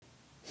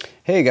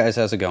Hey guys,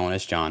 how's it going?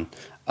 It's John.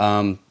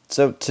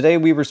 So today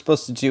we were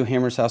supposed to do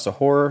Hammer's House of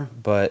Horror,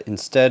 but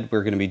instead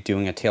we're going to be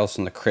doing a Tales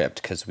from the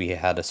Crypt because we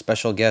had a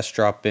special guest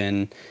drop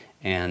in,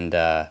 and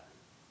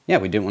yeah,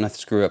 we didn't want to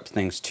screw up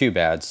things too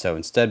bad. So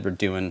instead we're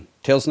doing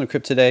Tales from the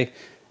Crypt today,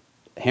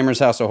 Hammer's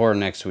House of Horror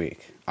next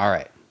week. All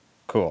right,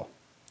 cool.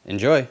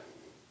 Enjoy.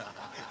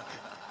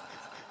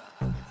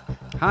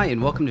 Hi,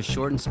 and welcome to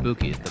Short and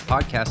Spooky, the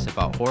podcast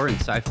about horror and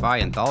sci-fi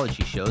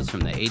anthology shows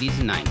from the 80s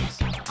and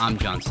 90s. I'm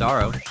John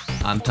Sorrow.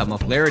 I'm Tom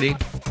O'Flaherty.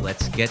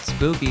 Let's get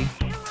spooky.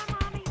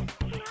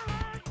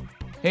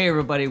 Hey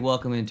everybody,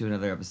 welcome into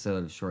another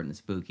episode of Short and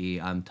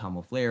Spooky. I'm Tom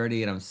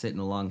O'Flaherty, and I'm sitting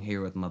along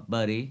here with my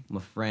buddy, my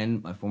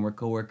friend, my former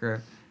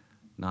coworker,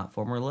 not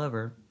former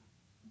lover,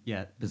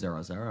 Yeah.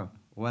 Bizarro Sorrow.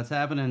 What's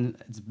happening?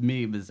 It's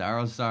me,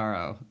 Bizarro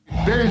Sorrow.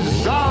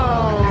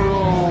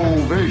 Bizarro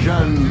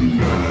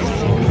Vision.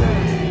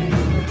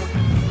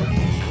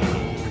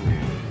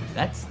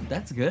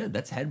 That's good.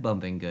 That's head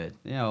bumping good.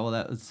 Yeah, well,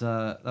 that was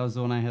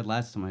the one I had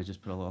last time. I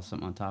just put a little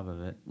something on top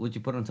of it. What'd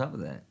you put on top of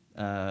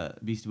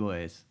that? Beastie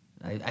Boys.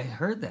 I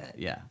heard that.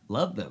 Yeah.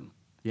 Love them.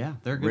 Yeah,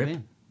 they're a good Rip.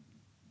 band.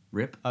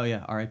 Rip. Oh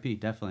yeah, R.I.P.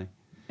 Definitely.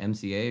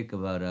 MCA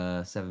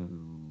about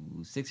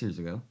 6 years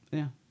ago.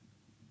 Yeah,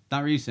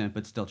 not recent,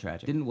 but still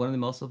tragic. Didn't one of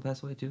them also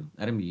pass away too?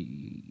 I don't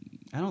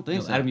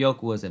think so. Adam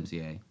Yolk was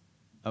MCA.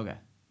 Okay.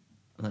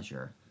 I'm not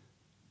sure.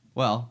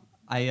 Well,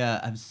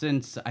 I've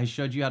since I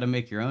showed you how to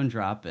make your own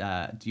drop.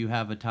 Do you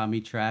have a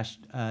Tommy Trash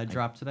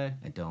drop today?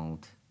 I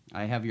don't.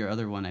 I have your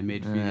other one I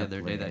made for you the other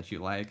day play that you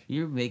like.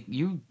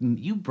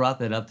 You brought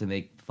that up to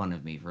make fun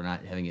of me for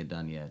not having it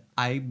done yet.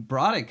 I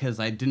brought it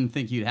because I didn't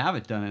think you'd have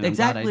it done, and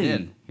Exactly. I'm glad I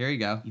did. Here you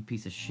go. You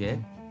piece of shit.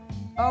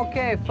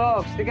 Okay,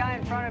 folks, the guy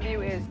in front of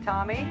you is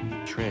Tommy.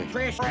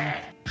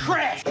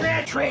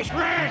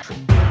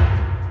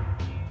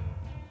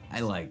 I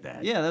like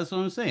that. Yeah, that's what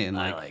I'm saying.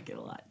 I like it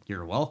a lot.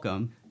 You're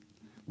welcome.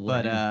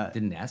 Well, But, I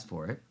didn't ask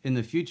for it. In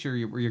the future,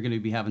 you're going to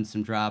be having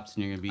some drops,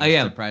 and you're going to I be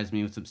am. surprise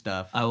me with some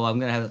stuff. Oh, well, I'm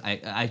gonna have.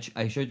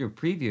 I showed you a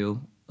preview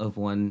of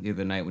one the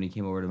other night when you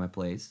came over to my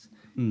place.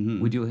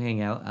 Mm-hmm. We do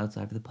hang out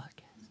outside of the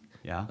podcast.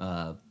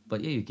 Yeah.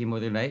 But yeah, you came over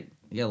the other night.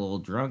 You got a little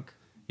drunk,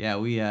 Yeah,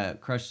 we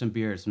crushed some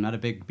beers. I'm not a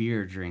big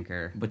beer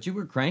drinker. but you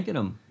were cranking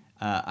them.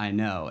 I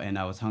know, and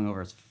I was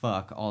hungover as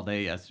fuck all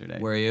day yesterday.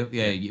 Were you?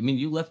 Yeah. I mean,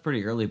 you left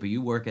pretty early, but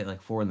you work at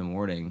like 4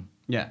 a.m.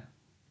 Yeah.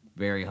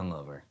 Very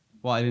hungover.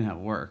 Well, I didn't have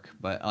work,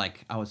 but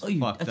like I was Oh,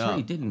 fucked that's up right.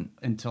 You didn't.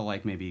 until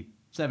like maybe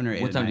 7 or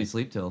 8. What at time do you night.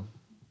 sleep till?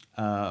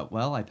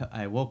 Well,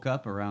 I woke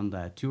up around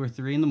 2 or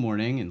 3 in the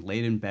morning and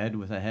laid in bed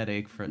with a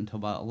headache for until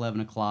about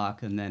 11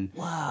 o'clock, and then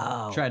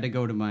Wow. tried to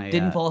go to my.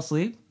 Didn't fall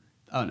asleep?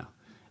 Oh no,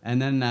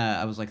 and then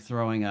I was like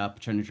throwing up,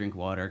 trying to drink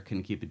water,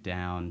 couldn't keep it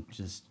down.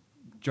 Just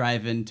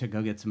driving to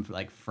go get some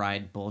like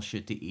fried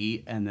bullshit to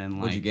eat, and then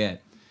like What'd you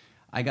get?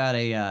 I got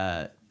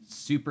a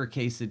super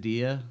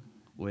quesadilla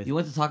with. You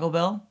went to Taco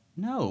Bell?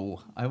 No,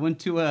 I went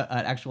to an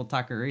actual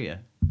taqueria.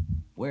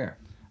 Where?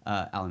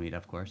 Alameda,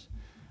 of course.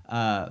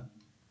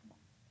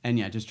 And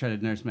yeah, just tried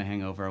to nurse my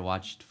hangover. I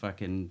watched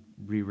fucking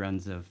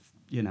reruns of,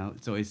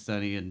 It's Always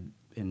Sunny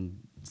in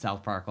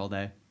South Park all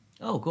day.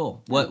 Oh,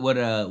 cool. What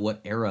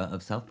era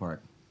of South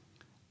Park?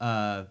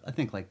 I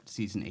think like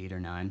season 8 or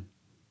 9.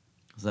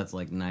 So that's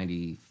like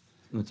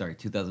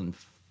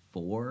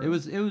 2004? It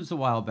was a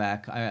while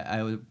back.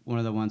 One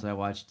of the ones I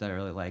watched that I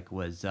really like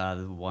was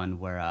the one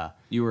where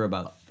You were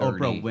about 30.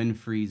 Oprah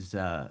Winfrey's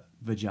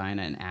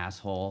vagina and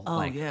asshole. Oh,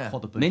 like, yeah.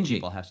 pulled a bunch of Minji.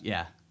 people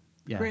yeah.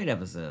 Great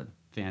episode.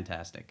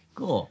 Fantastic.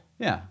 Cool.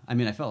 Yeah, I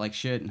mean, I felt like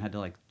shit and had to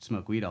like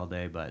smoke weed all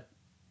day, but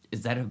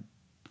Is that a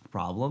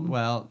problem?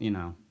 well,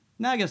 no,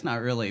 I guess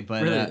not really.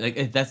 But really? Like,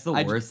 if that's the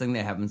I worst thing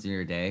that happens in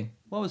your day?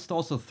 well, I was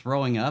also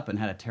throwing up and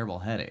had a terrible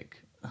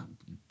headache.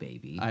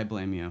 Baby. I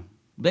blame you.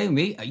 Blame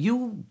me.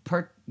 You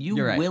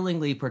You're right.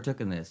 willingly partook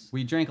in this.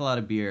 We drank a lot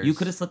of beers. You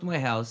could have slept in my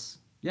house.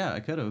 Yeah, I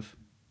could have.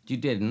 You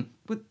didn't.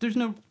 But there's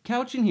no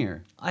couch in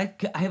here. I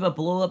have a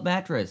blow-up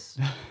mattress.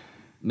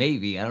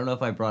 Maybe. I don't know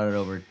if I brought it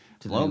over to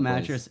the Blow new place.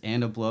 mattress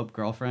and a blow up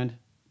girlfriend.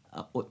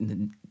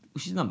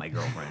 She's not my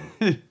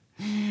girlfriend.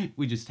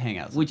 We just hang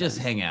out. We just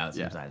sometimes. hang out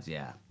Yeah. sometimes,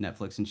 yeah.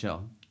 Netflix and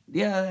chill.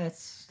 Yeah,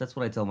 that's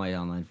what I tell my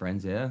online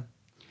friends, yeah.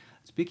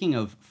 Speaking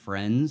of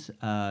friends,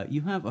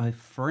 you have a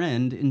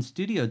friend in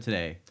studio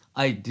today.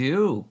 I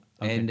do.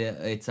 Okay. And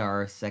it's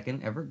our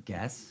second ever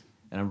guest,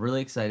 and I'm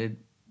really excited.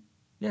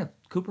 Yeah,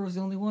 Cooper was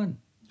the only one.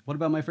 What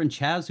about my friend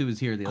Chaz, who was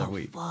here the other Oh,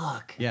 week?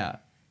 fuck. Yeah.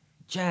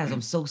 Chaz,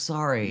 I'm so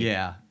sorry.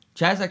 Yeah.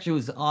 Chaz actually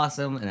was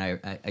awesome, and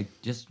I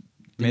just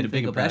Made a didn't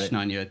big think about impression it.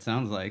 on you, it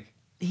sounds like.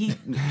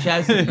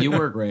 Chaz, you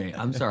were great.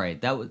 I'm sorry.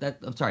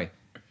 I'm sorry.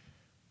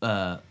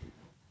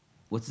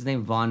 What's his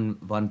name? Von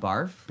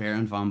Barf?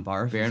 Baron von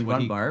Barf. Baron is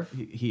what von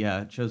Barf? He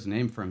chose a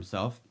name for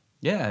himself.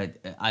 Yeah,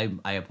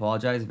 I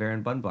apologize,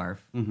 Baron von Barf.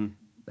 Mm-hmm.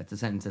 That's a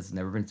sentence that's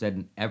never been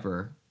said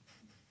ever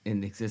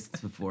in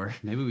existence before.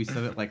 Maybe we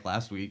said it like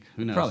last week.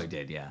 Who knows? Probably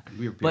did, yeah.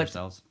 We repeat But-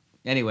 ourselves.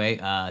 Anyway,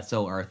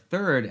 so our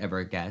third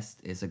ever guest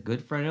is a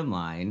good friend of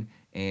mine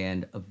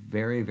and a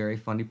very, very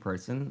funny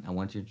person. I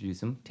want to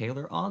introduce him,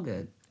 Taylor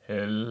Allgood.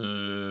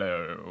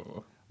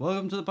 Hello.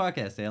 Welcome to the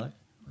podcast, Taylor.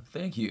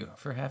 Thank you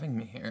for having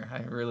me here. I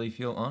really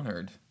feel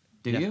honored.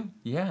 Do you?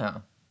 Yeah.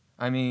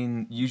 I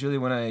mean, usually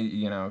when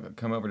I,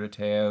 come over to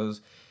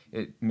Teo's,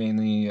 it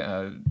mainly,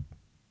 I'm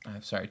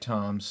sorry,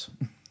 Tom's.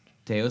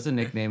 Teo's a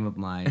nickname of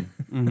mine.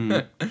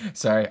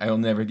 Sorry, I will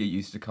never get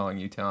used to calling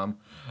you Tom.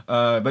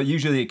 But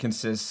usually it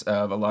consists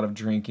of a lot of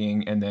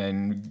drinking and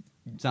then...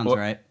 Sounds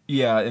right.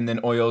 Yeah, and then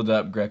oiled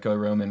up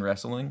Greco-Roman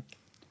wrestling.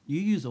 You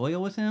use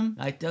oil with him?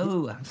 I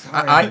do. I'm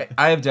sorry.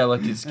 I have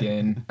delicate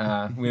skin.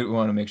 We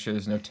want to make sure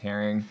there's no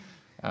tearing.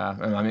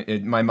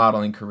 My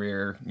modeling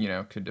career,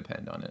 could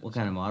depend on it. What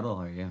kind of model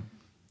are you?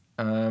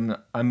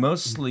 I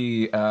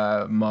mostly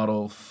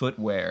model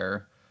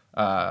footwear,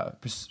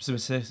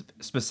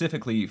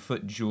 specifically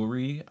foot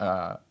jewelry,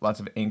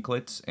 lots of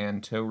anklets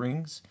and toe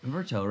rings.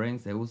 Remember toe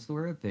rings? They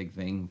were a big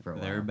thing for a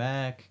while. They're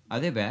back. Are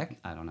they back?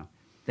 I don't know.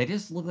 They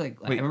just look like...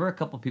 I Wait. remember a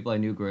couple people I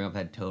knew growing up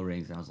had toe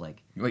rings, and I was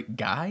like, Wait,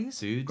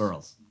 guys? Dudes?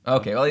 girls.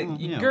 Okay, well,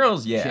 yeah.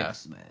 girls, yeah.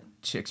 Chicks, man.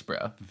 Chicks,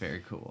 bro.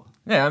 Very cool.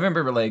 Yeah, I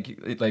remember like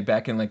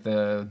back in like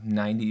the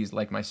 90s,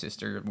 like my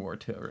sister wore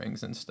toe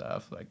rings and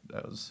stuff. Like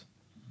that was,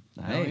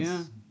 Nice.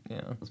 yeah.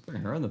 yeah. Let's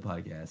bring her on the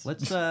podcast.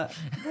 Let's, well,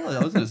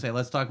 I was going to say,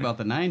 let's talk about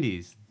the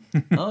 90s.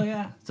 Oh,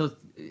 yeah. So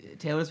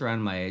Taylor's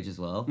around my age as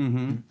well.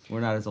 Mm-hmm.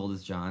 We're not as old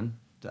as John.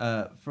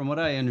 From what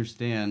I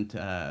understand,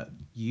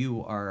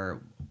 you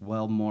are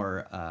well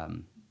more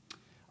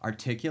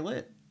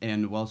articulate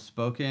and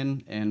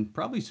well-spoken and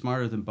probably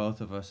smarter than both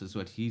of us is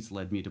what he's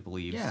led me to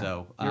believe. Yeah.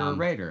 So You're a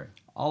writer.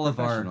 all of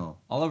Professional.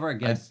 our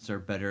guests are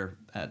better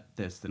at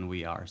this than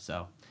we are.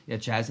 So Yeah,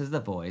 Chaz has the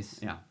voice.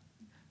 yeah.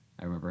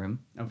 I remember him.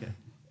 Okay.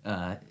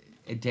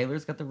 And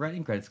Taylor's got the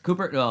writing credits.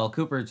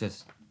 Cooper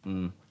just...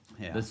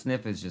 Yeah. The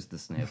sniff is just the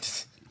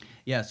sniff.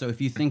 Yeah. So if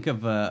you think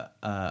of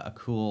a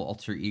cool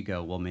alter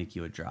ego, we'll make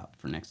you a drop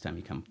for next time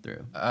you come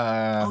through.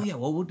 Oh yeah,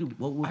 what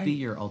would be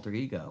your alter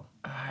ego?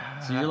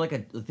 So you're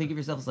like think of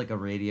yourself as like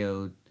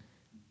a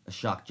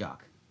shock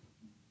jock.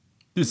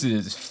 This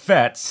is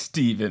Fat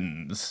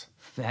Stevens.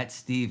 Fat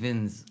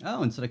Stevens.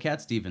 Oh, instead of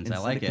Cat Stevens, I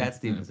like it. Cat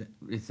Stevens.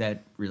 Is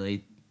that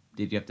really?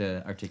 Did you have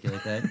to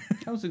articulate that?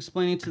 I was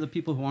explaining to the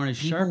people who aren't as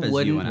sharp as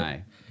you and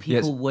I.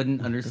 People Yes.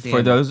 wouldn't understand.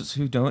 For those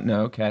who don't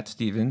know, Cat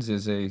Stevens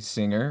is a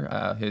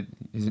singer.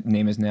 His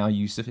name is now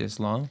Yusuf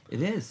Islam.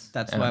 It is.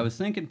 That's why I was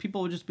thinking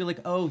people would just be like,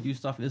 "Oh,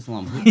 Yusuf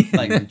Islam."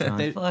 Like John,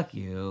 they- fuck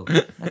you.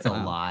 That's a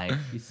lie.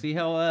 you see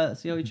how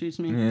he treats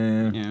me?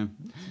 Yeah. Yeah.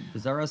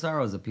 Bizarro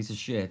Sorrow is a piece of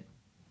shit.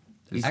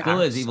 He I- still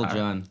I'm is Evil sorry.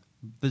 John.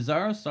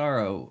 Bizarro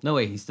Sorrow. No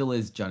wait, he still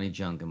is Johnny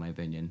Junk in my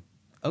opinion.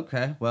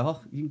 Okay,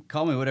 well, you can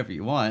call me whatever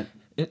you want.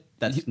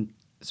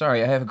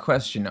 Sorry, I have a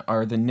question.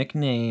 Are the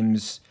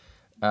nicknames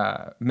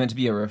meant to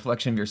be a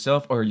reflection of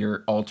yourself or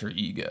your alter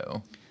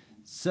ego?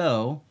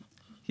 So,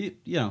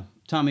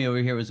 Tommy over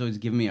here was always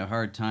giving me a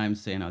hard time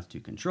saying I was too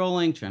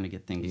controlling, trying to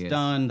get things He is.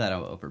 done, that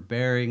I'm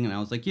overbearing, and I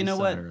was like, you know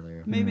saw what? it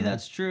earlier. Maybe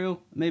that's true.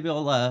 Maybe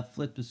I'll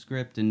flip the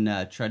script and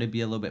try to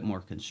be a little bit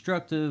more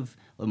constructive,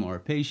 a little more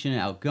patient,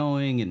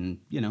 outgoing, and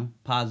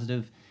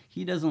positive.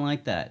 He doesn't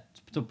like that.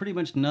 So pretty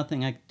much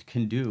nothing I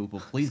can do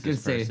will please gonna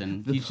this say,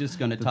 person. the- He's just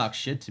going to talk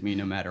shit to me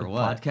no matter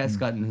what.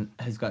 Podcast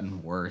has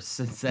gotten worse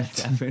since that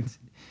happened.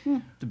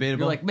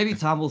 Debatable. You're like, maybe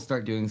Tom will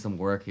start doing some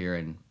work here,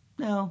 and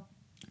no.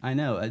 I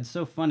know. It's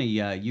so funny.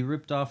 You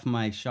ripped off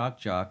my shock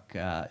jock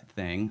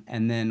thing,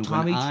 and then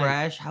Tommy when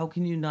Trash, how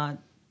can you not?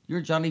 You're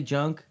Johnny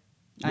Junk,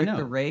 I Rick know.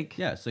 the Rake,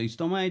 Yeah, so you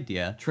stole my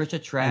idea.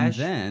 Trisha Trash.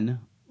 And then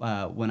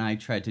when I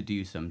tried to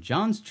do some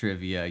John's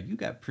trivia, you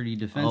got pretty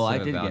defensive I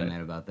did about get it.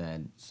 mad about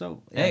that.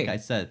 So, Hey, like I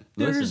said,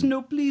 there's listen.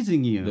 no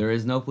pleasing you. There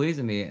is no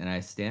pleasing me, and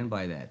I stand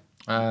by that.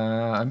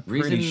 I'm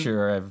pretty Reason-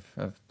 sure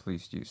I've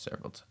pleased you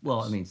several times.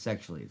 Well, I mean,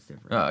 sexually, it's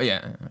different. Oh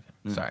yeah.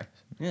 Okay. Sorry.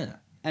 Yeah.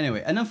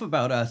 Anyway, enough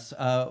about us.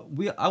 I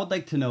would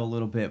like to know a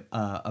little bit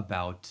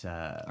about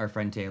Our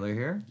friend Taylor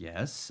here.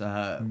 yes.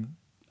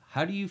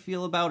 How do you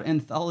feel about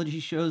anthology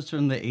shows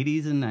from the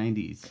 80s and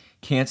 90s?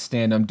 Can't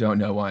stand them. Don't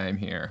know why I'm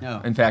here.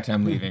 Oh. In fact,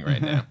 I'm leaving right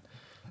now.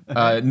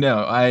 No,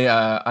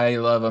 I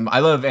love them. I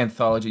love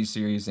anthology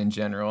series in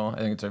general. I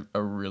think it's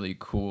a really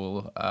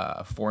cool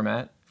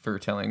format for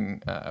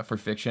telling for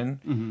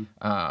fiction.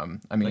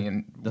 I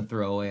mean, The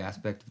throwaway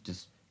aspect of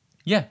just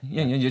yeah,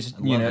 you just I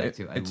love that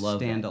too. I love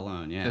that.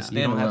 Standalone, yeah. Just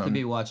You don't have to standalone.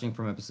 be watching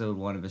from episode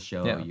 1 of a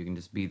show. Yeah. You can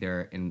just be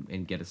there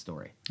and get a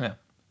story. Yeah.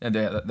 And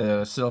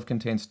the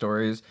self-contained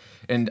stories,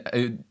 and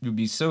it would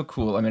be so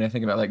cool. I mean, I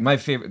think about like my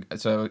favorite.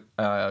 So,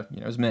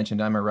 as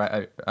mentioned, I'm a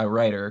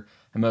writer.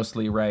 I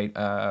mostly write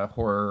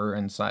horror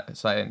and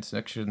science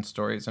fiction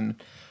stories, and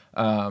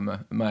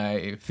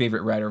my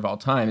favorite writer of all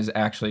time is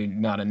actually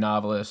not a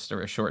novelist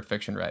or a short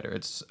fiction writer.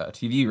 It's a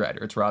TV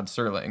writer. It's Rod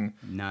Serling.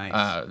 Nice.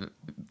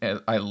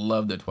 I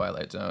love The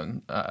Twilight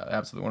Zone.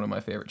 Absolutely one of my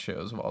favorite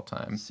shows of all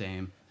time.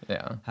 Same.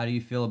 Yeah. How do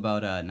you feel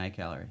about Night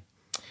Gallery?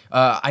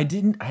 I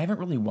haven't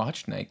really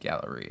watched Night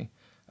Gallery.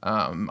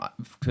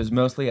 Because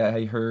mostly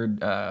I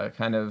heard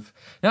kind of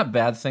not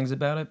bad things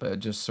about it, but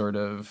just sort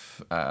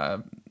of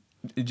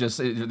it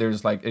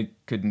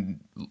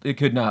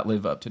could not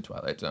live up to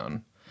Twilight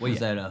Zone. Was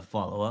that a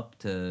follow up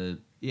to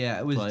Yeah,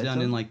 it was Twilight done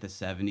Zone? in like the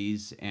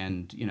 70s,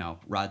 and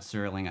Rod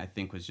Serling, I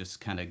think, was just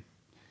kind of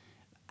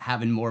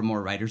having more and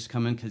more writers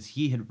come in because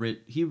he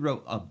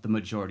wrote the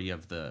majority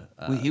of the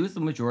Wait, he was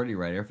the majority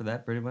writer for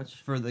that, pretty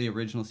much. for the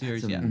original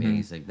series. That's Yeah,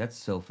 amazing. That's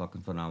so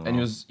fucking phenomenal.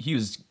 And he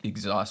was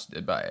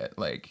exhausted by it.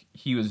 Like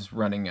he was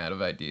running out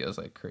of ideas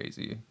like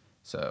crazy.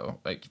 So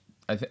like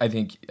I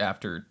think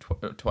after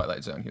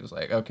Twilight Zone, he was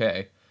like,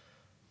 okay,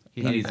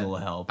 he needs a little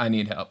help. I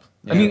need help.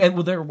 Yeah. I mean,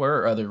 well, there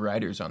were other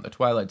writers on the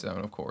Twilight Zone,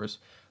 of course,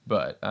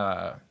 but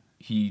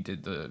he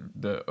did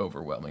the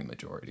overwhelming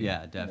majority.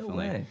 yeah, definitely.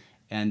 way.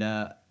 And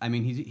I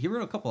mean, he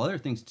wrote a couple other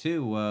things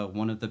too.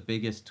 One of the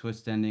biggest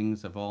twist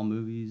endings of all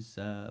movies,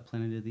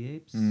 Planet of the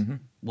Apes. Mm-hmm.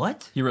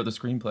 What? He wrote the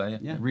screenplay.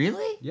 Yeah.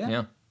 Really? Yeah.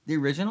 Yeah. The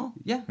original?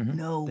 Yeah.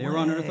 No They way. were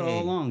on Earth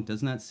all along.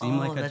 Doesn't that seem Oh,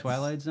 like a that's-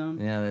 Twilight Zone?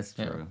 Yeah, that's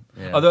Yeah. true.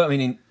 Yeah. Although I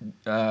mean,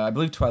 I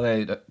believe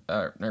Twilight,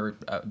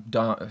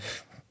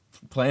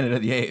 Planet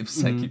of the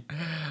Apes.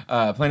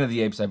 Planet of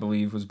the Apes, I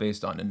believe, was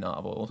based on a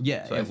novel.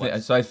 Yeah, So it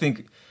was. I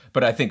think,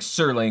 but I think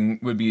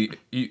Serling would be.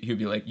 He'd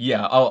be like,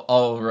 yeah,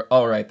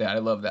 I'll write that. I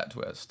love that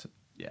twist.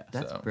 Yeah.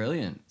 That's so-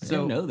 brilliant. I So-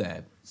 didn't know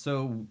that.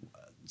 So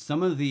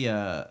some of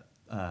the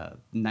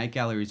night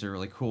galleries are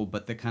really cool,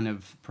 but the kind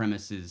of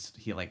premise is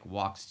he like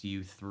walks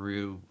you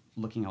through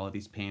looking at all of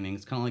these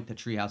paintings, kind of like the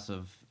Treehouse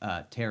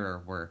of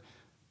Terror, where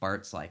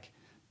Bart's like,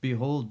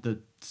 "Behold the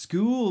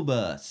school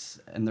bus,"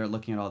 and they're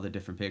looking at all the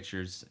different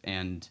pictures.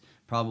 And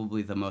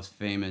probably the most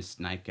famous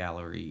night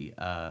gallery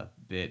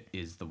bit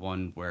is the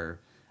one where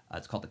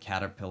it's called the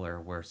Caterpillar,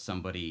 where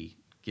somebody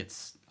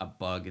gets a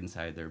bug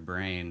inside their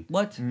brain.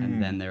 What?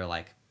 And then they're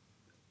like,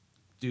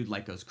 dude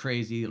like goes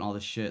crazy and all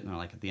this shit, and they're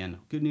like, at the end,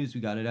 good news,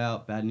 we got it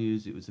out. Bad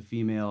news, it was a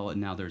female, and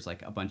now there's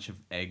like a bunch of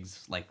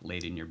eggs like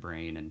laid in your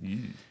brain,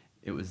 and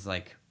it was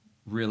like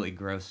really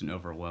gross and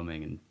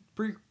overwhelming and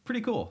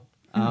pretty cool.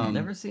 I've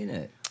never seen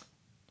it.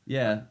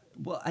 Yeah,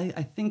 well,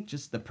 I think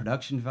just the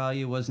production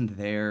value wasn't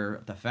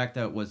there. The fact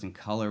that it was in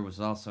color was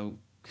also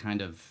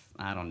kind of,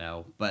 I don't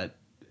know, but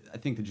I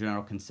think the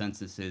general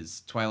consensus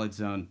is Twilight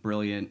Zone,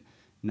 brilliant.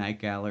 Night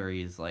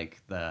Gallery is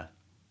like the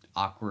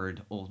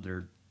awkward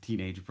older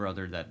teenage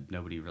brother that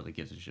nobody really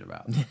gives a shit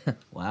about.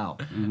 Wow.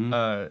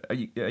 Are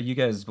you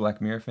guys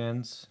Black Mirror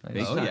fans?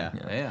 Big Oh, time.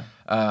 yeah.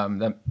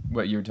 That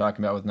what you were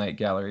talking about with Night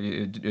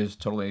Gallery, it just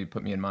totally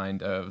put me in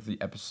mind of the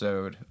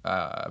episode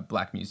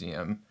Black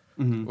Museum,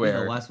 Yeah,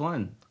 where the last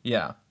one.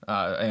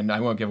 and I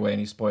won't give away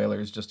any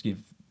spoilers. Just to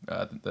give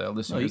the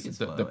listeners can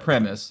spoil the it.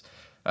 premise.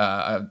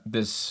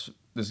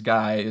 This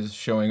guy is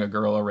showing a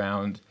girl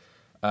around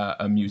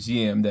a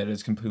museum that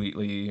is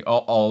completely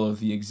all of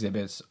the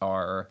exhibits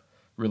are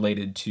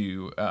related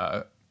to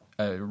a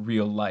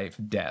real life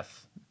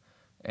death,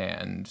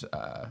 and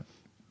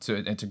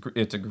so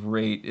it's a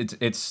great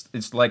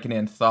it's like an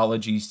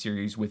anthology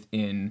series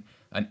within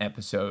an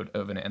episode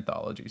of an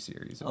anthology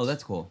series. Oh,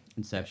 that's cool.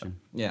 Inception.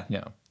 Yeah.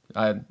 yeah.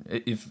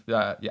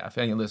 If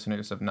any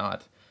listeners have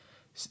not,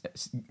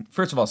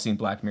 first of all, seen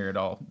Black Mirror at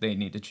all, they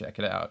need to check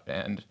it out,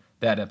 and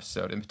that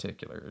episode in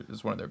particular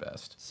is one of their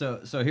best.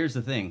 So here's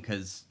the thing,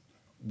 because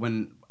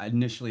when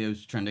initially I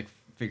was trying to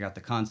figure out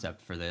the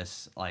concept for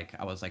this, like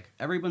I was like,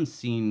 everyone's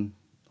seen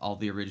all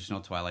the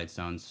original Twilight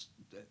Zones.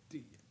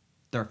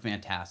 They're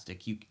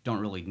fantastic. You don't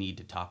really need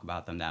to talk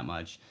about them that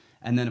much.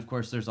 And then of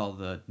course there's all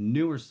the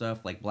newer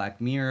stuff like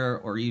Black Mirror,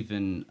 or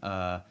even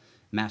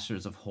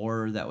Masters of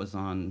Horror that was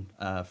on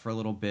for a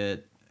little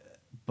bit.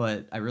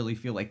 But I really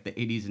feel like the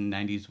 80s and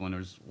 90s one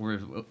was where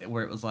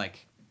it was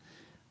like,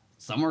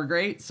 some were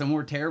great, some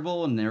were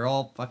terrible, and they're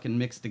all fucking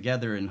mixed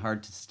together and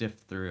hard to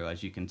sift through.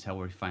 As you can tell,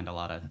 we find a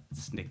lot of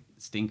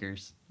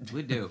stinkers.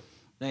 We do.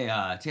 Hey,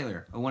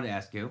 Taylor, I want to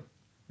ask you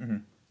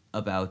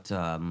about.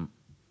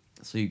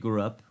 So you grew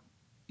up.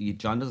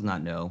 John does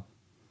not know.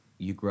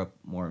 You grew up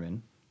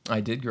Mormon. I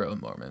did grow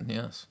up Mormon,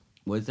 yes.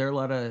 Was there a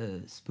lot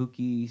of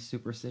spooky,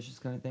 superstitious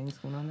kind of things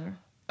going on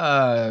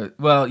there?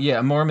 Well,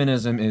 yeah,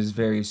 Mormonism is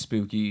very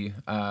spooky.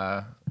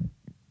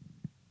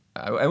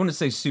 I wouldn't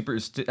say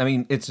I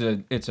mean, it's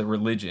a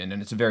religion,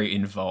 and it's a very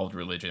involved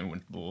religion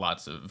with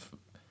lots of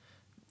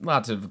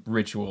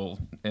ritual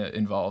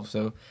involved.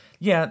 So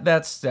yeah,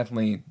 that's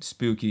definitely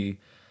spooky.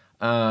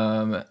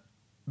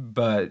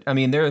 But I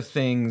mean, there are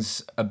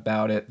things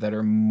about it that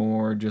are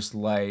more just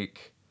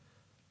like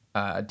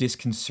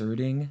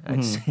disconcerting,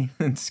 I'd say,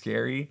 than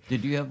scary.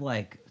 Did you have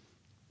like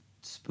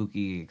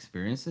spooky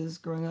experiences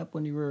growing up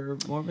when you were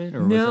Mormon,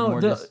 or No, was it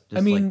more just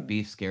I mean- like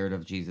be scared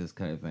of Jesus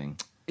kind of thing?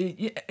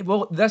 Yeah,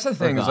 well, that's the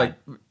thing. Is like,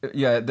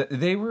 yeah,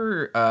 they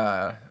were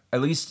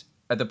at least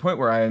at the point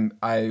where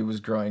I was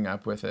growing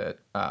up with it.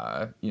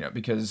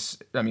 Because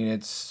I mean,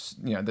 it's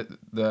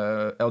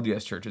the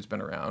LDS Church has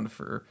been around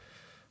for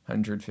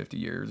 150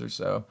 years or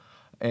so,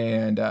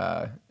 and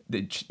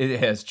it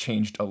has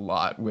changed a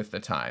lot with the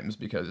times,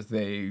 because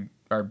they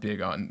are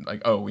big on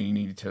like, oh, we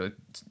need to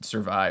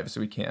survive,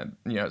 so we can't,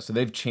 so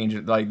they've changed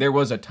it. Like there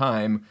was a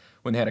time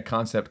when they had a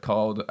concept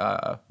called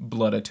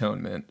blood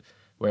atonement,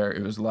 where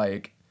it was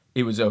like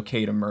it was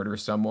okay to murder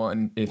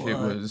someone if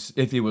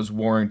it was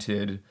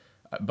warranted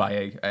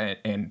by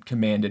and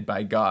commanded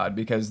by God,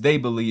 because they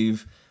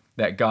believe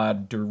that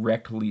God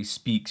directly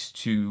speaks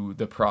to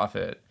the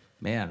prophet.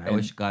 Man, I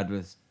wish God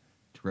was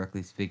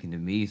directly speaking to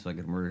me so I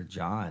could murder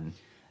John.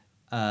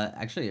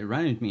 Actually, it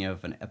reminded me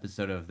of an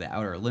episode of The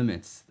Outer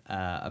Limits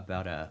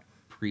about a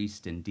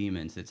priest and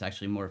demons. It's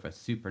actually more of a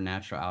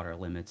supernatural Outer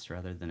Limits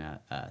rather than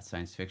a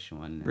science fiction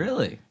one.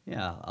 Really?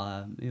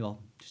 Yeah, maybe I'll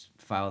just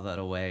file that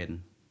away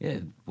and Yeah,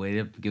 way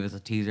to give us a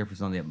teaser for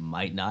something that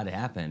might not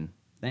happen.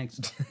 thanks.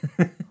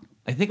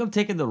 I think I'm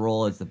taking the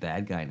role as the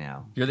bad guy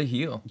now. You're the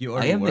heel. You I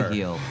already am were. the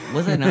heel.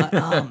 Was I not?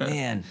 Oh,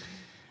 man.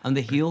 I'm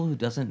the heel who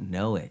doesn't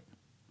know it.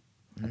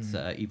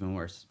 That's even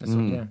worse. That's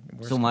yeah,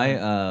 worst So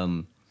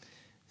my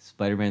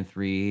Spider-Man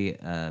 3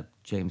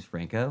 James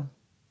Franco,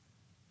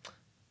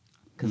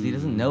 because he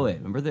doesn't know it.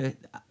 Remember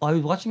I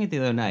was watching it the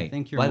other night. I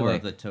think you're By the more way,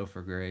 of the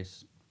Topher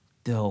Grace.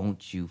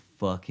 don't you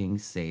fucking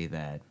say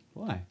that.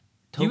 Why?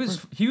 He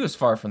was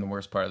far from the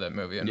worst part of that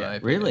movie, in my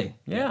opinion. Really?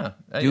 Yeah.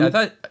 I Dude.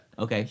 thought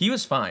Okay. he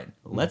was fine.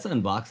 Let's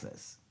unbox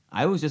this.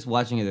 I was just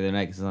watching it the other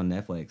night because it's on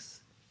Netflix.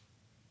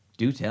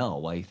 Do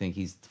tell why you think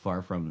he's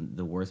far from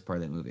the worst part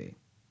of that movie.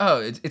 Oh,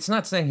 it's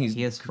not saying he's...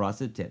 He has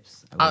frosted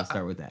tips. I want to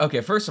start with that.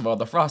 Okay, first of all,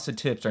 the frosted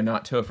tips are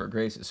not Topher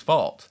Grace's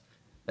fault.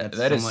 That's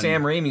That is someone-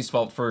 Sam Raimi's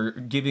fault for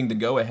giving the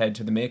go-ahead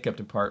to the makeup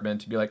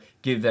department to be like,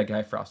 give that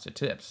guy frosted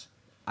tips.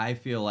 I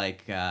feel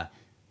like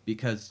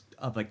because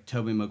of like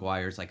Tobey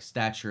Maguire's like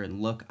stature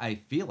and look, I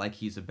feel like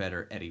he's a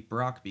better Eddie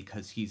Brock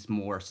because he's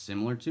more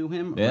similar to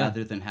him Yeah.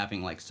 rather than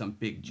having like some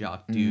big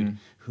jock dude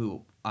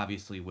who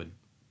obviously would,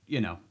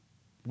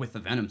 with the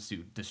Venom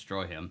suit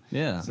destroy him.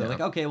 Yeah. So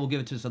like, okay, we'll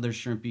give it to this other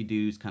shrimpy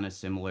dudes, kind of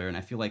similar, and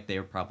I feel like they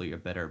were probably a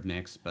better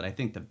mix. But I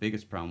think the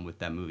biggest problem with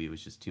that movie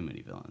was just too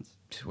many villains.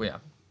 Yeah.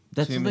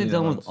 That's Too what many they've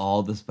done with villains.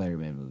 all the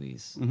Spider-Man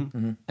movies.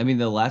 I mean,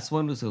 the last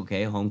one was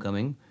okay,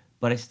 Homecoming,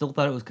 but I still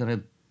thought it was kind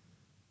of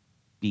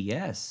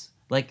BS.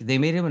 Like, they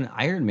made him an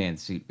Iron Man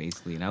suit,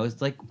 basically, and I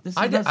was like, this is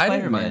I not Spider-Man.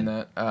 didn't mind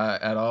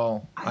that at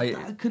all.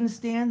 I couldn't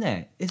stand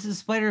that. This is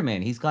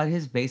Spider-Man. He's got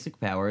his basic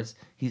powers.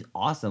 He's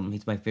awesome.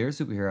 He's my favorite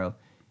superhero.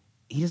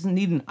 He doesn't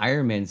need an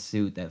Iron Man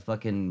suit that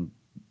fucking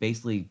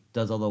basically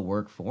does all the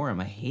work for him.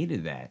 I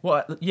hated that.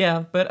 Well,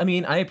 yeah, but I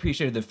mean, I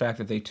appreciated the fact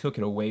that they took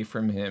it away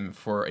from him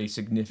for a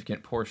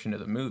significant portion of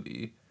the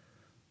movie.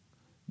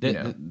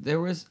 There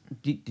was...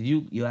 Did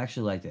you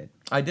actually liked it?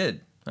 I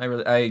did. I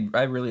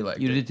really liked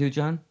You it. did too,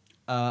 John?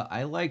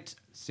 I liked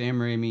Sam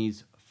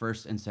Raimi's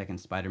first and second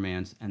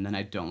Spider-Mans, and then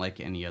I don't like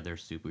any other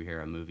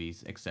superhero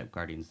movies except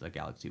Guardians of the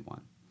Galaxy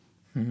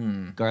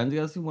 1. Guardians of the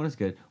Galaxy 1 is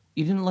good.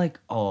 You didn't like...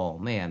 Oh,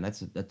 man,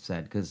 that's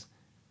sad, because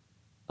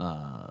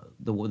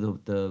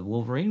the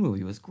Wolverine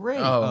movie was great.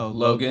 Oh,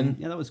 Logan.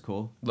 Yeah, that was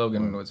cool.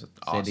 Logan was Say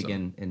awesome. it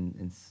again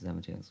in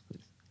 7 channels,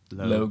 please.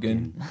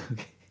 Logan.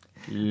 Okay.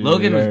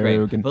 Logan was great,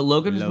 Logan. but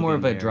Logan was more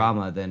of a Logan,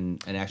 drama than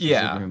an actual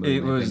Yeah, superhero movie, it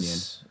in my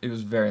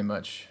was very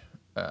much.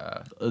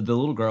 opinion. The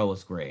little girl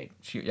was great.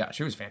 She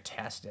was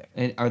fantastic.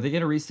 And are they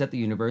going to reset the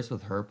universe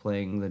with her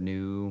playing the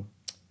new...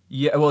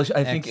 Yeah, well,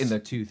 I think in the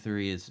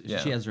 2-3 is Yeah.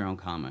 she has her own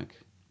comic.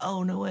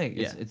 Oh, no way.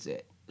 Yeah.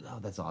 Oh,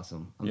 that's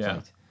awesome. I'm Yeah.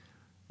 psyched.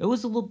 It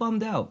was a little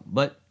bummed out,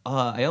 but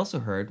I also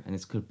heard, and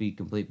this could be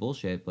complete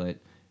bullshit, but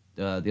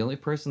the only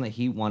person that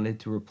he wanted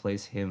to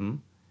replace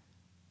him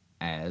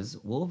as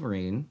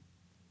Wolverine,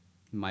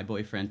 My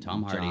boyfriend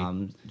Tom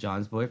Hardy,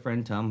 John's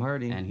boyfriend Tom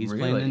Hardy, and he's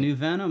Really? playing the new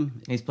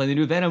Venom. he's playing the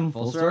new Venom.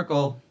 Full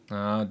circle.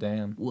 oh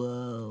damn,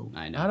 Whoa.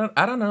 I know.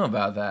 I don't know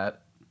about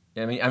that.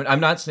 I mean, I'm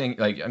not saying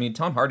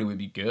Tom Hardy would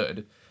be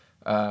good.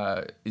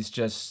 It's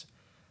just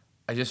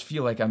I just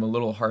feel like I'm a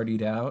little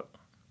hardied out.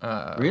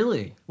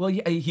 Really? Well,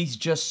 yeah, he's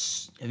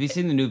just Have you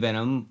seen the new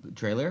Venom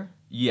trailer?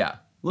 yeah,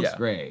 Looks yeah.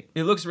 great.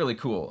 It looks really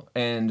cool,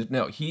 and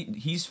no,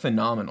 he's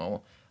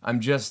phenomenal.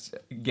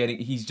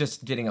 He's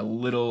just getting a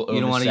little.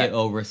 You don't want to get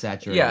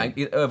oversaturated. Yeah,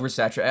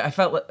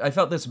 oversaturated. I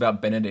felt this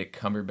about Benedict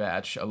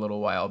Cumberbatch a little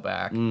while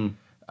back,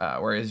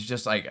 where it's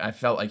just like I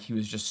felt like he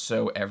was just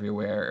so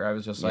everywhere. I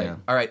was just like, Yeah.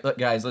 all right,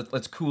 guys,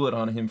 let's cool it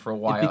on him for a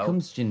while. It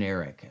becomes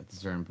generic at a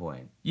certain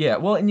point. Yeah,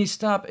 well, and you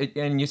stop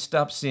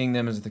seeing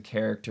them as the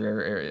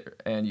character,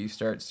 and you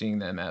start seeing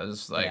them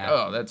as like, Yeah.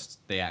 oh, that's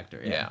The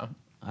actor. yeah,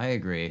 I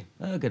agree.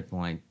 Oh, good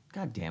point.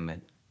 God damn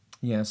it.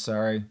 yeah.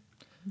 Sorry,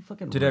 You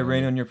fucking did I ruined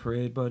rain it. on your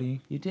parade,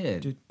 buddy? You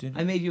did. Did-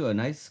 I made you a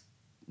nice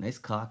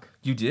cock.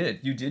 You did.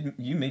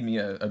 You made me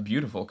a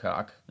beautiful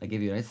cock. I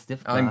gave you a nice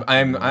stiff cock.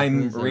 I'm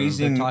Raising-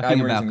 raising. They're talking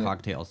I'm about raising it.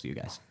 cocktails, you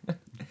guys.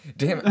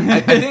 Damn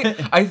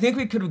it! I think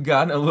we could have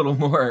gotten a little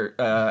more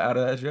out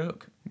of that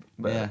joke.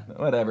 But Yeah.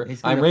 whatever. He's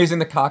I'm gonna- raising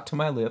the cock to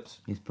my lips.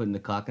 He's putting the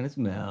cock in his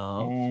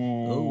mouth.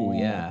 Oh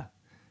yeah.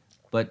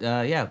 But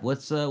yeah,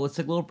 let's take a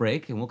little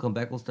break and we'll come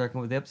back. We'll start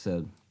with the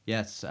episode.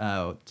 Yes.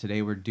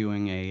 Today we're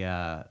doing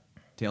a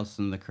Tales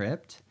from the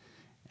Crypt,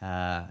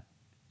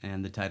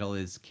 and the title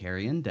is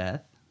Carrion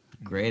Death.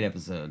 Great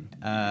episode.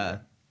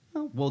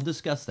 Well, we'll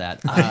discuss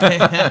that.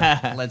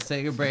 Let's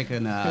take a break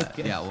and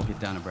yeah, we'll get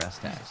down to brass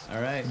tacks.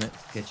 All right.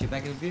 Let's get you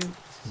back in view.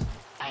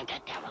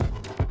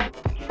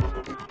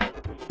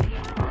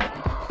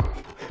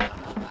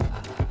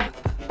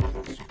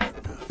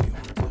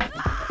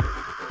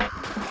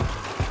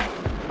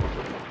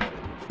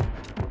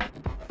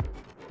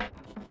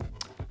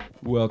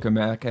 Welcome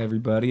back,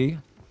 everybody.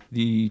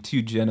 The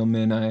two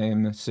gentlemen I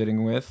am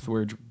sitting with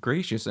were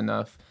gracious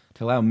enough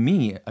to allow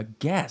me, a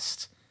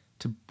guest,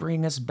 to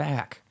bring us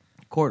back.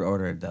 Court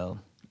ordered though.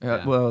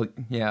 Yeah. Well,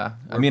 yeah.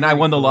 I We're mean, I pretty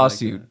won the cool like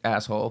lawsuit,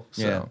 asshole.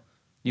 So, Yeah.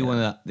 You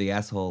won the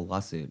asshole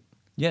lawsuit.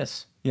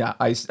 yes. Yeah,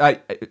 I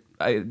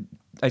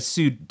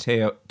sued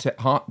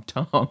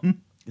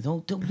Tom.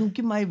 Don't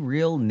give my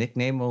real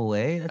nickname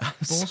away.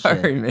 That's bullshit.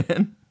 Sorry,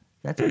 man.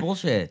 That's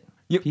bullshit.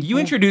 You People-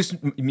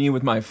 introduced me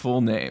with my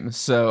full name,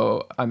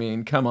 so, I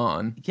mean, come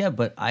on. Yeah,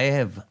 but I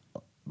have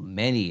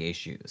many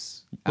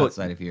issues Well,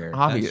 outside of here.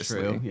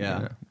 Obviously. true,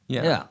 yeah.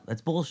 Yeah.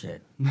 That's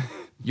bullshit.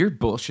 You're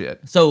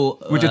bullshit. So,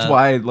 Which is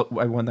why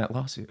I won that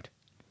lawsuit.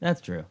 That's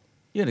true.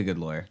 You had a good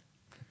lawyer.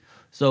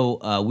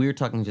 So we were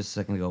talking just a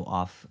second ago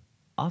off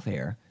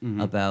air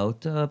about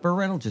Burt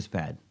Reynolds just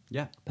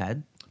Yeah.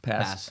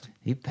 Passed.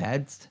 He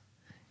passed.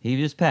 He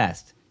just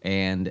passed,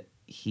 and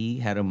he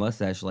had a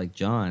mustache like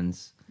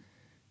John's.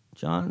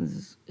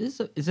 John's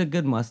is a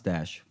good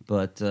mustache,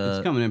 but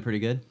It's coming in pretty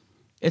good.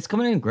 it's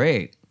coming in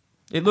great,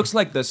 It looks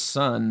like the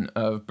son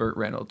of Burt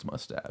Reynolds'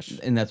 mustache.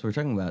 and that's what we're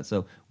talking about.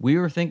 So we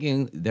were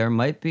thinking there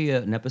might be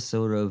an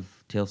episode of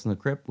Tales from the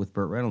Crypt with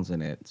Burt Reynolds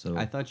in it. So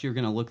I thought you were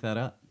going to look that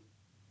up.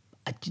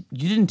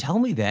 you didn't tell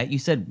me that. You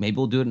said maybe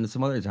we'll do it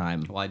some other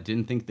time. Well, I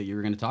didn't think that you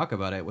were going to talk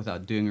about it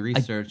without doing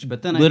research,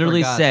 but then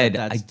literally I forgot said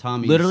that that's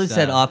Tommy's, literally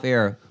said off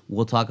air.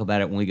 We'll talk about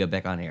it when we get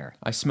back on air.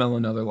 I smell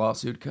another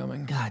lawsuit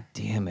coming. God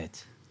damn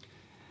it!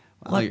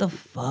 Well, What you- the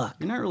fuck?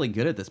 You're not really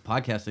good at this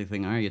podcasting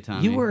thing, are you,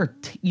 Tommy?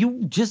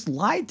 You just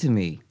lied to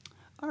me.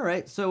 All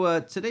right, so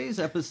today's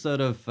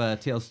episode of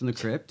Tales from the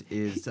Crypt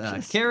is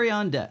Carry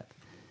On Death.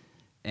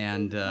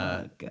 And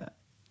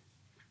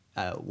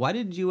why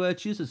did you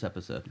choose this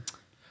episode?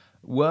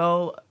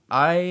 Well,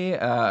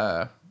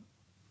 I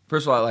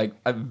first of all, like,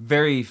 I have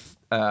very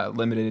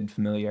limited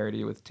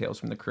familiarity with Tales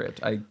from the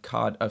Crypt. I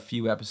caught a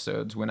few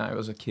episodes when I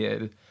was a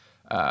kid.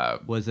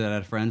 Was it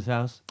at a friend's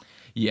house?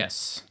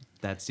 Yes,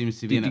 That seems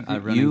to be Did a you,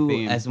 running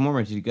theme. as a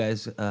Mormon, did you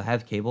guys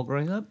have cable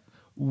growing up?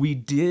 we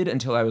did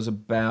until I was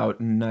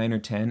about 9 or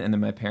 10, and then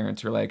my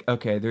parents were like,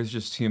 "Okay, there's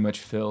just too much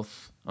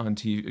filth on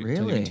TV,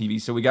 Really? TV,"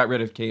 so we got rid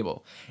of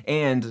cable.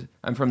 And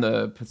I'm from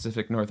the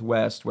Pacific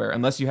Northwest, where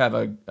unless you have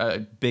a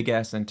big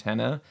ass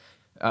antenna,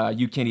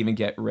 you can't even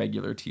get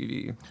regular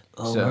TV.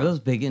 Oh, So- remember those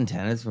big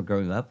antennas from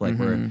growing up, like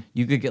where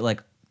you could get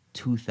like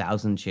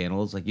 2,000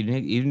 channels. Like you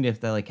didn't even if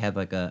they like have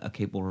like a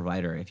cable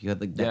provider. If you had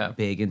like that Yeah.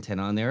 big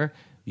antenna on there,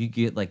 you could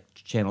get like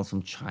channels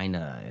from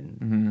China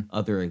and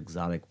other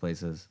exotic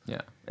places.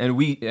 Yeah, and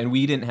we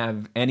didn't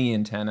have any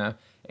antenna,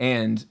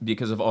 and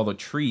because of all the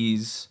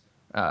trees,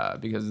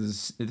 because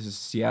this is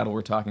Seattle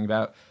we're talking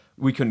about,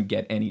 we couldn't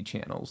get any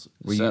channels.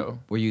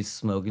 Were you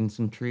smoking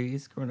some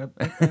trees growing up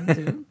back then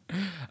too?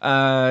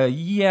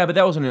 Yeah, but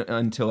that wasn't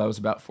until I was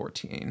about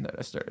 14 that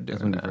I started doing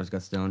That's when you that. first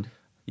got stoned.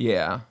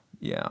 Yeah.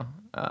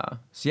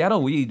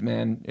 Seattle weed,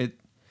 man.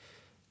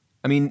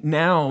 I mean,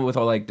 now with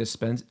all like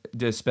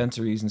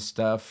dispensaries and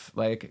stuff,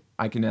 like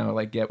I can now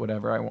like get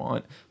whatever I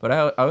want. But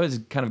I always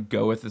kind of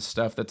go with the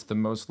stuff that's the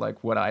most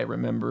like what I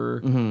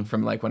remember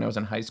from like when I was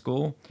in high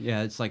school.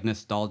 Yeah, it's like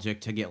nostalgic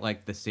to get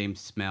like the same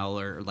smell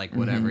or like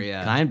whatever.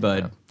 Yeah. Kind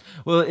bud.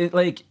 Well, it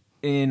like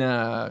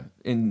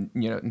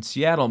in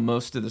Seattle,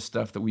 most of the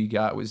stuff that we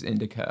got was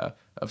indica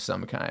of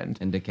some kind.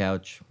 And the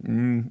couch.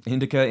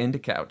 Indica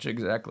couch,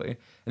 exactly.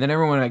 And then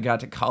everyone I got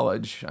to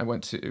college, I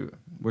went to.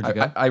 Where'd you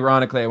go?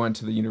 Ironically, I went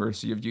to the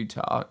University of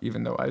Utah,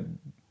 even though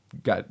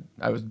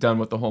I was done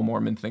with the whole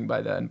Mormon thing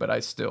by then, but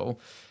I still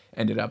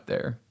ended up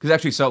there because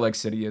actually Salt Lake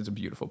City is a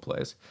beautiful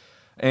place.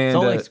 And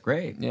Salt Lake's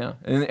great. Yeah,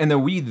 and the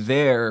weed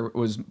there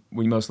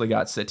we mostly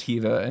got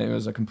sativa, and it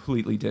was a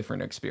completely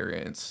different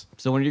experience.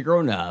 So when you're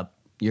growing up,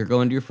 you're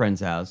going to your friend's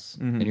house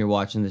and you're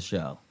watching the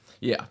show.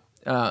 Yeah,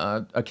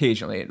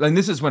 occasionally. Like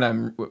this is when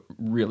I'm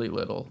really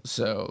little,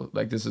 so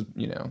like this is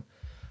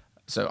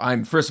So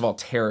I'm first of all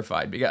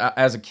terrified because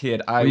as a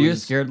kid Were you a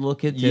scared little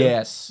kid too?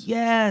 Yes.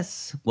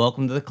 Yes.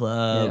 Welcome to the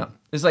club. Yeah.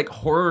 It's like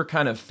horror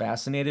kind of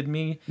fascinated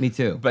me. Me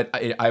too. But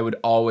I would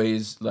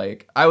always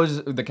I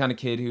was the kind of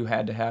kid who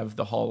had to have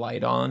the hall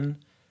light on,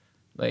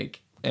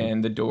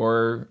 and the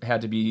door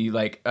had to be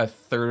like a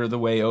third of the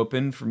way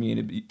open for me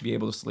to be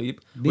able to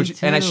sleep.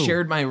 And I too.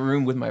 shared my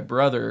room with my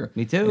brother.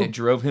 Me too. And it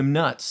drove him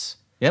nuts.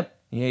 Yep.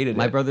 He hated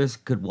My it. brothers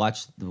could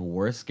watch the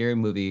worst scary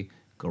movie,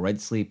 go right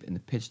to sleep in the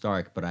pitch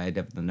dark, but I'd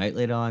have the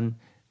nightlight on.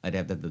 I'd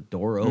have the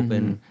door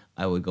open.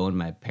 I would go in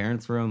my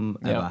parents' room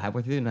about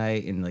halfway through the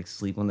night and like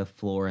sleep on the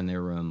floor in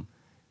their room.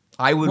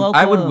 I would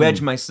Welcome. wedge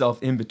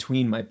myself in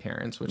between my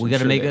parents, which We I'm got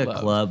to sure make they a loved.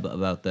 club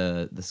about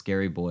the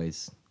scary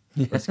boys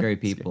or scary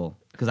people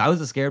because I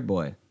was a scared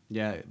boy.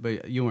 Yeah,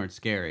 but you weren't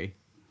scary.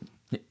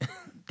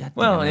 God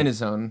Well, damn it.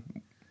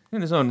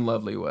 in his own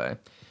lovely way.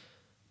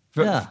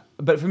 Yeah.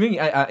 But for me,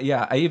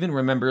 I even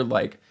remember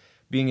like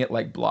being at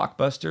like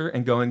Blockbuster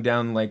and going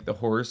down like the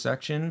horror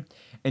section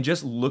and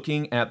just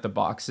looking at the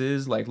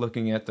boxes, like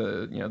looking at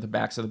the the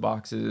backs of the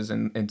boxes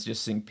and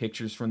just seeing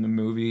pictures from the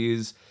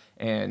movies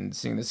and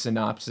seeing the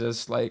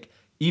synopsis. Like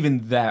even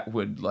that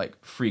would like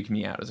freak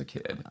me out as a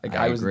kid. Like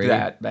I was agree.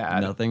 that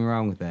bad. Nothing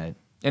wrong with that.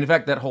 And in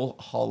fact, that whole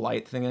Hall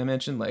Light thing I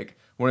mentioned, like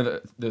one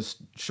of the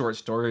short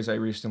stories I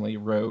recently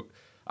wrote,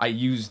 I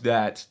used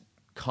that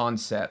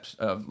concept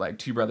of like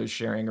two brothers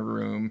sharing a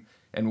room,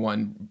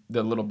 and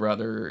the little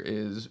brother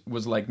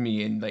was like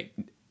me and like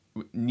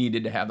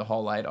needed to have the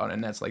Hall Light on,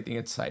 and that's like the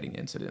inciting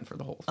incident for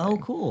the whole thing. Oh,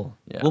 cool.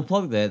 Yeah. We'll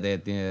plug that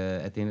at the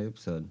end of the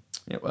episode.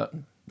 Yeah. Well.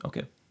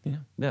 Okay. Yeah.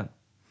 Yeah,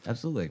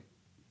 absolutely.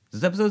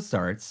 This episode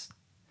starts,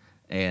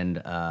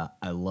 and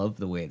I love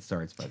the way it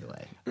starts, by the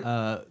way.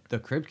 The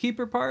Crypt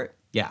Keeper part?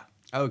 Yeah.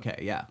 Okay,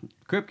 yeah.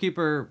 Crypt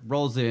Keeper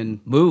rolls in.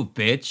 Move,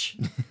 bitch.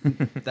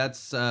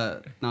 That's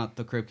not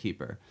the Crypt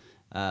Keeper.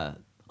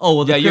 Oh,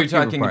 well, the Yeah, you're Crypt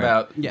Keeper talking part.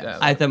 about Yes.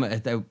 I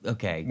thought,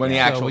 okay. when the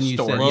yeah. actual when you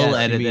story. said We'll yes, you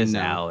edit mean this no.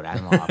 out.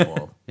 I'm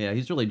awful. Yeah,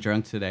 he's really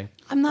drunk today.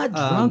 I'm not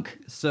drunk.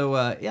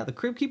 Yeah, the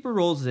Crypt Keeper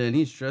rolls in.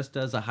 He's dressed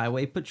as a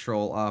highway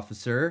patrol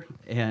officer.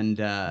 And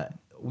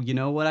you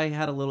know what I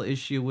had a little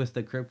issue with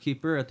the Crypt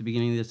Keeper at the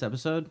beginning of this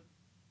episode?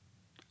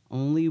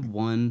 Only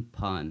one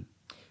pun.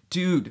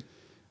 Dude,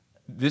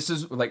 this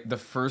is like the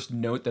first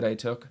note that I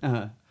took.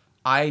 Uh-huh.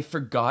 I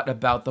forgot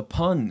about the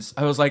puns.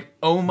 I was like,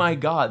 oh my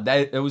god,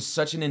 that was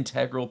such an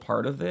integral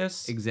part of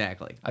this.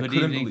 Exactly. I Good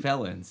couldn't evening, believe-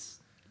 felons.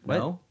 What?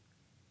 No?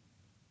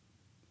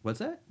 What's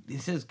that?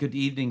 It says good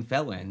evening,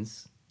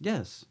 felons.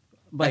 Yes.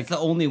 That's the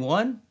only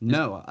one?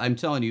 No, I'm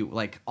telling you,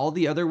 like all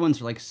the other ones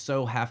are like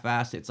so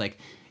half-assed. It's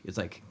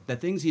like the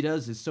things he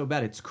does is so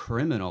bad, it's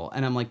criminal.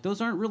 And I'm like,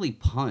 those aren't really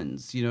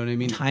puns. You know what I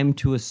mean? Time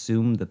to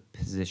assume the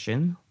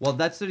position? Well,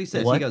 that's what he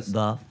says. What He goes,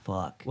 the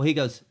fuck? well, he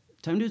goes,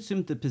 time to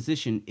assume the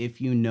position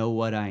if you know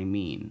what I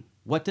mean.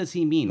 What does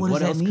he mean? What does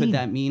that else mean? could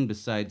that mean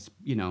besides,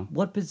 you know?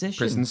 What position?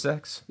 Prison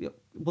sex. Yeah,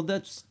 well,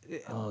 that's.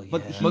 Oh,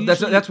 But yeah. he Well,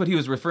 usually- that's what he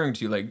was referring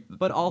to, like.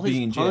 But all his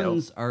being in jail.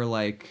 puns are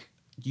like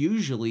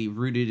usually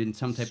rooted in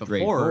some type of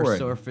horror. Straightforward.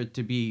 So for it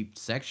to be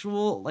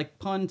sexual, like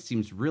pun,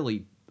 seems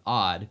really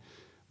odd.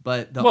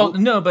 But the Well,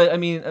 no, but I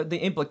mean, the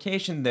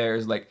implication there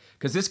is like,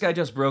 because this guy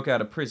just broke out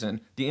of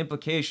prison. The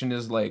implication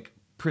is like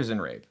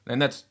prison rape,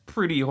 and that's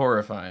pretty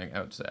horrifying,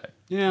 I would say.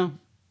 yeah.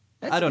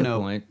 That's I don't a good know.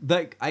 point.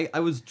 Like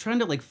I was trying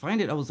to like find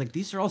it. I was like,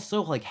 these are all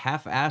so like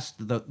half-assed.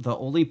 The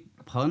only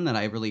pun that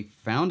I really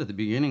found at the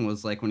beginning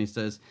was like when he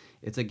says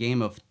it's a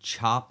game of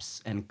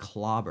chops and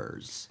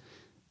clobbers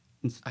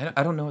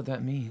I don't know what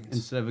that means.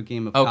 instead of a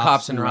game of Oh,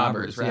 cops and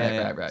robbers. Right, Yeah,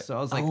 yeah. right. So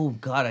I was like, Oh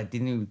god, I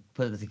didn't even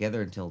put it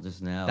together until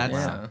just now.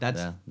 That's- Wow.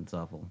 that's- Yeah, that's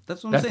awful.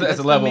 that's what I'm That's saying. the- that's That's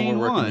the the level main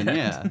we're working one. at.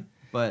 Yeah,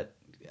 but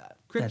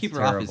Crypt That's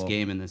Keeper off his terrible.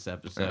 game in this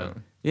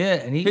episode. Yeah,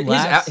 and he His,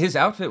 laughs. his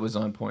outfit was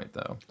on point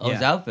though. His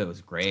Yeah. outfit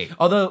was great.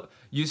 Although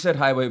you said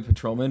highway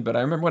patrolman, but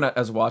I remember when I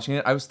was watching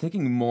it, I was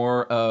thinking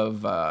more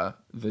of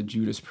the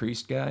Judas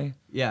Priest guy.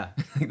 Yeah.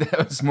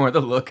 That was more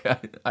the look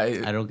I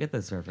don't get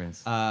this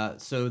reference.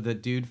 So the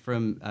dude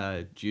from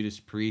Judas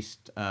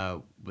Priest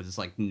was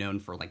like known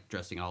for like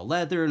dressing all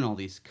leather and all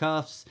these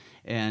cuffs,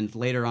 and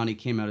later on he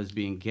came out as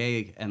being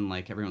gay, and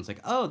like everyone's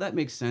like, oh, that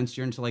makes sense.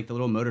 You're into like the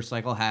little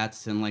motorcycle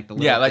hats and like the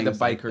little like the things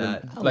like biker,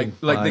 that. like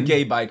the fun.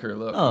 gay biker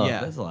look. oh,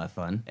 yeah. that's a lot of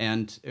fun.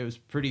 And it was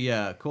pretty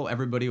cool.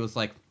 Everybody was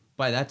like,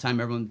 by that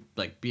time, everyone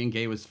like being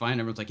gay was fine.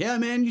 Everyone's like, yeah,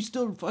 man, you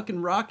still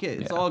fucking rock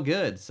it. It's Yeah. all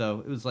good. So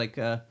it was like,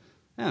 I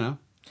don't know.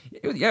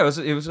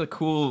 It was a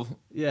cool.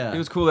 Yeah. It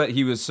was cool that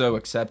he was so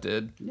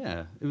accepted.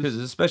 Yeah, it Because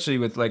was especially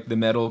with like the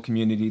metal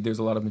community, there's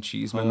a lot of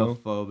machismo.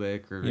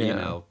 homophobic or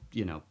Yeah.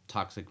 you know,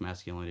 toxic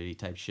masculinity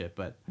type shit.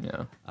 But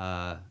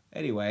Yeah.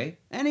 Anyway,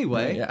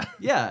 anyway, Yeah.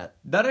 yeah,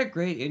 not a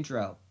great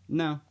intro.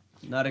 no.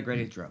 Not a great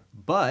intro.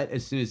 But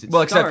as soon as it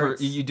Well, starts, except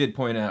for you did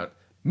point out,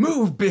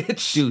 move,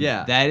 bitch. Dude,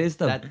 Yeah, that is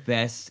the that-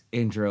 best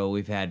intro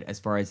we've had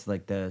as far as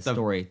like the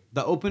story.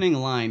 the opening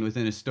line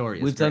within a story.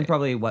 Is We've done great.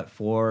 probably what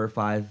 4 or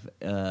 5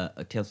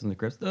 Tales from the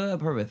Crypt.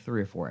 Probably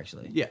 3 or 4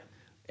 actually. Yeah.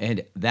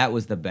 And that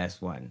was the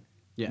best one.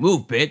 Yeah.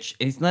 Move, bitch.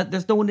 It's not.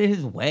 There's no one in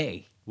his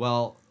way.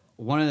 Well,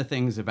 one of the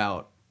things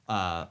about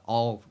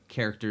all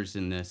characters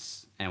in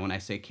this, and when I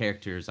say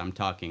characters, I'm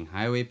talking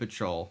Highway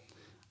Patrol,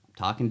 I'm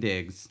talking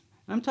Diggs,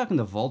 and I'm talking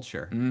the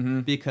Vulture,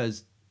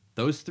 because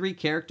those 3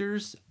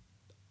 characters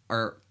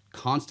are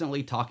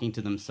constantly talking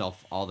to themselves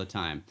all the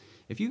time.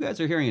 If you guys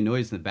are hearing a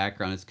noise in the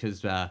background, it's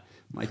because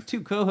my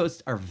 2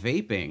 co-hosts are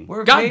vaping.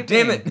 God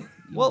damn it.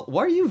 Well,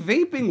 why are you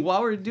vaping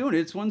while we're doing it?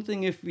 It's one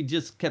thing if we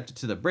just kept it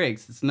to the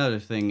breaks. It's another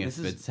thing if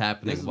it's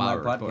happening this is while my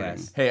we're recording.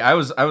 podcast. Hey, I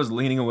was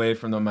leaning away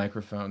from the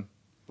microphone.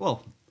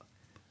 Well,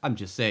 I'm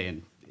just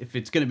saying, if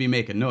it's going to be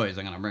making noise,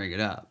 I'm going to bring it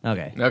up.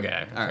 Okay.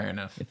 Okay, fair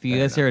enough. If you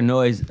guys hear a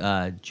noise,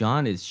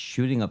 John is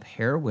shooting up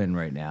heroin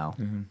right now.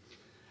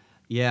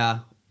 Yeah.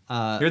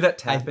 Hear that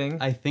tapping?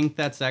 I think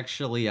that's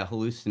actually a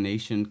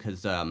hallucination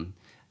because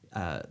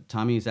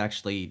Tommy is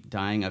actually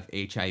dying of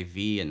HIV,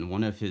 and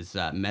one of his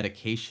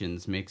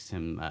medications makes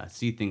him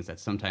see things that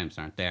sometimes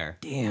aren't there.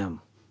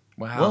 Damn.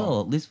 Wow.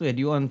 Well, at least we had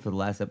you on for the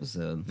last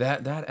episode.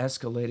 that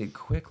escalated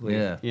quickly.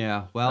 Yeah.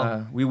 Yeah,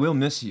 well, We will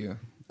miss you.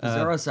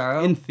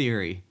 Sorrow. in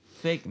theory.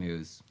 Fake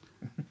news.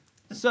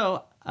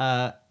 So,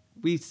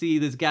 we see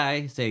this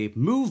guy say,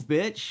 "Move,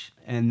 bitch,"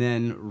 and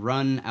then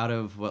run out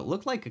of what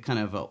looked like a kind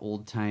of a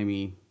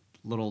old-timey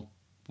little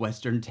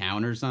western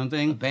town or A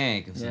something.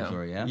 bank of some Yeah.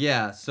 sort, yeah?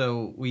 Yeah,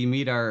 so we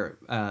meet our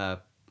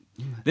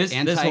This whole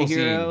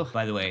anti-hero. scene,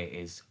 by the way,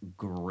 is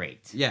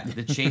great. Yeah.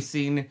 The chase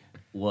scene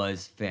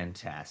was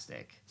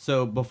fantastic.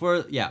 So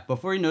before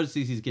he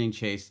notices he's getting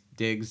chased,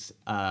 Diggs,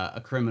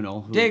 a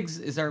criminal. Who, Diggs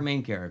is our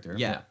main character.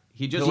 Yeah,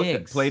 he just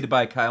Diggs. Played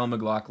by Kyle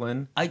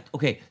MacLachlan.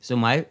 Okay, so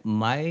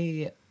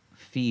my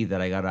feed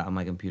that I got on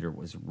my computer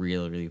was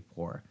really, really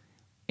poor.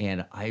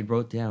 And I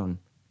wrote down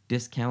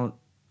discount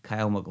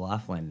Kyle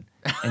MacLachlan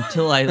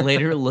until I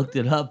later looked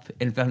it up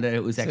and found out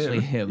it was actually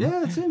him.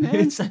 Yeah, that's him,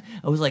 man.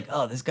 I was like,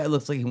 oh, this guy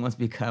looks like he wants to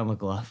be Kyle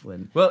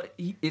MacLachlan. Well,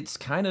 it's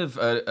kind of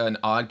an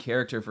odd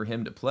character for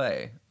him to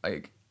play.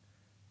 Like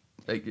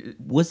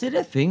Was it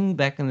a thing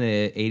back in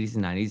the 80s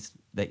and 90s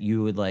that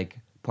you would like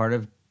part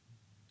of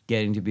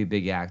getting to be a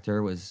big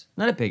actor was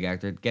not a big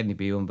actor, getting to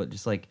be one, but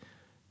just like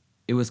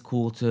it was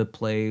cool to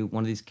play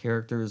one of these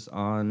characters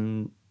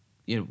on,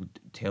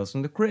 Tales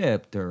from the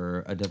Crypt or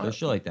another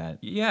show like that.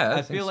 yeah,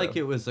 I think feel like so.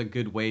 it was a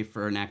good way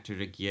for an actor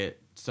to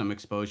get some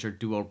exposure,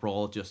 do a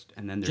role,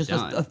 and then they're Just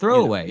done. a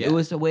throwaway. Yeah. It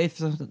was a way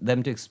for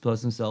them to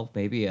expose themselves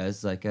maybe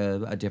as like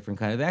a different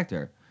kind of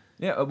actor.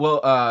 Yeah, well,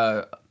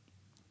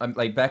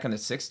 like back in the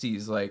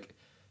 '60s, like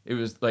it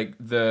was like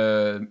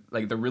the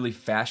really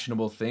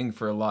fashionable thing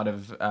for a lot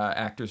of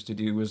actors to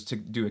do was to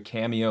do a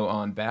cameo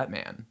on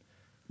Batman.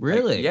 Like,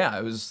 Really? yeah,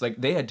 it was like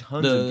they had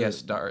tons of guest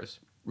stars.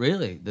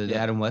 Really? The Yeah.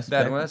 Adam West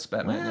Adam West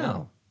Batman, yeah.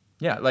 Wow.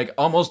 Yeah, like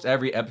almost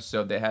every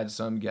episode they had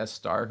some guest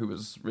star who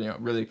was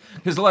really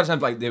because a lot of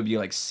times like they would be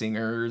like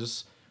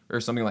singers or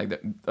something like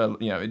that.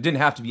 It didn't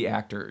have to be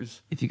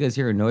actors. If you guys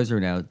hear a noise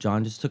right now,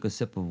 John just took a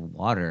sip of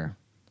water.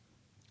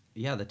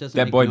 Yeah, that doesn't.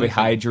 That make boy be noise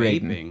like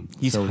hydrating. vaping.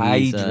 He's So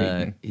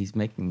hydrating. He's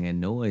making a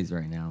noise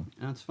right now.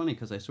 That's funny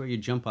because I swear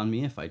you'd jump on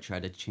me if I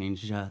tried to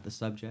change the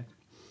subject.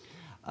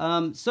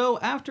 So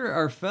after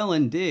our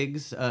felon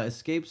Diggs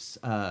escapes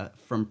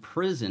from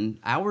prison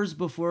hours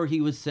before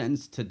he was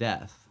sentenced to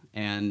death,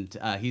 and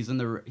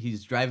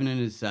he's driving in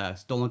his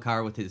stolen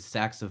car with his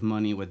sacks of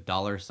money with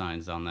dollar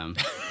signs on them.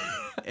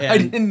 I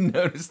And, didn't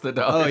notice the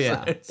dollar Oh,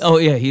 yeah. signs. Oh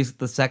yeah, he's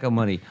the sack of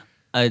money.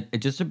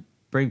 Just to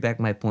bring back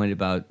my point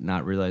about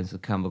not realizing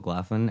Kyle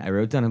MacLachlan, I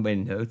wrote down in my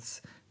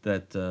notes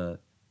that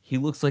he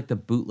looks like the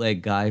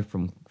bootleg guy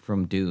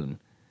from Dune,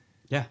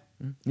 yeah.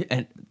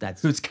 and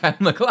that's. Who's Kyle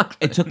MacLachlan?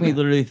 It took me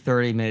literally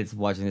 30 minutes of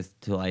watching this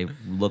till I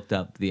looked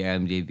up the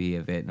IMDb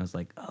of it, and I was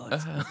like, "Oh,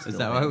 it's Is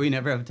that why we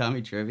never have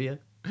Tommy trivia?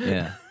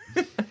 yeah."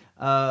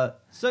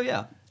 So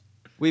yeah,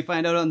 we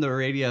find out on the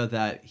radio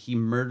that he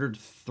murdered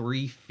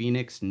 3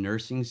 Phoenix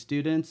nursing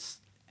students,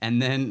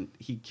 and then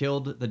he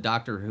killed the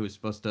doctor who was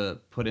supposed to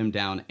put him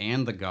down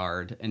and the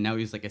guard, and now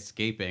he's like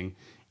escaping.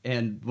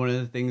 And one of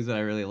the things that I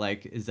really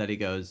like is that he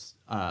goes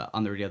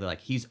on the radio, they're like,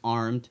 he's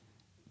armed,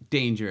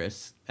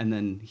 dangerous, and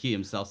then he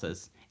himself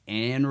says,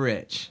 and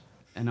rich.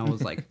 And I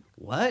was like,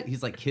 what?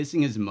 He's like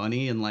kissing his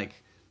money and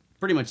like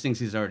pretty much thinks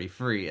he's already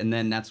free. And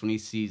then that's when he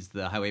sees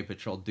the highway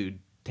patrol dude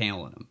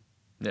tailing him.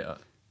 Yeah. Of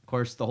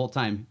course, the whole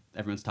time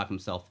everyone's talking to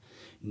himself,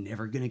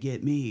 never gonna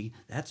get me.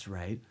 That's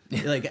right.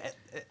 Like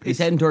He's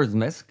heading towards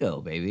Mexico,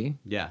 baby.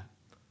 yeah.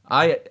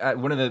 I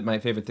one of my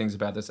favorite things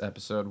about this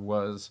episode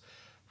was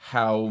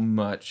how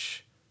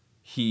much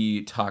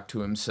he talked to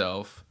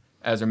himself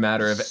as a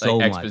matter of So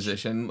like much.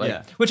 exposition, like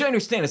Yeah. which I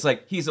understand. It's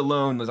like he's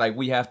alone. It's like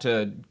we have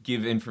to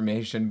give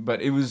information,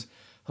 but it was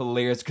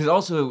hilarious because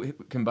also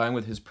combined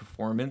with his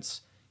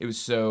performance, it was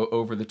so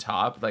over the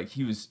top. Like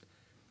he was.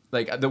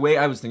 Like the way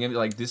I was thinking,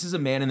 like this is a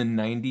man in the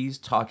 '90s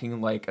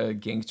talking like a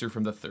gangster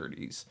from the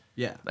 '30s.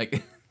 Yeah.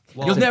 Like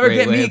Well, you'll that's a never great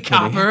get way me, of putting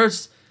it.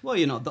 coppers.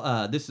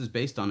 Well, this is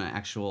based on an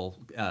actual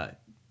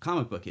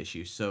comic book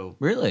issue, so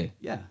Really?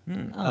 yeah,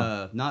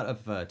 not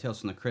of Tales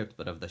from the Crypt,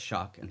 but of the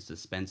shock and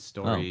suspense Oh,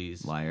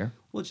 stories. liar.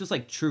 Well, it's just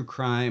like true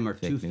crime or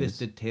Fake news.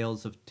 two-fisted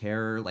tales of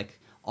terror.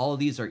 Like all of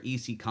these are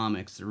EC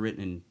comics. They're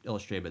written and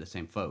illustrated by the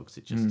same folks.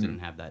 It just didn't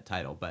have that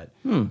title, but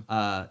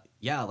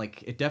yeah,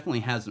 like it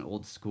definitely has an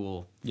old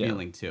school Yeah.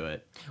 feeling to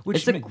it.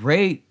 It's a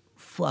great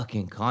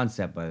fucking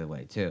concept, by the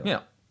way, too.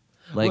 Yeah.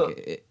 Like, Well-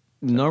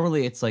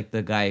 normally it's like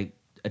the guy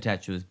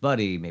attached to his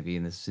buddy, maybe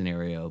in this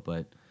scenario,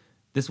 but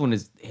this one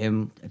is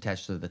him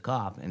attached to the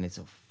cop, and it's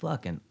a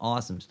fucking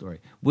awesome story.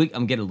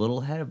 I'm getting a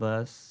little ahead of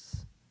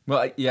us.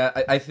 Well,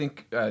 I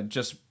think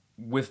just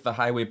with the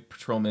highway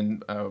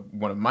patrolman,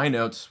 one of my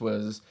notes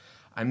was,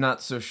 I'm not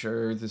so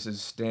sure this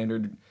is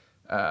standard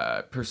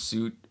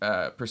pursuit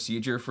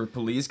procedure for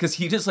police because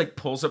he just like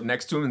pulls up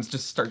next to him and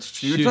just starts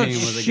shooting. Shooting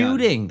with a gun.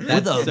 Shooting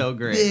That's with a so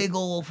great. big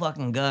old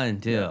fucking gun,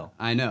 too.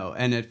 I know.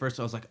 And at first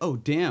I was like, oh,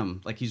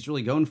 damn. Like, he's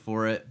really going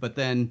for it. But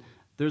then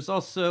there's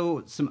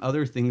also some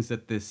other things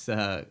that this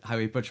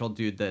highway patrol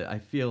dude that I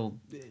feel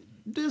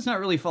does not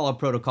really follow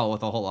protocol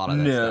with a whole lot of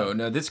that stuff.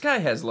 No, this guy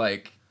has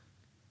like,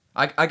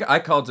 I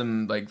called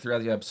him like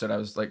throughout the episode. I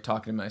was like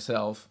talking to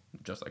myself,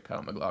 just like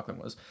Kyle MacLachlan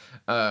was.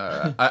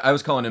 I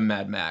was calling him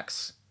Mad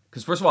Max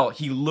Because first of all,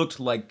 he looked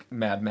like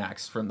Mad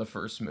Max from the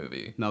first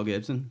movie. Mel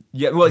Gibson.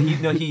 Yeah, well,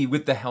 he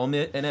with the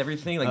helmet and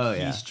everything, like Oh, he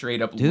yeah.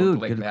 straight up Dude,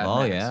 looked like good Mad call,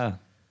 Max. yeah.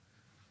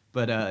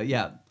 But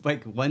yeah,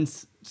 like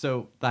once,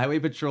 so the highway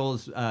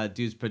patrol's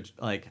dudes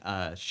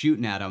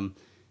shooting at him,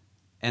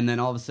 and then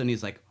all of a sudden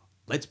he's like,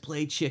 "Let's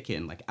play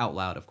chicken," like out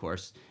loud, of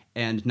course.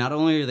 And not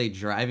only are they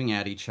driving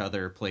at each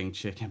other playing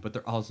chicken, but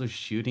they're also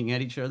shooting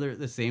at each other at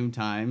the same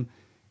time.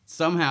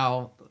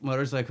 Somehow,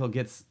 motorcycle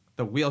gets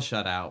the wheel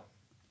shut out.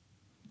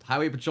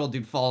 Highway patrol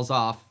dude falls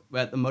off,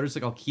 but the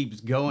motorcycle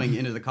keeps going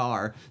into the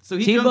car. So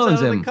he jumps T-bones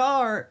out of him. the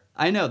car.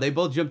 I know, they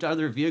both jumped out of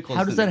their vehicles.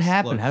 How does and that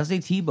happen? explode. How does they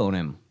T-bone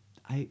him?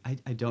 I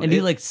don't. And he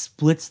like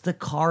splits the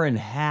car in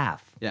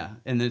half. Yeah,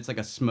 and then it's like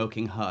a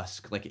smoking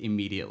husk, like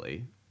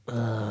immediately.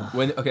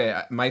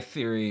 My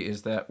theory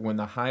is that when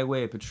the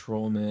highway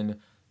patrolman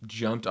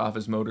jumped off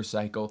his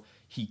motorcycle,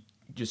 he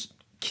just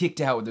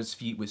kicked out with his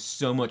feet with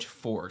so much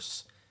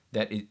force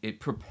that it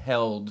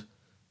propelled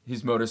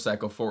his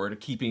motorcycle forward,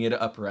 keeping it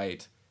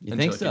upright. You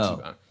until think it gets so?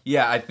 T-boned.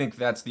 Yeah, I think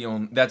that's the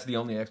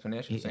only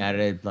explanation. He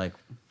added like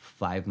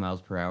 5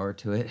 miles per hour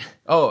to it.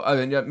 Oh,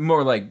 I mean,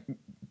 more like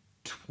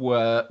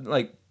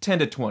 10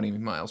 to 20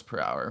 miles per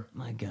hour.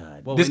 My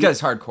God. Well, This we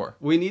guy's hardcore.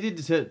 We needed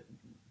to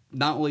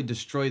not only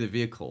destroy the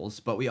vehicles,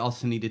 but we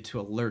also needed to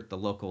alert the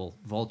local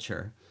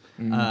vulture,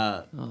 who's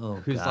God.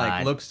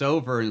 like looks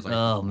over and is like,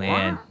 Oh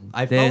man,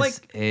 I this felt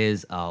like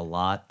is a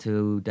lot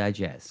to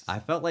digest. I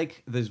felt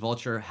like this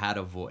vulture had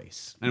a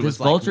voice. And it This was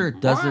like, vulture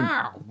doesn't.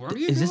 "Wow, what are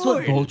you Is this what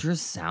doing?"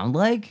 vultures sound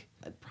like?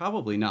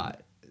 Probably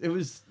not. It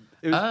was.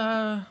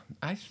 I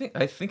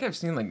think I've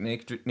seen like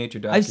nature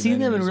documentaries I've seen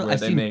them in real. where I've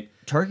they seen make.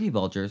 turkey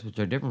vultures, which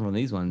are different from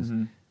these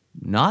ones.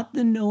 Not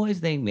the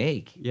noise they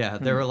make. Yeah,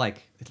 they were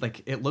like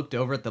it looked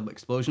over at the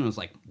explosion and was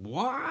like,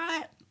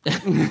 what?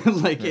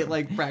 Like it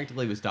like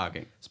practically was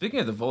talking.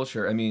 Speaking of the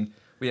vulture, I mean,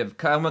 we have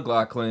Kyle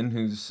MacLachlan,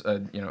 who's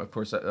of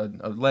course a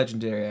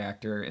legendary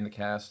actor in the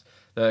cast.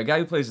 The guy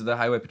who plays the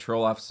highway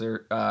patrol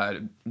officer,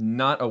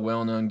 not a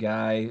well-known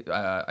guy.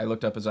 I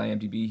looked up his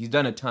IMDb. He's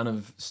done a ton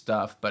of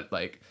stuff, but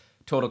like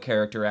total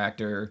character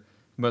actor,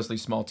 mostly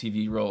small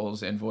TV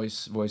roles and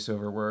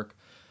voiceover work.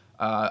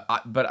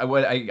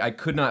 What I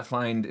could not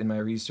find in my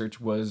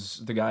research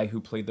was the guy who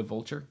played the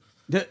vulture.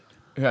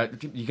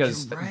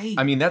 Because You're right.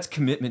 I mean, that's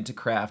commitment to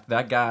craft.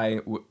 That guy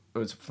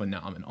was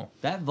phenomenal.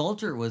 That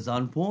vulture was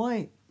on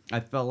point. I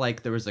felt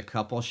like there was a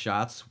couple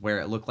shots where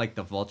it looked like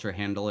the vulture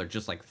handler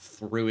just like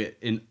threw it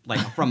in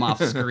like from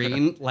off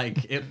screen.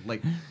 Like it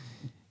like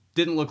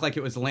didn't look like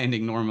it was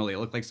landing normally. It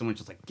looked like someone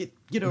just like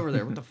get over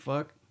there. What the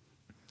fuck?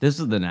 This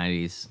was the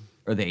 90s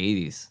or the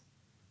 80s.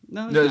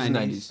 No, No, it was the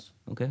 90s.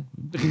 Okay.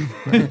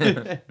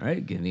 All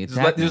right, give me a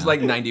tap. It was now.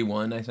 like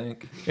 91, I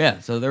think. Yeah,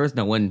 so there was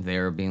no one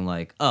there being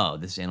like, "Oh,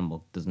 this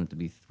animal doesn't have to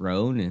be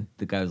thrown," and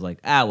the guy was like,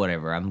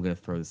 "Whatever, I'm gonna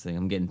throw this thing.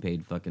 I'm getting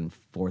paid fucking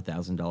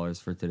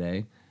 $4,000 for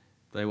today."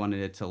 They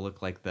wanted it to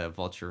look like the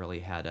vulture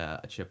really had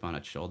a chip on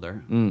its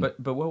shoulder. But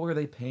what were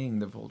they paying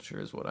the vulture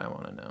is what I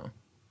want to know.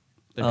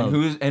 Oh.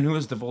 And who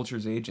is the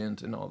vulture's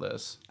agent in all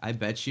this? I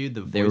bet you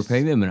the voice, They were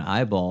paying them in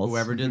eyeballs.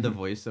 whoever did the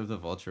voice of the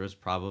vulture is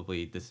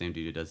probably the same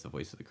dude who does the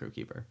voice of the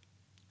crewkeeper.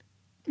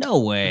 No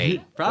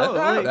way.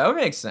 Probably. That would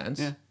make sense.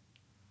 Yeah.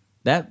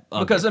 That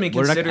okay. Because, I mean,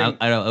 We're not- considering-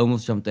 I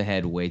almost jumped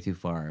ahead way too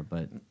far,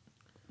 but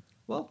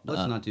Well,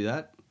 let's not do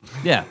that.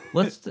 yeah,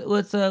 let's take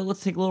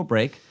a little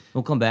break.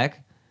 We'll come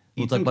back.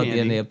 We'll Eat talk some about the end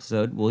of candy. the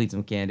episode. We'll eat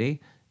some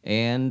candy,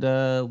 and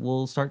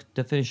we'll start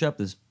to finish up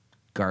this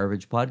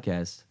garbage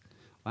podcast.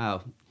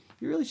 Wow.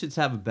 You really should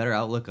have a better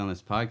outlook on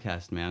this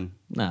podcast, man.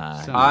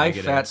 Nah, So- I,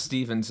 Negative. Fat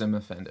Stevens, am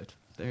offended.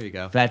 There you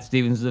go. Fat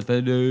Stevens is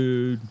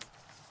offended.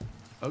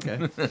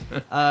 Okay.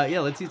 Yeah,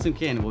 let's eat some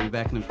candy. We'll be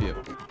back in a few.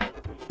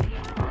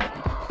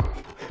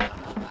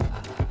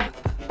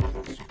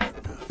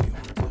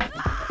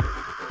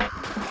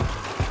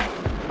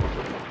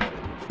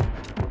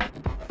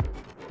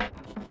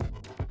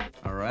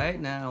 All right,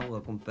 now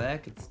welcome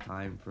back. It's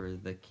time for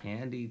the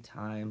candy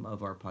time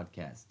of our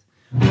podcast.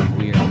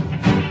 We're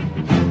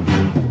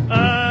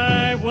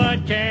I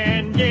want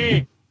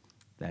candy.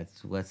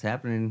 that's what's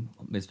happening,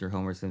 Mr.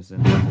 Homer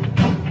Simpson.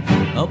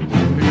 Oh, we're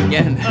doing it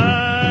again.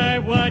 I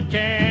want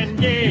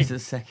candy. It's the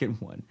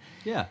second one.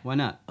 Yeah, why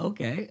not?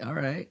 Okay, all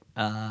right.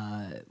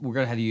 We're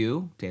gonna have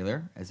you,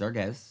 Taylor, as our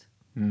guest,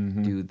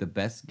 do the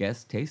best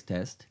guest taste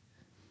test.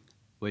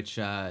 Which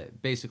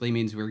basically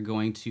means we're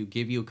going to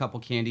give you a couple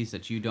candies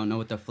that you don't know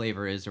what the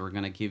flavor is, or we're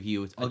going to give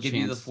you a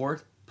chance.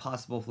 4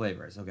 possible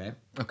flavors. Okay.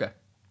 Okay.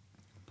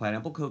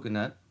 Pineapple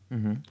coconut,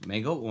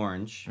 mango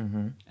orange,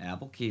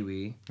 apple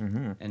kiwi,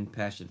 and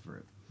passion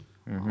fruit.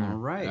 All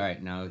right. All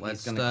right, now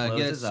Let's he's gonna close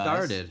get his eyes.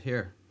 started.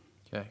 Here.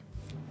 Okay.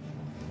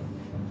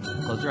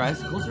 Close your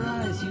eyes. Close your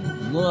eyes. You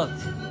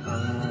looked.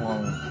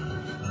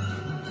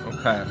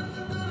 Okay.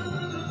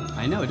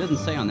 I know, it doesn't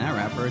say on that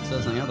wrapper. It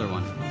says on the other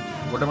one.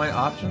 What are my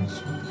options?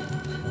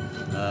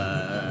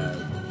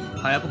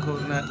 Pineapple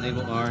coconut,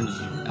 mango orange.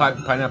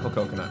 Pineapple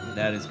coconut.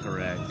 That is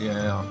correct.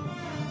 Yeah.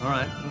 All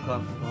right.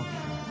 Okay. Well,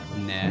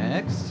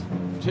 Next.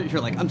 You're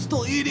like, I'm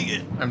still eating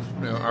it.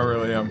 I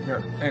really am.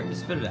 Here. Hey,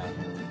 just spit it out.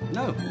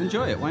 No,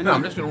 enjoy it. Why No, not?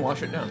 I'm just gonna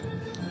wash it down.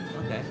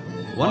 Okay.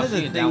 One of the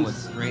Washing it down with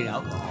things- straight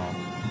alcohol.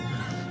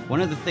 One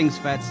of the things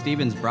Fat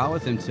Stevens brought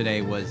with him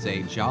today was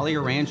a Jolly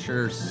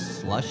Rancher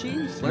slushy?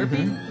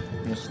 Slurpee?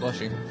 A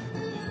slushy.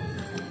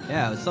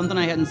 Yeah, it was something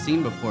I hadn't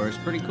seen before. It's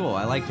pretty cool.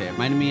 I liked it. It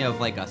reminded me of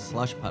like a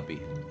slush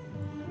puppy.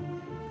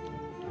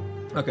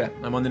 Okay,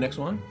 I'm on the next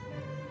one.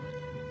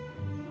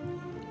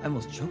 I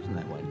almost choked on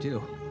that one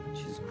too.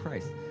 Jesus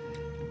Christ.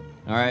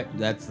 All right,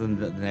 that's the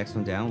next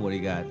one down. What do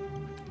you got?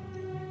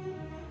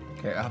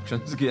 Okay,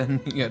 options again.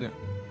 You got it.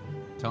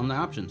 Tell them the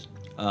options.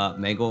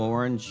 Mango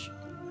orange.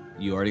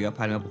 You already got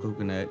pineapple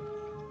coconut,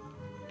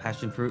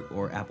 passion fruit,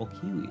 or apple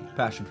kiwi.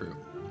 Passion fruit.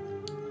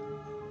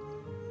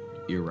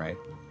 You're right.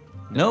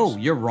 No,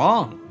 you're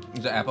wrong.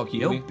 Is it apple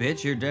Yo, kiwi?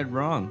 bitch, you're dead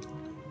wrong.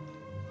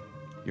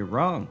 You're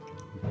wrong.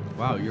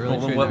 Wow, you're Well,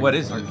 really what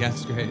is our it?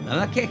 guest great.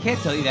 I can't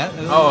tell you that.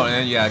 Oh,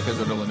 and yeah,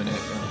 because it'll eliminate.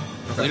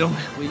 Yeah.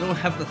 Okay. We don't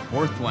have the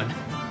fourth one,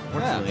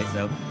 fortunately.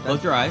 So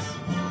close your eyes.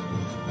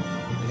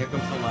 And here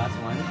comes the last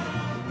one.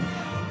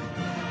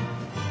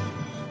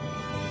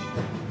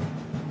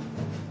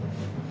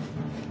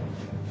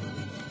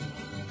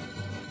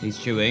 He's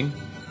chewing.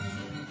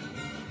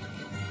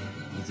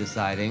 He's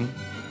deciding.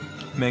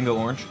 Mango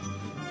orange.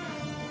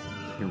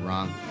 You're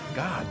wrong.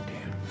 God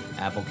damn.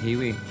 Apple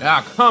kiwi.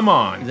 Ah, come Is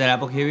on. that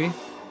apple kiwi?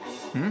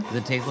 Does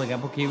it taste like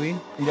apple kiwi?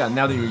 Yeah,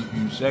 now that you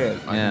say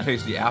it, I Yeah. can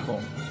taste the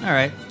apple. All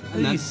right.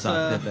 And You that's,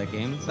 sucked at that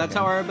game. It's That's okay.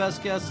 how our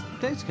best guest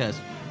takes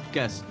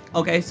guest.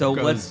 Okay, so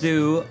goes. let's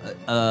do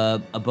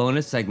a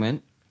bonus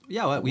segment.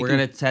 Yeah, what We're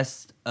gonna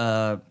test.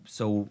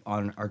 So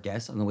on our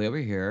guest on the way over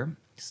here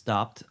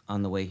stopped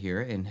on the way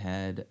here and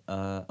had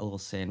a little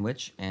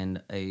sandwich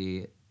and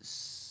a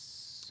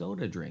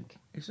soda drink.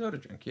 A soda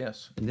drink,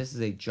 yes. And this is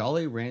a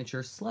Jolly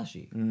Rancher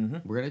slushy. Mm-hmm.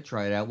 We're gonna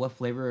try it out. What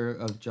flavor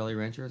of Jolly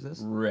Rancher is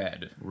this?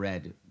 Red.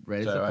 Red.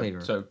 Red is So, the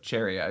flavor. so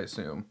cherry, I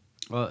assume.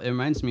 Well, it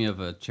reminds me of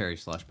a cherry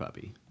slush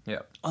puppy. Yeah.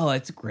 Oh,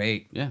 it's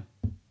great. Yeah,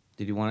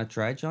 Did you want to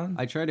try it, John?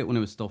 I tried it when it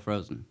was still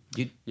frozen.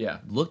 You Yeah.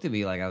 looked at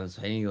me like I was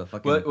handing you a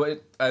fucking.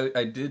 What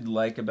I did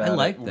like about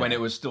liked it when that. it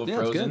was still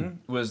Yeah, it's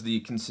frozen was the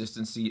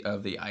consistency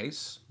of the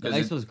ice. The 'Cause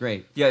ice it- was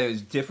great. Yeah, it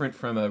was different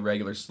from a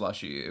regular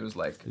slushy. It was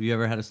like, Have you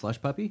ever had a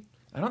slush puppy?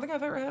 I don't think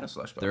I've ever had a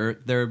slush puppy.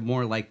 They're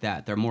more like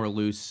that. They're more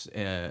loose.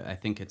 I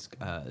think it's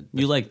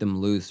You like them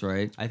loose,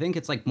 right? I think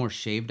it's like more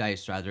shaved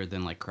ice rather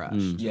than like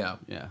crushed. Yeah.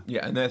 Yeah.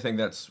 Yeah, and I think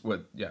that's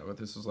what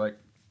this is like.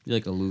 You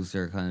like a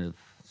looser kind of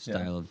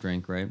style of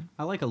drink, right?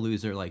 I like a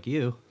loser like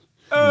you.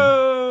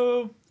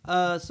 Oh.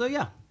 So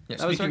yeah. Yeah,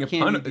 That was our speaking of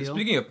candy deal.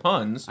 speaking of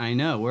puns, I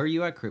know. Where are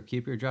you at, Crypt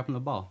Keeper? You're dropping the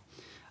ball.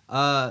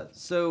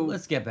 So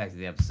Let's get back to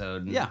the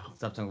episode. And Yeah.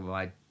 Stop talking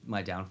about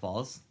my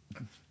downfalls.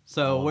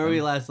 So where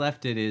we last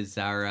left it is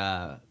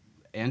our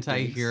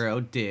anti-hero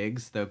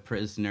Diggs, the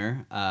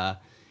prisoner.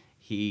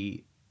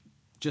 He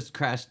just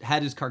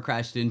had his car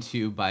crashed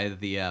into by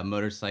the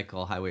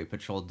motorcycle highway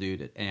patrol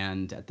dude,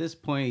 and at this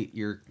point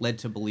you're led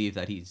to believe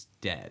that he's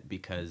dead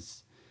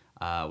because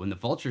when the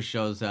Vulture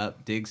shows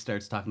up, Diggs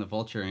starts talking to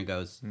Vulture and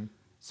goes,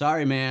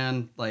 "Sorry,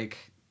 man.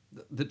 Like,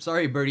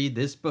 sorry, Birdie.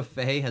 This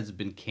buffet has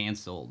been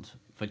canceled,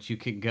 but you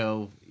can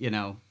go,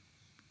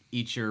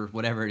 eat your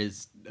whatever it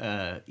is,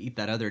 eat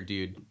that other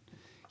dude."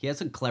 He has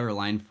a clever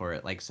line for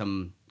it, like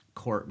some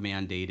court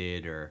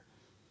mandated or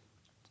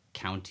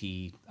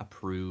county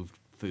approved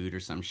food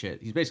or some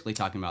shit. He's basically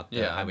talking about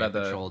the highway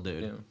patrol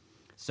dude. yeah.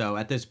 So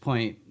at this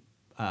point,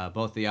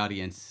 both the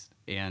audience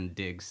and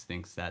Diggs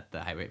thinks that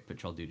the highway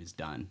patrol dude is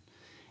done.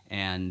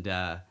 And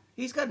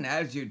He's got an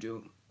attitude to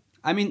him.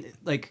 I mean,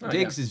 like, Oh,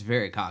 Diggs yeah. is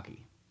very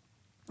cocky.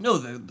 No,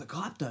 the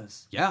cop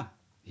does. Yeah,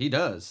 he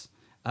does.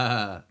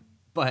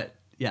 But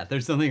yeah,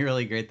 there's something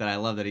really great that I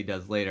love that he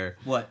does later.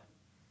 What?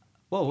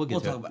 Well, we'll get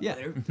We'll to talk it. about Yeah. it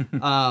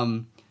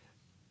later.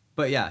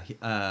 But yeah,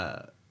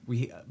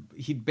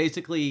 he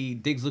basically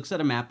Diggs looks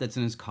at a map that's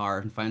in his car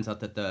and finds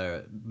out that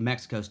the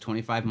Mexico's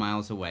 25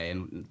 miles away,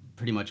 and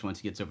pretty much once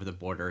he gets over the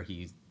border,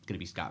 he's gonna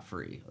be scot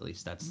free. At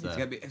least that's He's got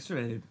to be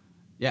extradited.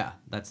 yeah,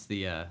 that's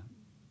the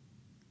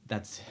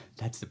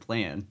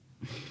plan.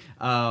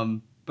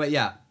 But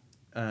yeah,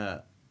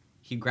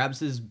 he grabs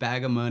his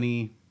bag of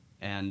money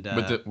and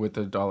with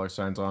the dollar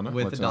signs on it.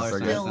 with What's the dollar in it?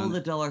 signs. Still on it. the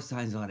dollar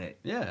signs on it.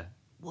 Yeah,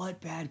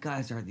 What bad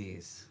guys are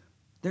these?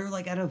 They're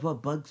like out of a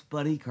Bugs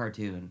Bunny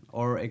cartoon.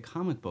 or a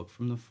comic book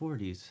from the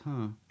 40s,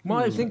 huh? Well,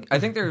 I think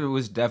there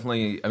was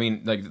definitely. I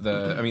mean, like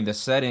the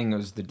setting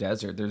was the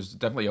desert. There's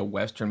definitely a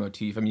Western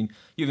motif. I mean,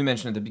 you even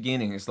mentioned at the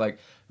beginning. It's like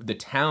the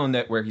town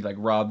where he like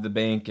robbed the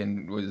bank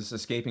and was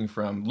escaping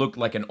from looked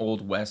like an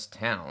old West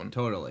town.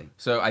 Totally.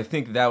 So I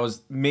think that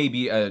was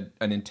maybe an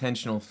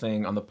intentional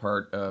thing on the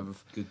part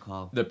of Good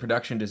call. the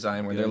production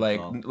design, where Good they're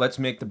like, call. let's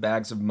make the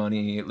bags of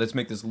money. Let's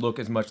make this look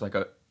as much like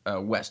a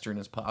Western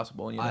as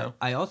possible. You know.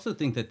 I also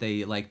think that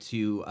they like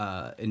to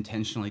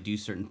intentionally do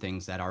certain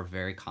things that are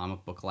very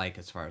comic book like,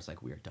 as far as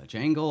like weird Dutch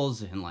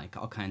angles and like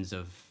all kinds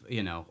of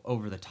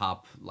over the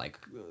top, like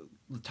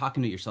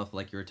talking to yourself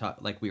like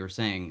like we were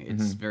saying.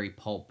 It's very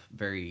pulp,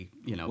 very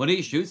When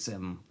he shoots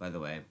him, by the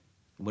way,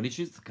 when he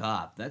shoots the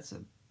cop, that's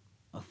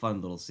a fun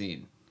little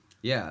scene.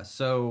 Yeah.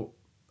 So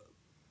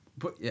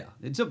But yeah,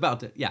 it's about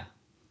to. Yeah,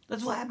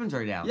 That's what happens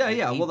right now.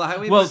 yeah. Well, the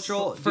highway Well,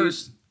 patrol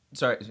first,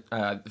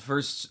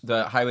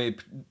 the highway.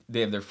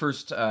 They have their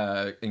first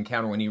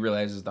encounter when he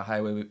realizes the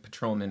highway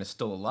patrolman is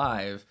still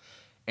alive,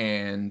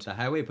 and the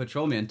highway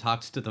patrolman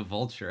talks to the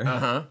vulture.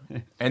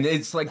 and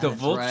it's like the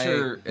That's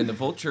vulture, and the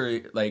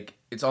vulture, like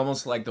it's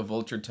almost like the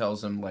vulture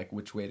tells him like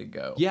which way to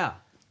go. Yeah,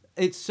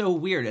 it's so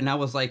weird. And I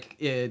was like,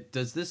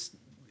 does this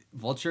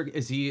vulture,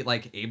 is he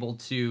like able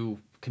to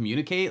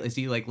communicate? Is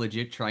he like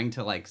legit trying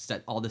to like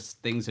set all these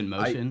things in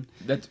motion?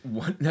 That's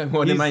one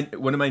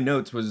of my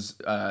notes was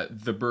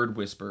the bird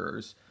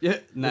whisperers. Yeah,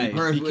 nice.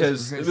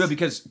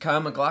 Because Kyle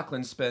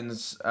MacLachlan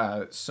spends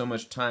so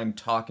much time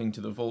talking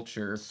to the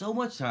vulture, So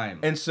much time.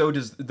 and so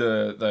does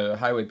the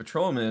highway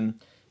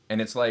patrolman. And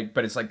it's like,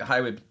 but it's like the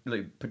highway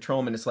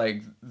patrolman. It's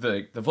like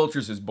the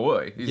vulture's his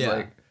boy.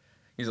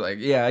 He's like,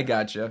 yeah, I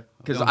gotcha.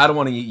 Because I don't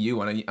want to eat you.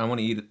 I want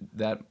to eat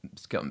that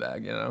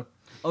scumbag. You know.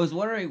 I was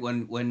wondering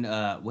when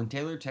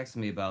Taylor texted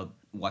me about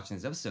watching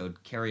this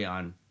episode, Carry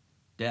On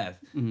Death.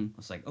 I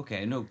was like,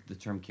 okay, I know the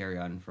term carry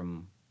on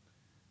from,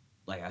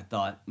 like, I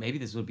thought maybe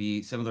this would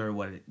be similar to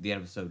what the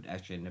episode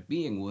actually ended up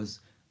being, was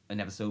an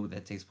episode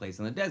that takes place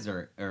in the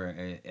desert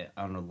or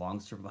on a long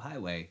strip of a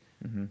highway.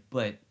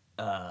 But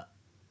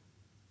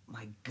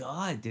my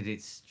God, did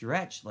it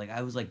stretch? Like,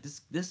 I was like,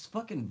 this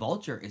fucking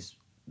vulture is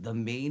the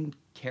main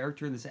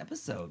character in this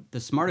episode. The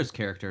smartest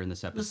character in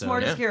this episode. The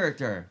smartest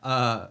character.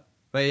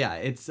 But yeah,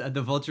 it's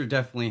the vulture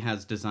definitely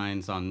has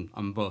designs on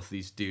both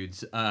these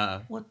dudes.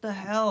 What the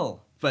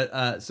hell?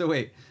 But so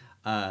wait,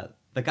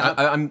 the cop.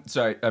 I'm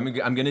sorry. I'm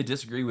gonna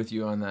disagree with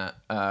you on that.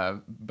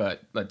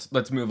 But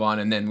let's move on,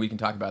 and then we can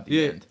talk about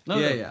the end.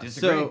 Yeah.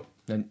 disagree. So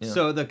Then, yeah.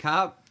 so the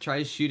cop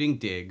tries shooting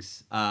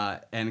Diggs,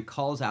 and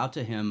calls out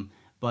to him.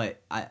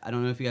 But I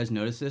don't know if you guys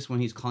noticed this, when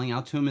he's calling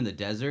out to him in the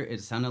desert,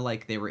 it sounded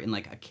like they were in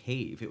like a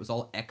cave. It was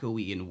all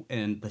echoey,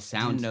 and the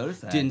sound notice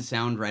that. didn't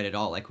sound right at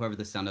all. Like whoever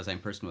the sound design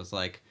person was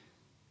like,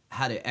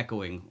 had it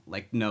echoing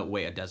like no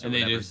way a desert And would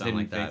they ever just sound didn't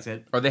like that. fix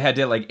it. Or they had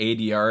to like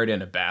ADR it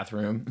in a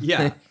bathroom.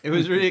 Yeah, it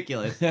was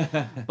ridiculous.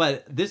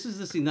 But this is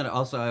the scene that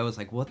also I was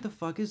like, what the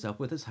fuck is up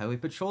with this highway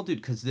patrol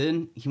dude? Because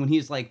then when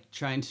he's like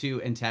trying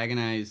to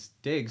antagonize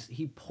Diggs,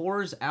 he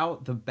pours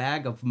out the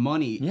bag of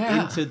money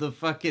Yeah. into the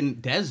fucking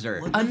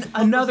desert.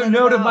 Another that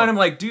note of about? mine, I'm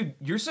like, dude,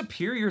 your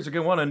superiors are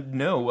gonna want to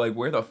know like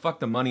where the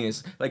fuck the money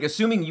is. Like,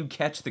 assuming you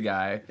catch the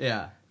guy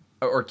Yeah.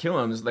 or kill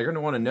him, they're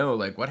gonna want to know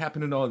like what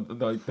happened to all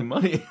the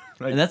money.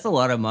 Like, And that's a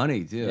lot of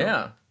money, too.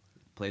 yeah.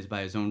 Plays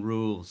by his own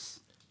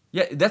rules.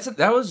 Yeah,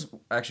 that was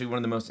actually one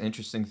of the most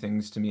interesting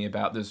things to me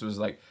about this was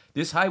like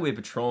this highway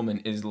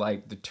patrolman is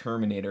like the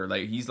Terminator.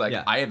 Like he's like,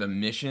 Yeah. I have a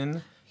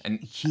mission, and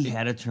He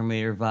had a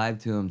Terminator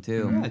vibe to him,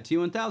 too. Yeah,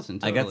 T1000. Totally.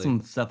 I got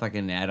some stuff I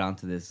can add on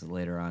to this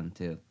later on,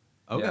 too.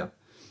 Okay.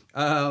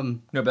 Yeah.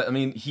 No, but I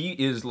mean, he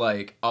is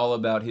like all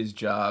about his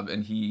job,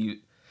 and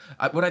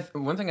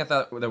one thing I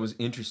thought that was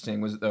interesting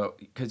was though,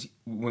 because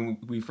when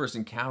we first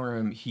encounter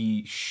him,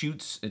 he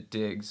shoots at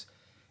Diggs,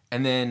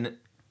 and then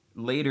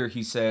later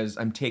he says,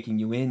 "I'm taking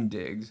you in,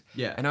 Diggs."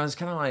 Yeah. And I was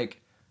kind of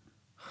like,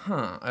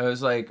 huh. I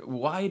was like,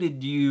 why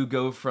did you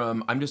go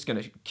from "I'm just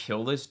gonna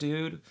kill this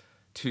dude"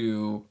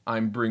 to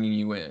 "I'm bringing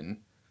you in"?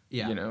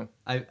 Yeah. You know.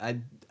 A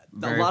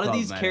Very lot of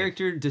these problematic.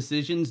 character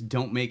decisions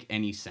don't make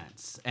any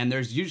sense, and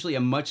there's usually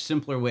a much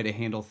simpler way to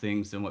handle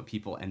things than what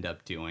people end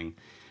up doing.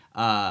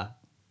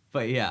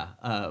 But yeah,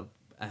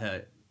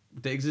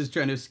 Diggs is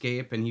trying to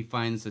escape, and he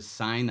finds a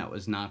sign that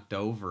was knocked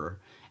over,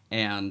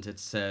 and it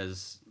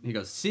says, he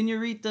goes,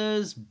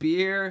 "Senoritas,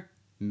 beer,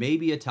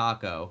 maybe a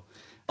taco."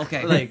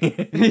 Okay.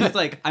 Like, he's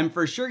like, I'm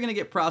for sure gonna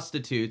get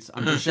prostitutes.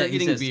 I'm for sure He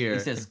getting says, beer. He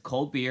says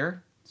cold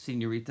beer,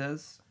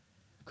 senoritas.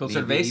 Cool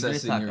Maybe cerveza, even a taco.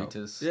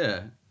 senoritas.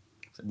 Yeah.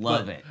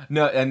 Love it.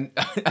 No, and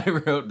I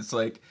wrote, it's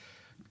like,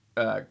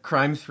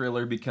 crime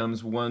thriller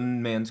becomes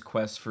one man's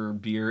quest for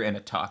beer and a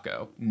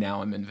taco.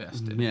 Now I'm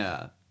invested.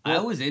 Yeah. I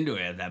was into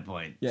it at that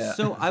point. Yeah.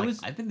 So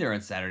I've been there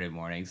on Saturday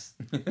mornings.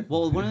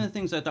 Well, one of the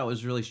things I thought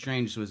was really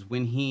strange was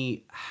when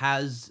he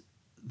has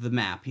the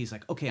map, he's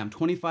like, okay, I'm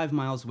 25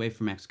 miles away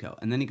from Mexico.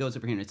 And then he goes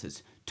over here and it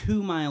says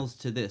 2 miles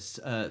to this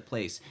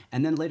place.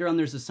 And then later on,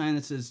 there's a sign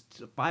that says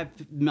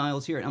 5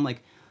 miles here. And I'm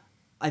like,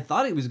 I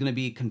thought he was going to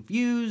be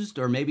confused,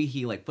 or maybe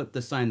he like flipped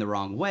the sign the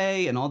wrong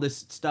way and all this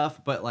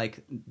stuff. But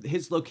like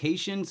his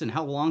locations and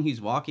how long he's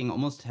walking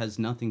almost has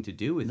nothing to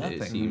do with it. It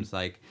Nothing. seems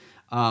like.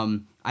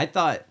 I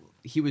thought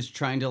he was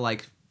trying to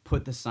like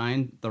put the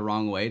sign the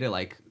wrong way to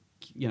like,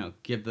 you know,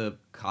 give the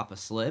cop a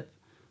slip.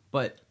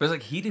 But But it's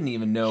like he didn't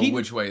even know He-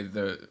 which way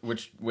the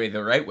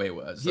right way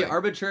was. he Like,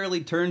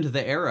 arbitrarily turned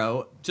the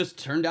arrow, just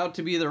turned out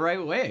to be the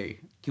right way.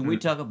 Can we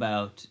talk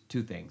about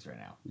two things right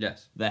now?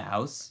 Yes. The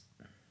house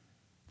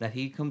that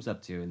he comes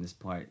up to in this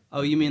part,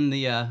 Oh, you mean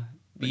the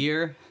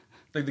beer?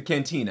 like the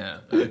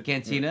cantina. the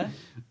cantina,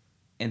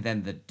 and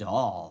then the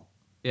doll.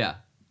 Yeah.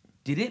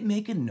 Did it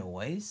make a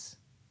noise?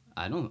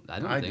 I don't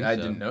think I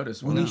so. didn't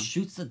notice When one. he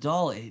shoots the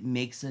doll, it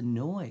makes a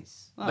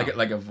noise. Oh.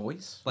 Like a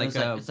voice. Like,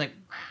 It's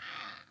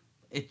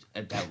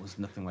like that was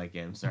nothing like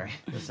it. I'm sorry.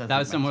 that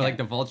was somewhere like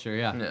the vulture,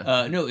 yeah.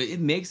 Yeah. No, it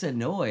makes a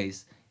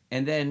noise,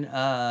 And then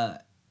I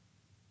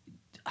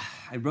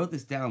wrote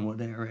this down.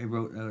 I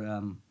wrote.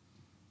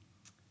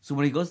 So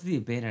when he goes to the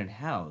abandoned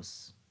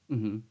house,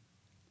 Mm-hmm.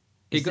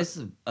 is this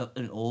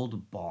an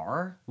old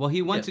bar? Well,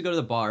 he went Yeah. to go to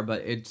the bar,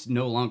 but it's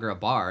no longer a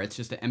bar. It's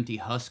just an empty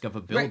husk of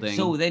a building. Right.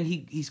 So then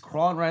he's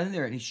crawling right in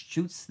there and he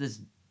shoots this.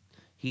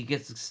 He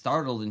gets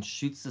startled and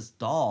shoots this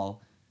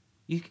doll.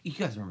 You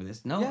guys remember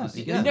this? No. Yes,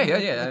 You yeah.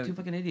 guys- Yeah. Like two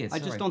fucking idiots. I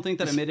just Sorry. don't think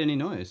that it made any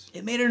noise.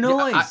 It made a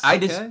noise. I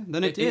just Okay,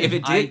 then it did.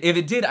 If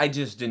it did, I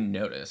just didn't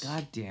notice.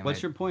 God damn What's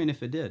it. your point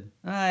if it did?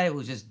 It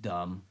was just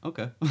dumb.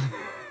 Okay.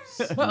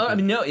 Well, I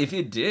mean, no. If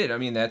it did, I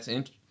mean, that's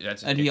And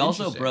he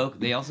also interesting. broke.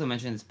 They also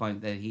mentioned at this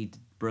point that he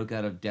broke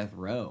out of death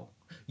row.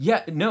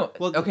 Yeah. No.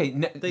 Well, okay.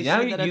 They now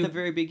said that you, at the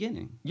very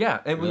beginning. Yeah.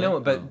 And Really? no,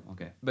 but Oh,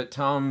 okay. but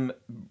Tom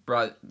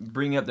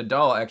bringing up the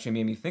doll actually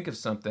made me think of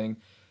something.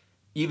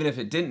 Even if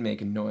it didn't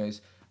make a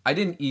noise, I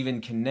didn't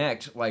even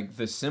connect like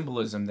the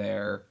symbolism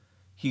there.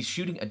 He's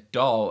shooting a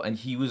doll, and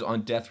he was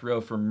on death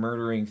row for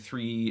murdering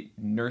 3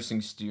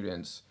 nursing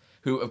students.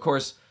 Who, of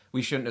course,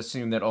 we shouldn't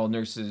assume that all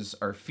nurses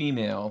are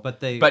female. But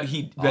they but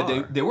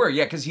are. they were,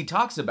 yeah, because he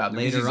talks about them.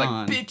 Later He's like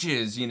on.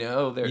 bitches, you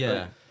know. They're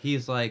Yeah.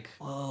 He's like,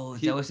 Oh,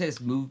 is He- that what it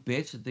says? Move,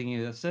 bitch. The thing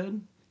you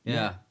said.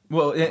 yeah.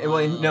 Well,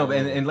 no,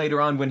 and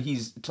later on when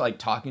he's like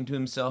talking to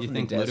himself You in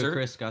think the desert,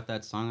 Ludacris got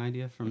that song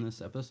idea from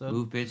this episode?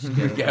 Move,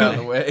 bitch. get out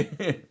of the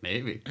way.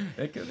 Maybe.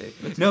 That could be.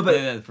 Play No, but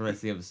that for the rest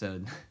of the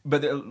episode.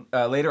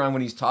 but later on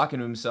when he's talking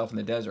to himself in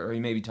the desert, or he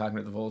may be talking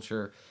to the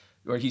vulture,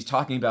 or he's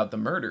talking about the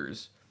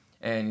murders,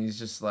 and he's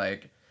just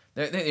like,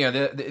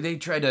 they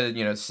tried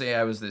to say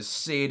I was this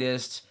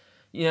sadist.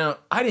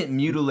 I didn't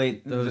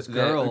mutilate Those the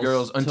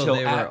girls until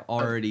they at- were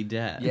already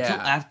dead. Yeah. Until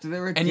after they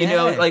were and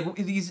dead. like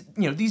these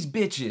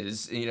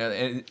bitches,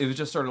 and it was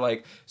just sort of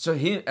like, so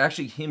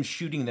him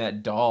shooting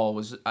that doll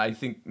was, I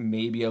think,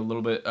 maybe a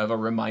little bit of a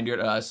reminder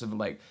to us of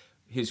like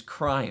his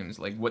crimes,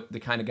 like what the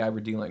kind of guy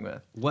we're dealing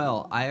with.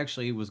 Well, I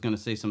actually was going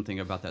to say something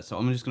about that, so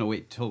I'm just going to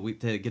wait till we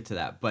to get to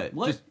that. But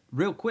What? just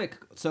real quick,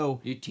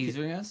 so You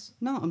teasing us?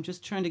 no, I'm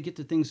just trying to get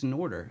to things in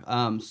order.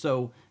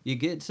 So you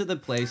get to the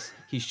place,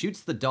 he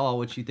shoots the doll,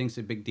 which he thinks is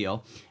a big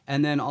deal,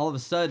 and then all of a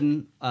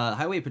sudden,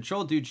 Highway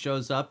Patrol dude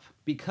shows up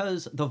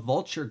because the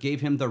vulture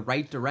gave him the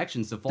right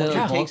directions. The vulture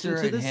The takes him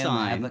vulture to the and him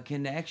sign. have a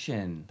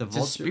connection. The It's a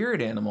vulture,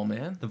 spirit animal,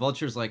 man. the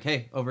vulture's like,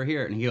 "Hey, over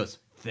here," and he goes,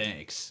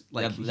 "Thanks."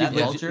 Like that he-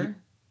 vulture,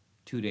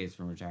 2 days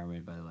from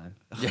retirement, by the way.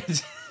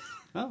 Yes.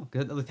 Oh,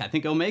 good. I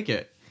think he'll make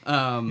it.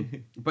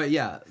 But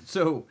yeah,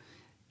 so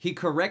he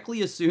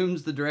correctly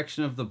assumes the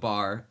direction of the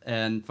bar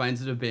and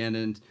finds it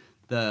abandoned.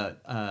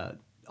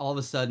 All of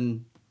a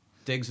sudden,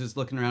 Diggs is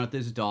looking around at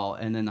this doll,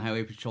 and then the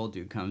Highway Patrol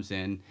dude comes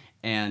in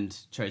and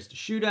tries to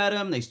shoot at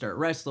him. They start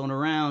wrestling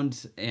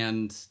around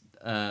and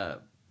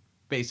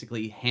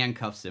basically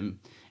handcuffs him,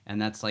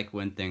 and that's like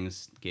when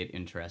things get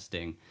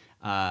interesting.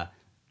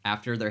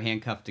 After they're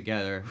handcuffed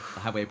together, the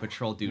Highway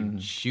Patrol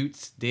dude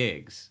shoots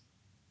Diggs.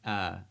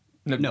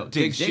 No,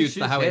 Diggs shoots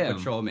the Highway him.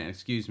 Patrolman,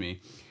 excuse me.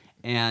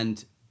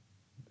 And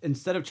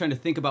instead of trying to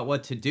think about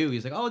what to do,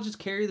 he's like, "Oh, I'll just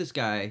carry this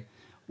guy,"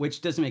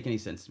 which doesn't make any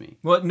sense to me.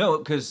 Well, no,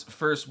 because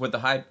first,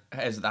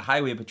 as the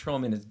highway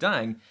patrolman is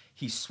dying,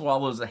 he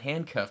swallows a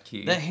handcuff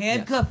key. The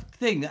handcuff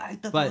thing, I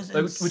thought But-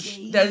 that was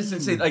insane. Which that is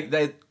insane. Like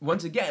that,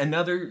 once again,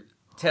 another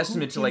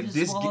testament to can like just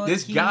this swallow a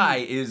this key? guy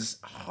is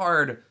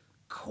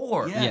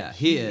hardcore. Yeah. Yeah,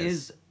 he he is.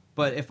 is-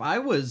 But if I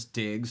was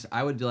Diggs,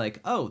 I would be like,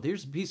 "Oh,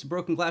 there's a piece of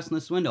broken glass in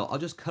this window. I'll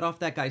just cut off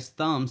that guy's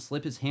thumb,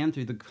 slip his hand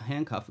through the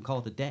handcuff, and call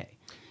it a day."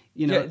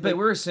 You know, Yeah, but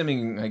we're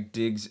assuming like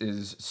Diggs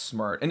is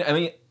smart, and I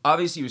mean,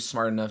 obviously he was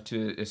smart enough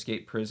to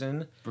escape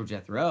prison From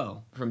death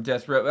row. from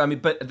death row. I mean,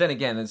 but then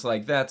again, it's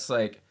like that's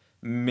like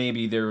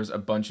maybe there was a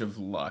bunch of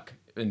luck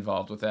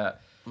involved with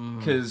that,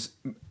 because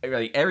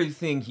like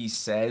everything he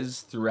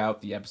says throughout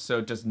the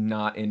episode does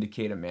not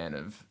indicate a man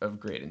of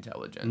great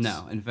intelligence.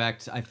 no. In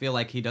fact, I feel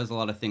like he does a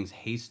lot of things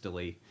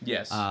hastily.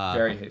 Yes,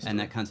 very hastily. And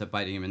that comes up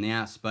biting him in the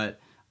ass.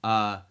 But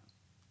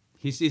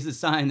he sees a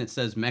sign that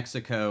says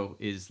Mexico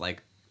is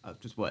like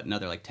just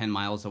another like 10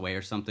 miles away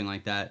or something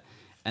like that.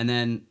 And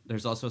then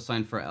there's also a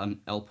sign for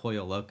El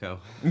Pollo Loco.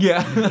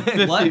 Yeah,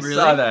 What, I really?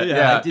 saw that.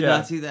 Yeah, I did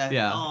not see that.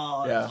 Yeah.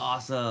 Oh, Yeah. that's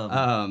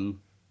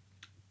awesome.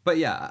 But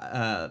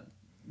yeah,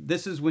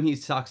 this is when he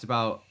talks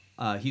about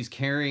he's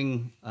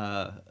carrying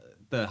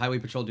the Highway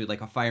Patrol dude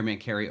like a fireman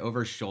carry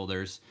over his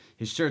shoulders.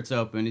 His shirt's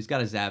open. He's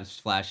got his abs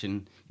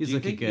flashing. He's Do you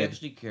looking think he good.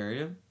 actually carried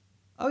him?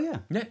 Oh yeah,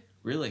 yeah.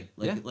 Really?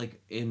 Yeah.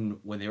 Like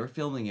when they were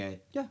filming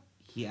it, yeah,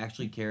 he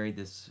actually carried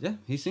this yeah.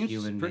 He seems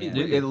human pretty man.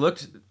 good. It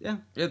looked. Yeah,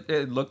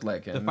 It looked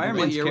like him. The fireman-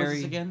 What Man's year was carry-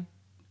 this again?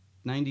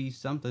 90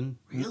 something.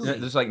 Really?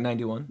 There's like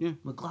 91. Yeah.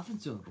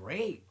 McLaughlin's doing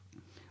great. I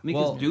mean,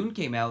 because Well- Dune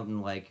came out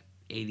in like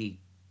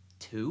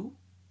 82,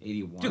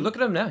 81. Dude, look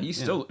at him now.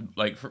 He's still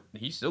like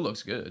he still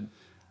looks good.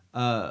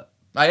 Uh,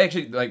 I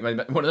actually like one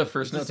of the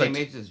first He's the notes. same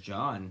age as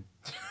John.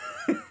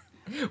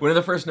 One of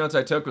the first notes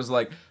I took was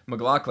like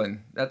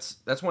McLaughlin. That's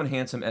one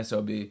handsome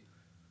sob. He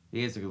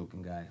is a good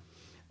looking guy.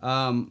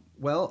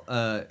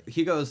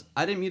 He goes,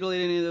 I didn't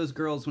mutilate any of those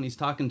girls when he's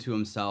talking to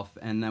himself.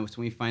 And that was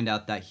when we find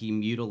out that he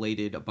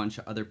mutilated a bunch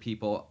of other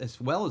people, as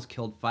well as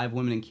killed 5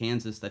 women in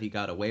Kansas that he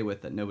got away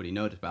with that nobody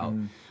knows about.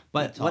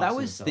 But what I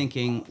was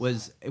thinking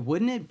was,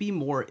 wouldn't it be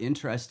more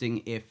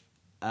interesting if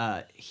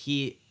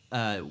he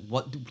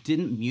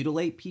didn't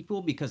mutilate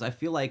people? Because I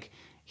feel like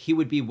he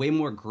would be way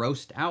more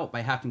grossed out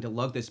by having to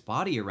lug this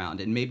body around.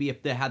 And maybe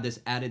if they had this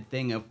added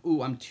thing of,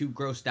 ooh, I'm too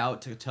grossed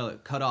out to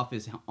cut off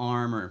his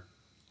arm or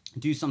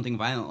do something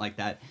violent like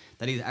that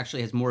he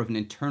actually has more of an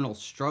internal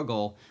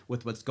struggle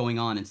with what's going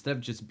on instead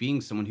of just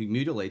being someone who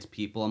mutilates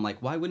people. I'm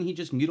like, why wouldn't he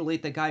just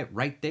mutilate the guy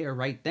right there,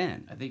 right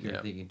then? I think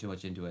you're thinking too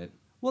much into it.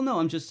 Well, no,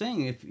 I'm just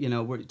saying if,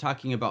 we're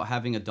talking about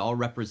having a doll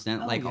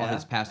represent all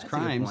his past that's a good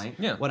crimes, point.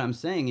 Yeah. what I'm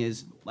saying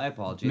is My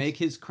apologies. make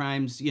his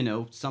crimes,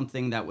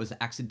 something that was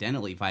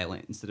accidentally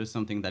violent instead of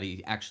something that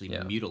he actually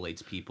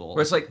mutilates people.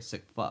 Or it's like a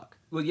sick fuck.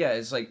 Well, yeah,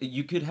 it's like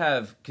you could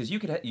have because you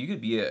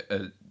could be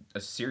a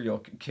serial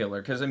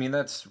killer because I mean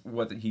that's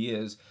what he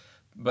is,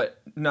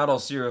 but not all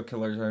serial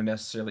killers are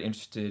necessarily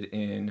interested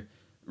in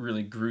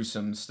really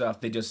gruesome stuff.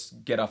 They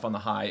just get off on the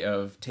high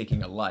of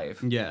taking a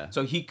life. Yeah.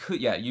 So he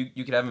could,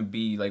 you could have him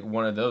be like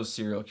one of those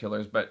serial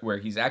killers, but where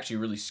he's actually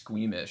really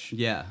squeamish.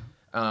 Yeah.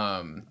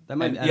 That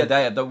might-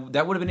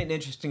 that would have been an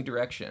interesting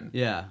direction.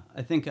 Yeah,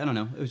 I think, I don't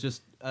know, it was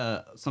just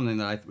something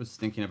that I was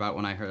thinking about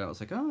when I heard it. I was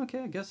like, oh, okay,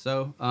 I guess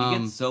so. He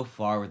gets so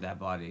far with that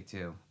body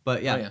too.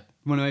 But yeah, Oh, yeah.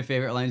 one of my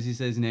favorite lines he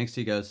says next,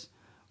 he goes,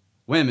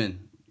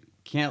 women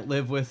can't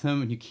live with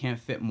him and you can't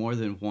fit more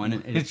than one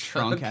in a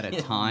trunk at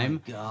a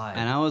time. Oh my God.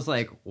 And I was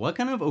like, what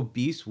kind of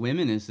obese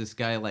women is this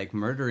guy like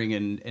murdering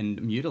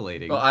and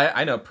mutilating? Well,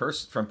 I know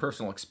from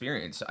personal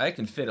experience, I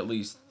can fit at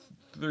least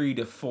 3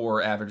 to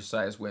 4 average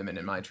sized women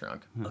in my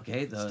trunk.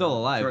 Okay, Still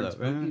alive, Jordan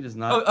though, right? Spooky does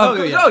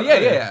not.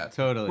 Yeah.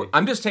 Totally.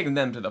 I'm just taking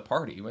them to the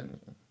party. Jordan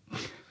I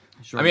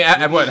mean,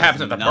 Spooky what does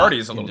happens at the not party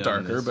is a little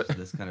condone darker, this, but-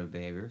 this kind of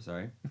behavior.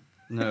 Sorry.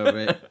 No,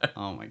 but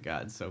oh my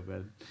god, so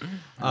bad.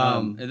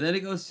 And then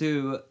it goes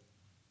to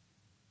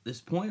this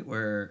point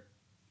where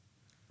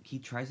he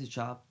tries to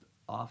chop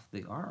off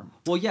the arm.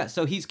 Well, yeah,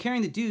 so he's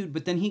carrying the dude,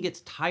 but then he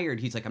gets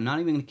tired. He's like, I'm not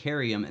even going to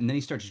carry him. And then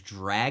he starts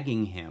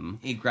dragging him.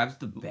 He grabs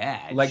the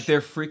badge. Like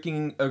they're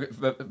freaking.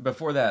 Okay,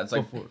 before that, it's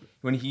like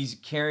when he's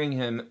carrying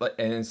him,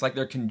 and it's like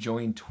they're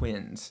conjoined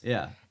twins.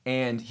 Yeah.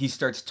 And he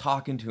starts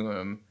talking to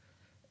him,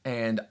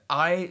 and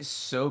I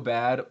so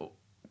bad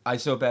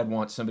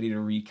want somebody to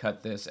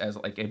recut this as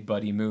like a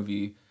buddy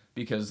movie.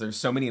 Because there's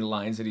so many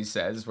lines that he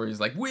says where he's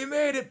like, "We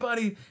made it,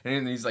 buddy," and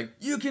then he's like,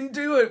 "You can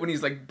do it," when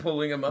he's like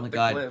pulling him up oh my the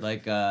god, cliff.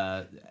 like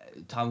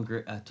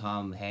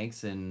Tom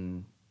Hanks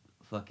in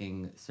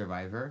fucking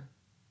Survivor.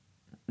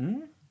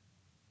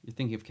 You're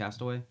thinking of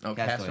Castaway? Oh,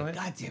 Castaway?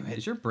 God damn it.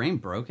 Is your brain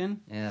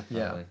broken? Yeah,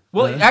 Yeah. probably.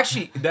 Well,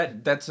 actually,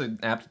 that's an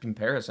apt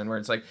comparison where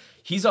it's like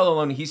he's all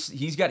alone.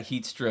 He's got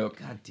heat stroke.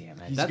 God damn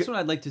it. That's what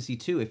I'd like to see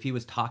too. If he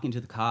was talking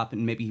to the cop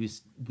and maybe he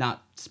was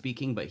not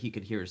speaking, but he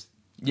could hear his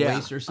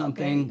voice or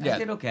something. Okay. Yeah. I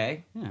did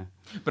okay. Yeah.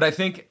 But I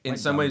think in My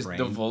some dumb ways brain.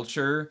 the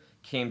Vulture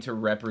came to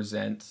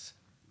represent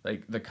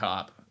like the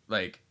cop,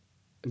 like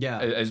Yeah.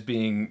 as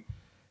being.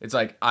 It's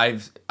like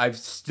I've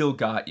still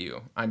got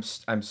you. I'm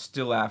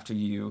still after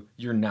you.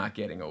 You're not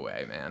getting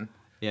away, man.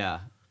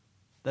 Yeah.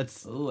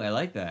 That's Ooh, I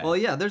like that. well,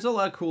 yeah. There's a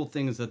lot of cool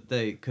things that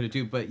they could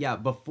do, but yeah,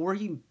 before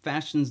he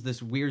fashions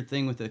this weird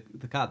thing with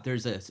the cop,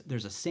 there's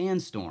a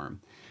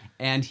sandstorm,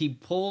 and he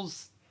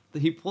pulls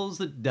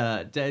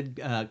the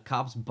dead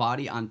cop's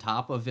body on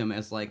top of him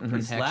as like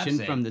slaps protection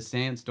it. from the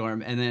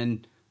sandstorm, and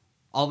then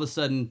all of a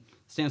sudden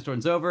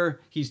sandstorm's over.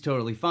 He's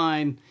totally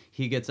fine.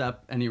 He gets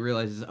up and he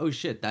realizes, oh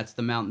shit, that's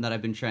the mountain that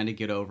I've been trying to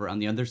get over. On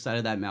the other side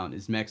of that mountain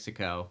is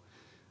Mexico.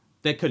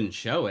 They couldn't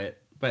show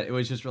it, but it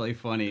was just really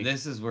funny.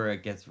 This is where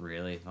it gets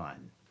really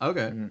fun.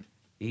 Okay.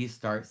 He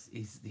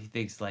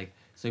thinks like,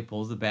 so he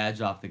pulls the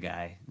badge off the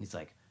guy. And he's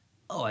like,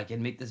 oh, I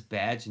can make this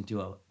badge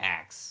into an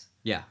axe.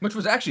 Yeah. Which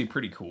was actually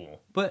pretty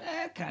cool. But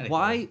Kinda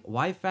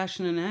why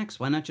fashion an axe?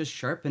 Why not just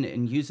sharpen it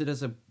and use it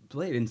as a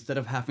blade instead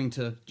of having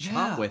to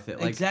chop with it?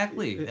 Like,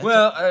 exactly. That's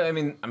Well, I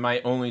mean, my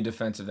only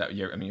defense of that,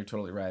 you're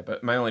totally right,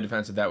 but my only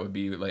defense of that would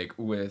be like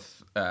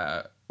with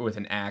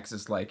an axe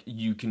is like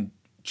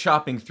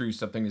chopping through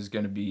something is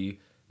going to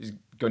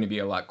be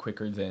a lot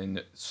quicker than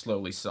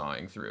slowly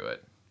sawing through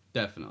it.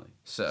 definitely.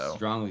 So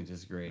strongly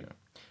disagree.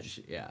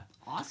 Yeah.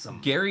 Awesome.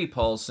 Gary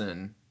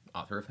Paulson,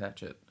 author of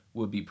Hatchet,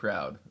 would be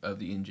proud of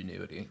the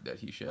ingenuity that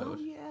he showed. Oh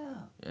yeah.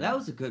 That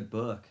was a good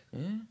book.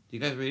 Yeah. Do you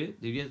guys read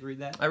it? Did you guys read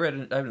that? I read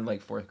it in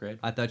like 4th grade.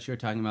 I thought you were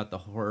talking about the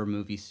horror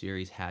movie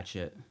series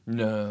Hatchet.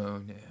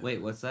 No.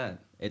 Wait, what's that?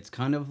 It's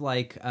kind of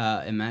like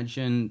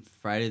imagine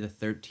Friday the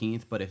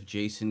 13th, but if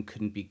Jason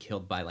couldn't be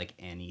killed by like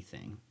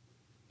anything.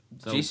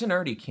 So, Jason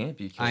already can't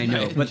be killed. I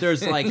know, but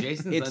there's like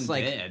Jason's it's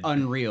like undead.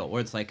 unreal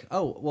where it's like,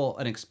 oh, well,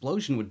 an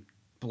explosion would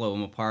blow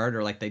him apart,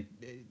 or like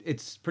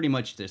it's pretty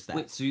much just that.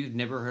 Wait, so you've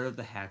never heard of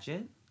the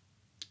Hatchet?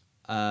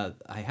 I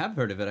have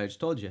heard of it. I just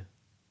told you.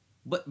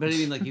 But I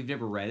mean, like, you've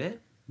never read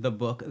it? The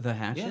book, The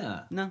Hatchet.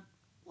 Yeah. No.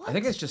 I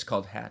think it's just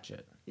called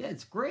Hatchet. Yeah,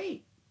 it's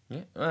great.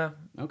 Yeah. Well,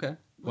 Okay.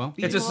 Look Well,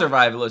 It's a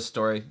survivalist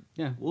story.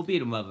 yeah. We'll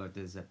beat him up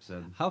after this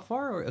episode. How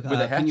far a can you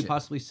hatchet.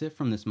 possibly sit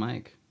from this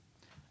mic?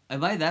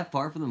 Am I that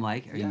far from the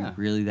mic? Are Yeah. you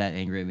really that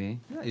angry at me?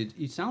 Yeah,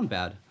 you sound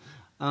bad.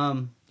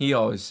 He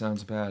always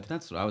sounds bad.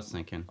 That's what I was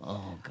thinking.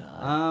 Oh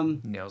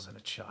god. Nails on a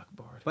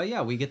chalkboard. But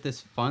yeah, we get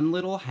this fun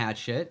little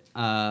hatchet,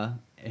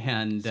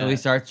 and So he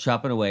starts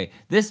chopping away.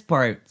 This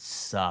part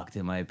sucked,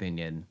 in my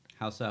opinion,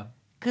 how so?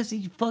 because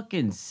he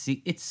fucking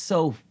see it's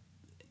so.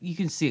 You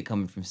can see it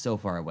coming from so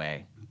far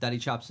away. That he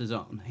chops his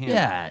own hand.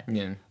 Yeah.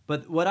 Yeah.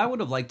 But what I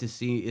would have liked to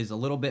see is a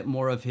little bit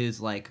more of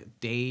his like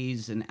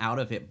days and out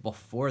of it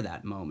before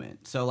that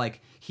moment. So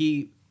like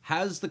he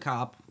has the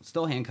cop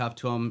still handcuffed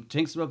to him,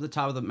 takes him up the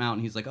top of the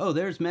mountain. He's like, "Oh,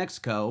 there's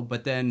Mexico,"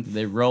 but then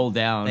They roll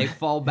down. they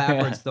fall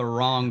backwards the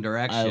wrong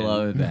direction. I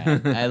love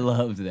that. I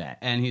love that.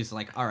 And he's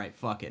like, "All right,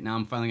 fuck it. Now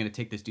I'm finally gonna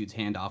take this dude's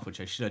hand off, which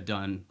I should have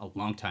done a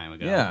long time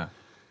ago." Yeah.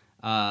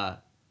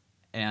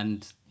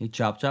 And He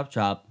chop.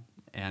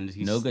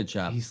 he No good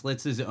chop. He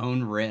slits his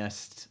own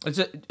wrist.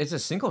 It's a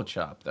single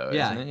chop though.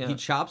 Yeah, Isn't it? he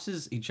chops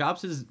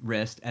his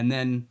wrist, and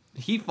then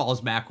he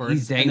falls backwards.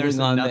 He's and there's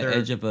dangling on another the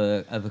edge of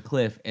a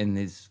cliff, and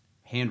his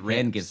hand hand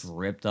rips. gets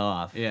ripped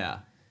off. Yeah,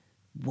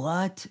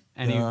 What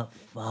And the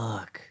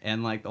fuck?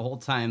 and like the whole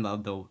time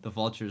the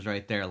vulture's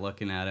right there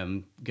looking at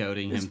him,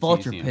 goading This him.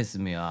 vulture teasing him. pisses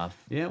me off.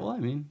 Yeah, well, I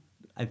mean,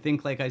 I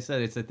think like I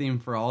said, it's a theme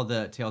for all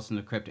the Tales from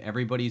the Crypt.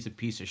 Everybody's a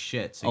piece of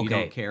shit, so you Okay.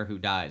 don't care who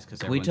dies because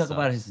Can we talk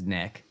about his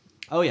neck?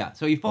 Oh yeah,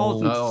 so he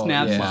falls and Oh,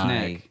 snaps yeah.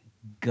 his neck.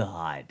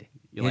 God.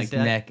 You like his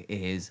that? neck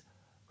is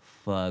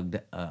fucked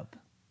up.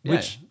 Yeah.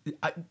 Which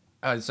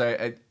I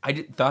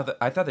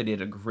thought they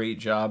did a great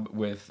job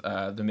with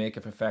the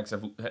makeup effects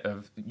of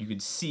you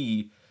could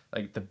see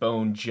like the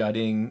bone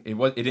jutting. It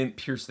didn't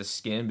pierce the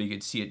skin, but you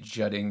could see it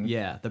jutting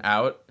Yeah,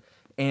 out.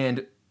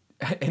 And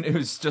it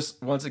was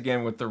just once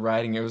again with the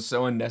writing, it was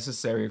so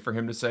unnecessary for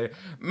him to say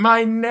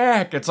my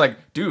neck. It's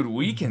like, dude,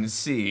 we can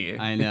see.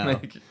 I know,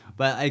 Like,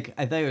 but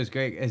I thought it was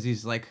great as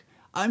he's like,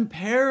 I'm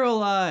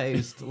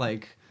paralyzed,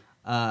 like.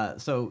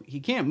 So he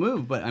can't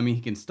move, but I mean,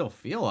 he can still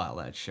feel all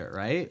that shit,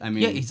 right? I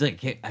mean, Yeah, he's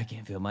like, I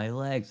can't feel my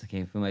legs. I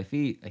can't feel my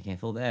feet. I can't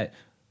feel that.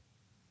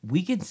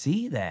 We can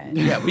see that.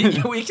 yeah,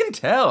 we can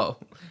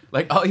tell.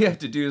 Like all you have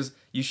to do is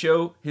you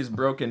show his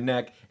broken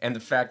neck and the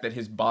fact that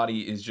his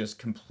body is just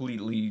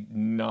completely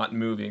not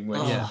moving. Which,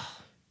 yeah.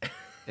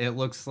 It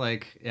looks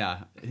like,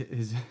 yeah,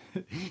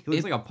 he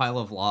looks like a pile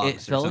of logs. It or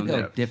felt like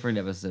something. a different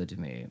episode to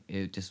me.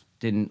 It just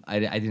didn't. I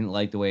didn't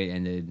like the way it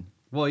ended.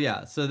 Well,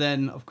 yeah. So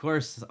then, of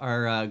course,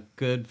 our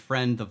good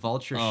friend the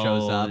vulture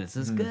shows up This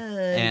is good.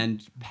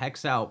 and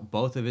pecks out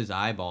both of his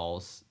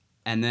eyeballs.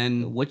 And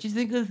then, What you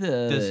think of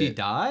the? does he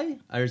die,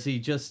 or is he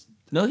just?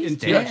 No, he's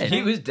into- dead.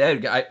 he was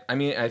dead. I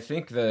mean, I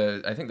think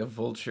the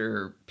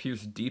vulture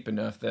pierced deep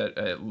enough that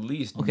at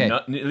least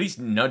at least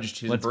nudged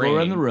his Let's brain. go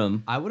around the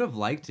room. I would have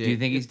liked it. Do you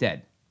think he's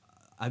dead?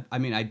 I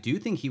mean, I do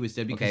think he was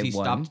dead because Okay, he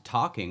one. stopped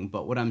talking.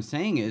 But what I'm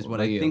saying is, what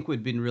about I you? think would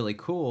have been really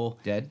cool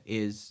Dead?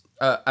 is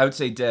I would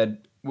say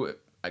dead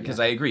because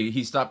I agree.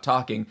 He stopped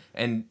talking,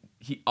 and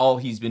all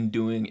he's been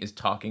doing is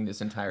talking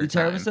this entire The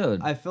entire time. episode.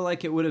 I feel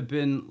like it would have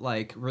been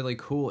like really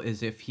cool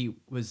is if he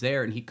was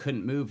there and he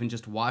couldn't move and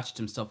just watched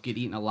himself get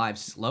eaten alive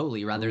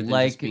slowly rather than just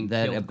Like being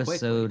that killed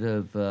episode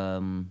quickly.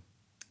 of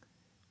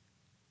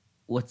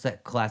what's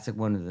that classic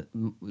one of the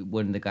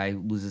when the guy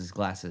loses his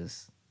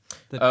glasses?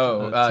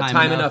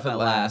 Time Enough at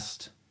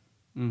Last.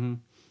 Mm-hmm.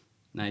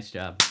 Nice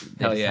job.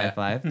 They Hell just yeah.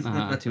 High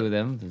five. Two of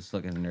them. Just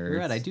fucking nerds. You're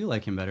right. I do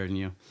like him better than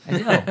you. I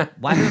know.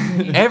 Why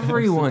doesn't he?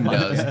 Everyone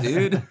does,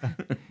 dude.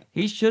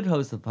 He should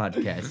host the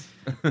podcast.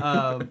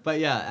 But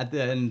yeah, at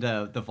the end,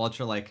 the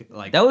vulture like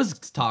That was,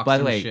 talks by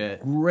the some way,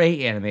 shit.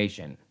 great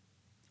animation.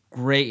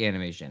 Great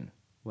animation.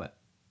 What?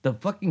 The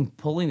fucking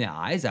pulling the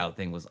eyes out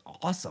thing was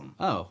awesome.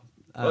 Oh,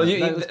 Well, you-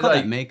 that was called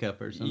like- that makeup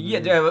or something. Yeah,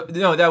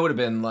 no, that would have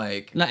been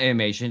like Not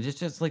animation,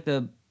 just like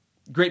the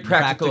great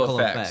practical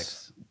effects.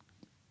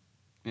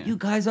 Yeah. you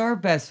guys are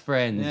best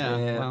friends. Yeah.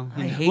 Yeah. Well, I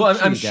you know. hate Well, you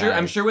I'm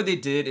guys. sure what they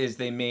did is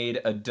they made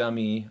a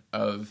dummy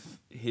of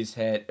his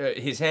head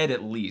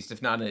at least,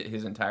 if not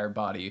his entire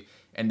body,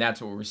 and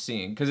that's what we're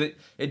seeing because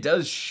it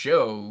does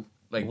show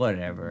like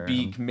Whatever.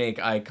 beak make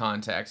eye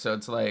contact, so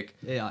it's like,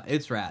 Yeah,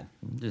 it's rad.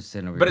 Just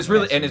sitting over but here it's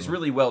really passing.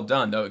 really well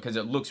done though because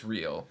it looks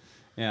real.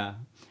 Yeah,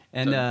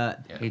 and Yeah.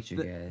 Hate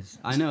you guys.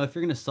 I know if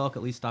you're gonna sulk,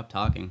 at least stop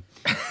talking.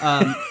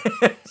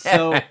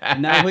 So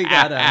now we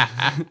gotta.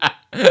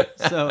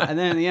 So and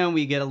then in the end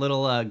we get a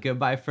little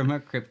goodbye from our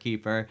crypt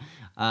keeper.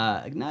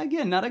 Now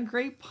again, not a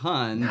great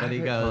pun, but he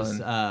great goes,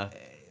 pun.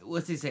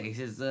 What's he say? He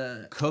says,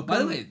 Cook by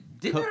the 'em? way,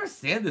 didn't Cook-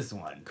 understand this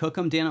one. "Cook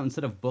 'em Dano"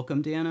 instead of "book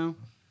 'em Dano."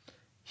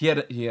 He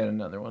had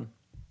another one.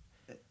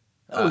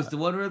 Oh, it's the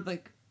one where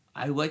like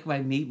I like my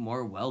meat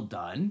more well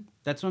done.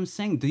 That's what I'm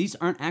saying. These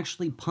aren't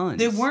actually puns.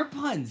 They weren't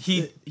puns.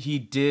 He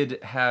did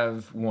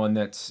have one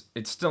it's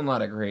still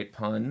not a great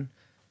pun,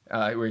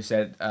 where he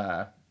said,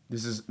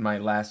 "This is my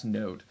last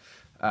note.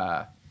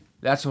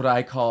 That's what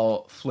I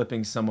call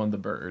flipping someone the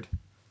bird."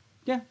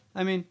 Yeah,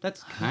 I mean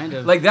that's kind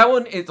of Like that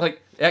one, it's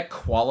like that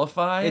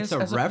qualifies. it's a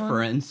as pun.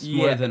 reference Yeah.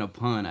 more than a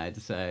pun, I'd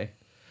say.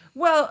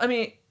 Well, I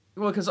mean,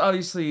 Well, because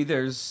obviously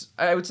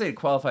I would say it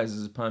qualifies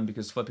as a pun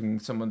because flipping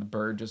someone the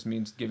bird just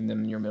means giving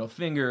them your middle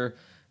finger,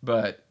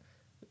 but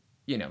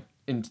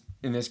in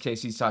this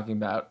case he's talking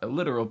about a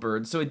literal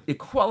bird, so it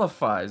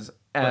qualifies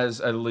as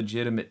a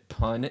legitimate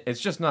pun.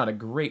 It's just not a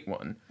great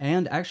one.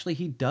 And actually,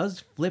 he does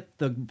flip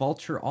the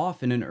vulture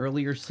off in an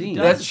earlier scene.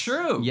 That's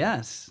true.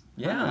 Yes.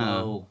 Yeah.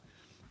 Oh,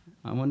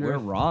 I wonder. we're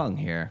if- wrong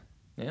here.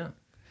 Yeah.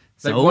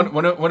 So- Like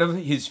one of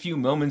his few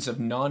moments of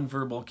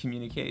nonverbal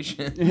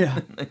communication. Yeah.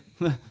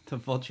 The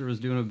vulture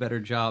was doing a better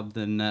job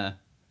than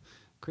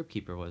Crypt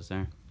Keeper was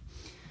there.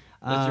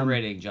 What's your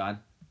rating, John?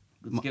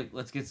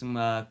 Let's get some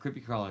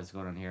creepy crawlers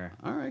going on here.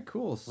 All right,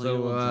 cool. We'll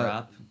do a little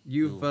drop.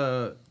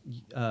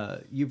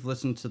 You've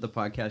listened to the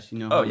podcast. You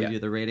know Oh, how yeah. we do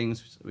the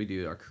ratings. We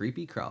do our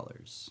creepy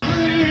crawlers.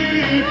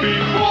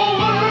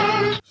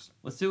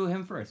 Let's do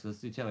him first. Let's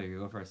do Taylor. You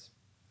go first.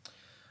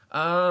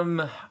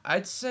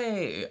 I'd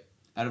say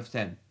Out of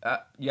 10.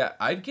 yeah,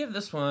 I'd give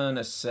this one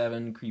a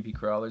 7 creepy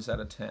crawlers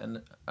out of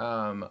 10.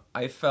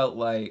 I felt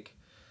like,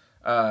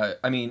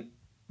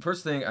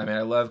 first thing,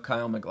 I love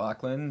Kyle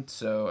MacLachlan,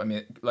 so,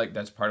 like,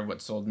 that's part of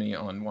what sold me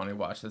on wanting to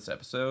watch this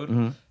episode.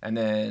 Mm-hmm. And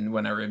then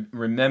when I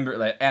remember,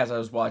 like, as I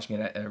was watching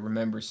it, I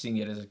remember seeing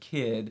it as a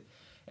kid,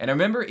 and I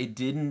remember it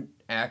didn't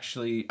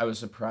actually, I was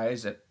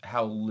surprised at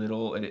how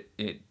little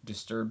it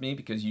disturbed me,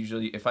 because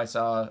usually if I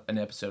saw an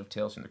episode of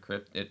Tales from the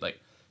Crypt, it, like,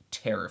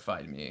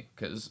 terrified me,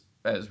 because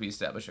as we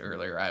established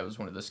earlier, I was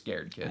one of the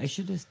scared kids. I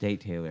should just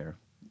date Taylor.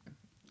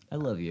 I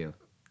love you.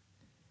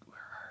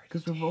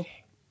 Because we're both.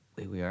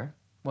 Wait, we are?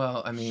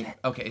 Well,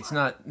 okay, it's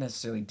not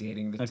necessarily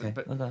dating, but Okay,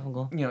 I'll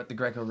go. the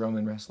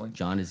Greco-Roman wrestling.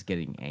 John is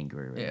getting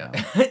angry right Yeah.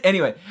 now.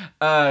 Anyway,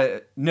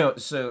 no.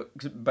 So,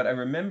 but I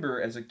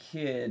remember as a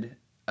kid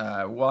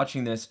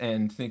watching this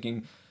and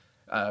thinking,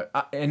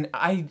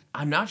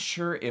 I'm not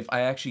sure if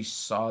I actually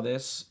saw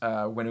this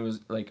when it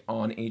was like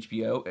on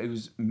HBO. It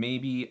was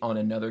maybe on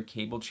another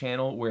cable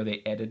channel where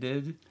they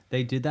edited.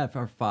 They did that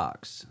for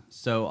Fox.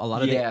 So a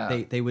lot of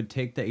Yeah. they would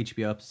take the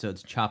HBO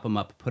episodes, chop them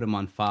up, put them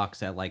on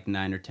Fox at like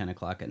 9 or 10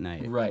 o'clock at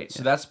night. Right.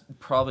 So that's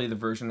probably the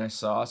version I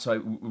saw. So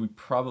we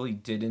probably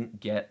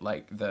didn't get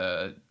like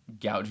the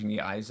gouging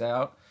the eyes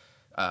out.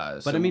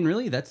 But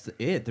really, that's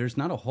it. There's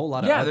not a whole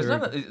lot of there's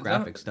other not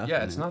graphic stuff. Yeah,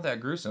 in it's it. not that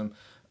gruesome.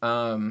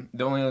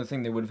 The only other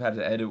thing they would have had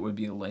to edit would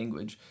be the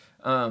language.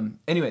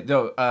 Anyway,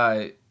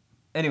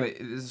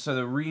 so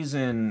the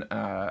reason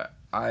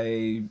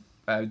I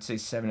would say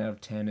 7 out of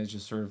 10 is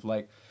just sort of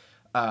like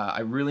I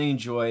really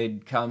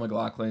enjoyed Kyle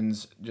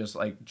MacLachlan's just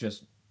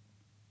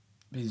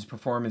his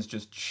performance,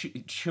 just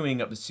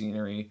chewing up the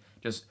scenery,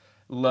 just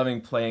loving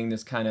playing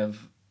this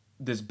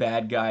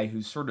bad guy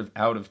who's sort of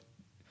out of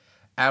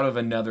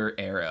another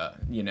era,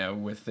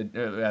 with the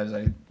as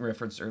I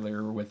referenced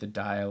earlier with the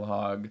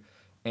dialogue.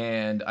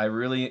 And I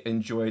really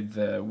enjoyed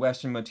the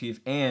Western motif,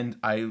 and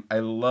I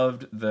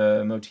loved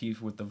the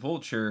motif with the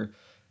vulture,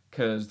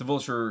 because the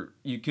vulture,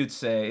 you could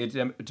say,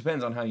 it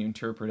depends on how you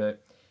interpret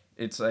it.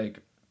 It's like,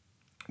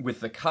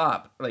 with the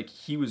cop, like,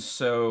 he was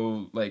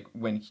so, like,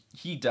 when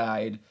he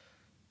died,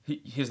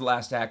 his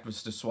last act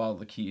was to swallow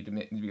the key, to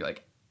be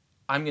like,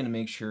 I'm going to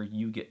make sure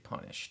you get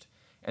punished.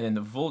 And then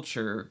the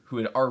vulture, who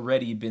had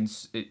already been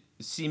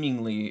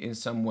seemingly in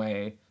some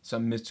way,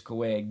 some mystical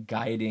way,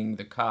 guiding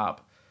the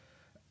cop,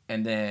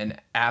 and then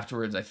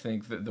afterwards, I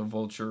think that the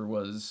vulture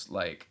was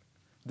like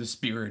the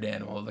spirit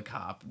animal of the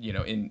cop,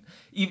 in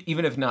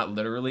even if not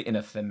literally, in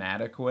a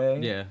thematic way.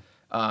 Yeah.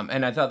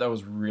 And I thought that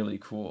was really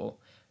cool.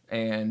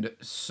 And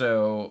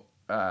so,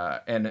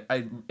 and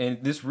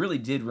this really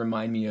did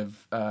remind me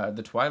of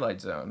the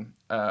Twilight Zone,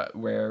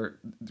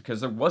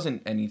 because there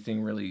wasn't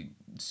anything really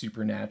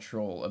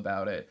supernatural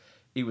about it.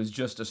 It was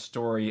just a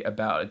story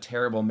about a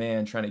terrible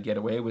man trying to get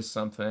away with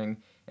something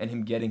and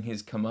him getting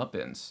his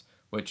comeuppance,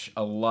 which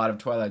a lot of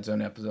Twilight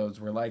Zone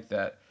episodes were like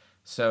that.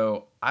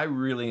 So I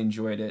really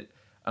enjoyed it.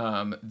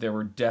 There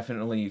were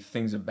definitely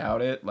things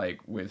about it,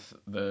 like with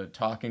the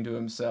talking to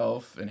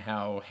himself and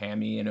how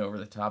hammy and over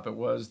the top it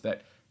was,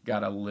 that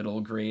got a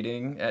little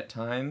grating at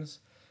times.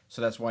 So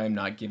that's why I'm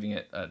not giving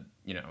it a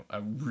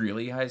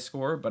really high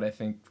score, but I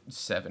think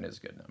 7 is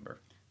a good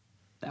number.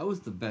 That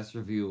was the best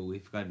review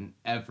we've gotten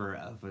ever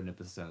of an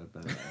episode,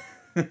 by the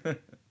way.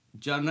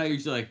 John and I are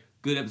usually like,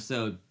 good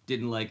episode,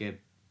 didn't like it,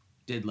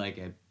 did like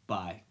it,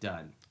 bye,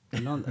 done.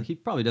 He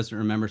probably doesn't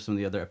remember some of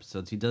the other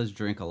episodes. He does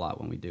drink a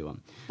lot when we do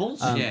them.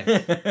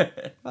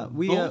 Bullshit.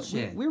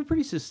 Bullshit. We were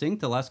pretty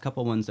succinct the last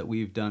couple ones that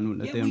we've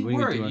done. Yeah, we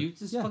were. You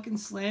just fucking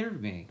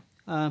slandered me.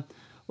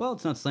 Well,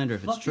 it's not slander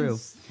if it's true.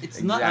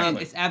 It's not.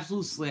 Exactly. It's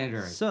absolute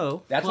slander.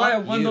 So That's why I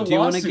Fuck won you. the do you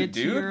want to lawsuit, get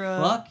to dude. your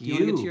Fuck do you want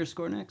to get you. to your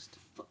score next?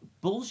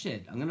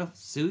 Bullshit. I'm gonna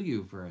sue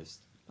you first.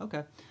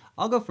 Okay,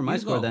 I'll go for my You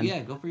score go. then. Yeah,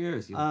 go for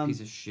yours. You piece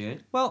of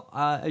shit. Well,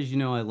 as you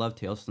know, I love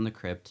Tales from the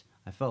Crypt.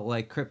 I felt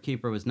like Crypt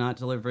Keeper was not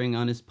delivering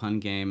on his pun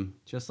game,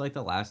 just like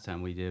the last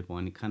time we did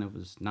one. He kind of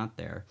was not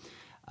there.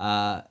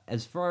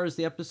 As far as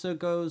the episode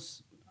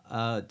goes,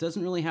 it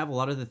doesn't really have a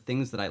lot of the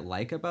things that I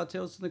like about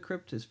Tales from the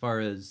Crypt, as far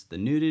as the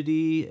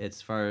nudity,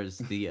 as far as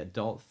the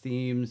adult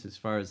themes, as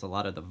far as a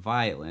lot of the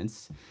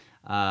violence.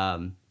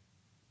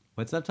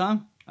 What's up,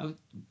 Tom?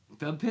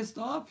 I'm pissed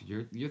off.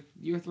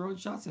 You're throwing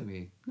shots at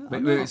me.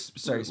 Sorry, We're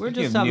speaking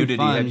just of having nudity,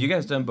 fun. have you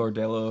guys done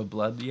Bordello of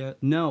Blood yet?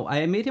 No,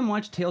 I made him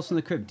watch Tales from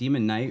the Crypt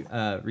Demon Knight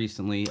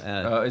recently.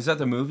 Is that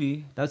the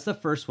movie? That's the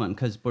first one,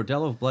 because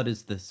Bordello of Blood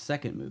is the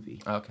second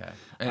movie. Okay.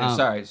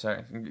 Sorry.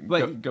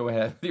 but- Go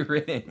ahead with your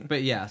rating.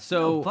 But yeah,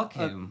 so... Oh, fuck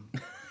him.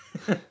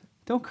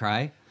 Don't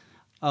cry.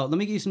 Oh, let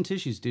me get you some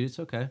tissues, dude. It's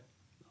okay.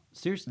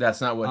 Seriously.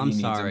 That's not what I'm he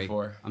needs sorry. him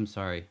for. I'm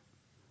sorry.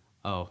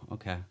 Oh,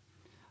 okay.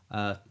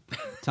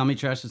 Tommy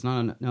Trash does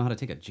not know how to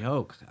take a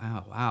joke.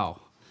 Oh,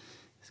 wow.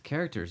 His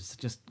character's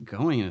just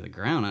going into the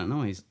ground. I don't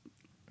know. He's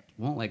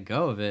won't let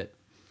go of it.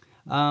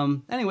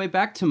 Anyway,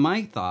 back to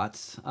my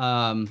thoughts.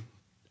 I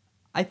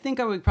think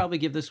I would probably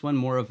give this one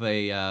more of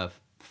a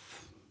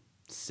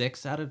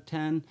 6 out of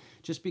 10,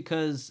 just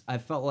because I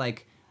felt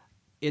like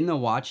in the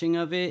watching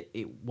of it,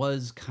 it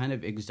was kind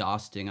of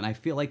exhausting. And I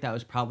feel like that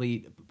was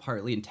probably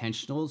partly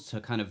intentional to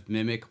kind of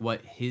mimic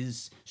what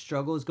his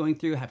struggle is going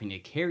through, having to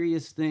carry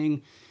his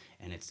thing.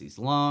 And it's these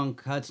long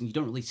cuts, and you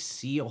don't really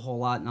see a whole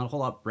lot. Not a whole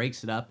lot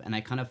breaks it up. And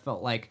I kind of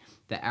felt like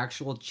the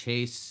actual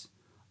chase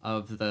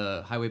of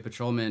the highway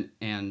patrolman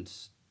and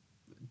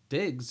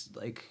Diggs,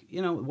 like,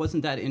 you know, it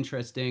wasn't that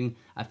interesting.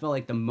 I felt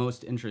like the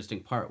most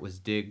interesting part was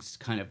Diggs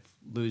kind of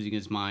losing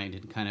his mind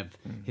and kind of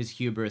his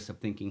hubris of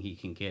thinking he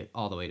can get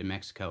all the way to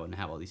Mexico and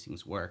have all these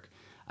things work.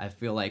 I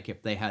feel like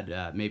if they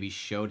had maybe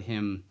showed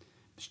him,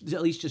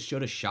 at least just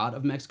showed a shot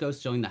of Mexico,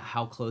 showing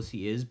how close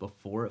he is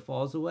before it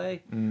falls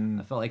away,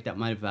 I felt like that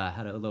might have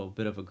had a little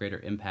bit of a greater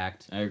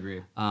impact. I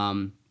agree.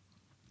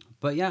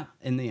 But yeah,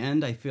 in the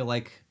end, I feel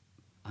like,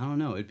 I don't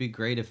know, it'd be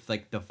great if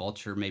like the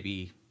Vulture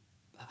maybe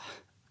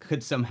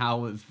could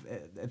somehow,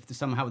 if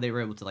somehow they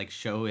were able to like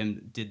show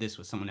him did this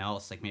with someone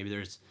else, like maybe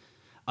there's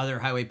other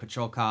highway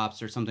patrol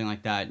cops or something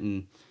like that,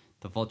 and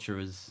the Vulture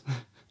was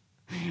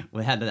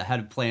had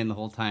to plan the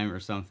whole time or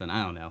something.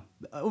 I don't know.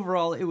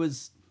 Overall, it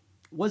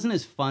wasn't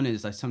as fun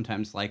as I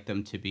sometimes like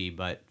them to be,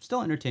 but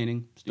still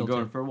entertaining. Still You're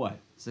going for what?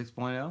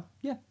 6.0?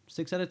 yeah,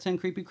 6 out of 10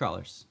 creepy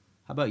crawlers.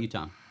 How about you,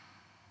 Tom?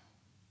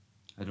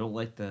 I don't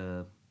like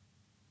the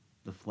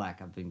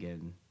flack I've been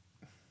getting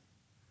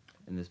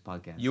in this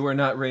podcast. You are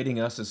not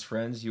rating us as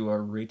friends. You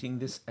are rating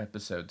this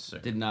episode, sir.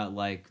 Did not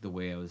like the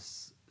way I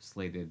was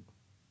slated.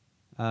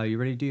 You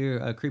ready to do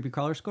your creepy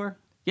crawler score?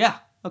 Yeah,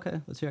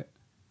 Okay, let's hear it.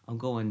 I'm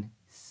going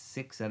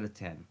 6 out of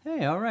 10.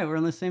 Hey, all right, we're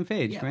on the same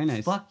page. Yeah, Very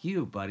nice. fuck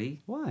you,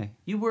 buddy. Why?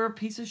 You were a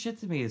piece of shit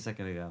to me a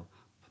second ago.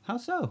 How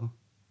so?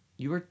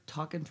 You were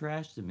talking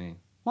trash to me.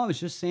 Well, I was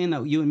just saying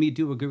that you and me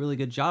do a really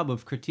good job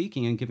of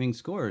critiquing and giving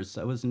scores.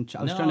 I was trying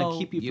to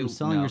keep you from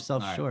selling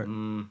yourself All right, short.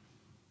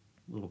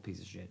 Little piece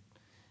of shit.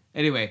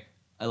 Anyway,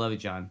 I love you,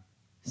 John.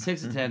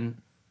 6 of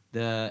 10.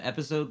 The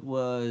episode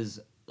was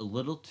a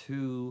little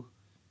too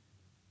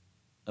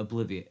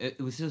oblivious.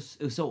 It was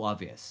so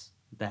obvious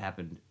that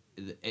happened.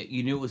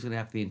 You knew it was going to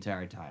happen the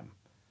entire time.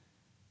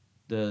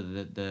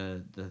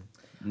 The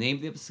name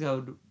of the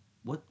episode.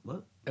 What?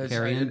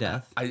 Carrie and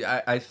Death.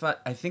 I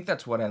think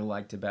that's what I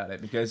liked about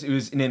it, because it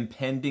was an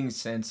impending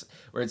sense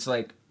where it's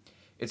like,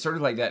 it's sort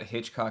of like that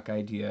Hitchcock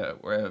idea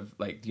where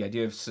like the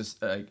idea of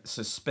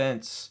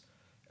suspense.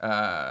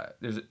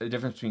 There's a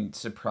difference between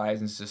surprise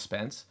and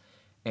suspense,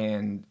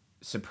 and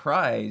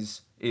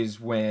surprise is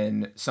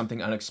when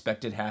something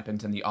unexpected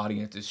happens and the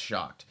audience is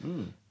shocked.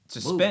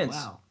 Suspense. Ooh,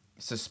 wow.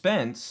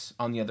 Suspense,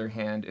 on the other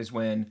hand, is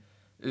when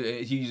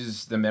he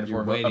uses the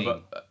metaphor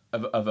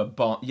of a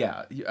bomb.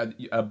 Yeah,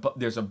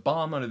 there's a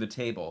bomb under the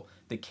table.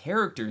 The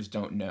characters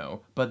don't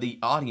know, but the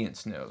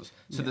audience knows.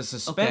 So the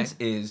suspense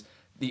is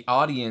the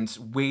audience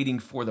waiting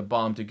for the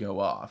bomb to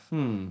go off.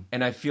 And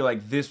I feel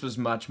like this was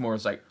much more,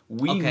 it's like,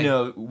 we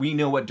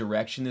know what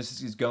direction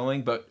this is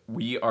going, but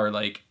we are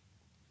like,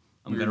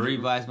 I'm going to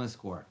revise my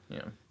score.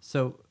 yeah.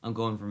 So I'm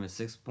going from a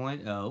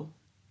 6.0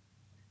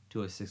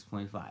 to a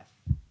 6.5.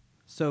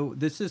 So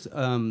this is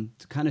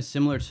kind of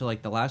similar to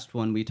like the last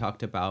one we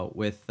talked about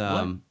with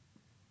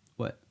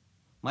what?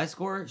 My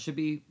score should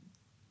be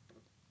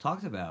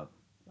talked about.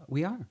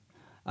 We are.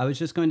 I was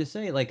just going to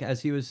say, like,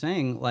 as he was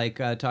saying, like,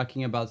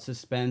 talking about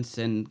suspense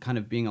and kind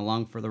of being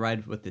along for the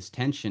ride with this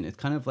tension. It's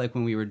kind of like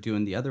when we were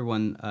doing the other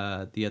one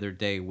the other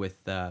day with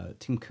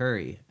Tim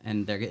Curry,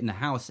 and they're getting the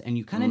house, and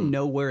you kind of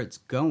know where it's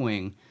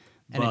going,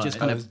 and it just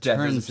kind of Death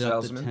as a turns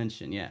up the Salesman?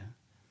 tension. Yeah.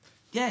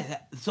 Yeah,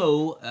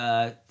 so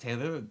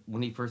Taylor,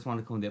 when he first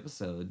wanted to come on the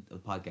episode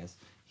of the podcast,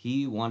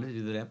 he wanted to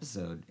do that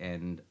episode,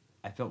 and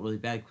I felt really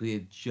bad because we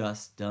had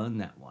just done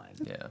that one.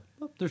 Yeah.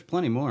 Well, there's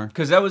plenty more.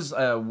 Because that was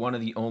one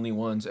of the only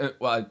ones.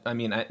 I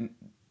mean,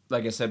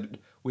 like I said,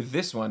 with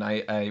this one,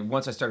 I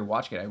once I started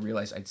watching it, I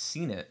realized I'd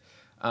seen it.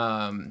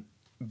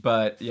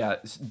 But yeah,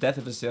 Death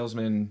of a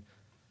Salesman,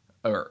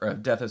 or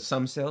Death of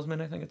Some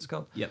Salesman, I think it's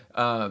called. Yep.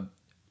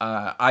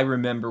 I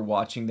remember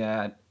watching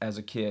that as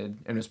a kid,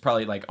 and it was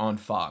probably like on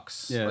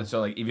Fox. Yeah.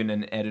 So like even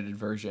an edited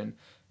version,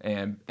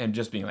 and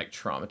just being like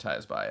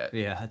traumatized by it.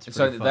 Yeah, that's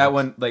So pretty that fucked.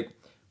 one, like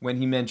when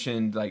he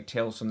mentioned like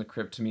Tales from the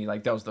Crypt to me,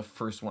 like that was the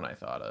first one I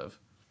thought of.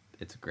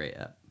 It's a great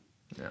app.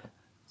 Yeah.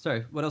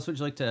 Sorry, what else would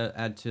you like to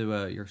add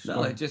to your score?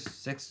 No,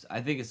 just 6.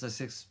 I think it's a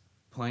 6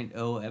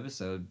 6.0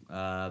 episode.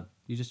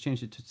 You just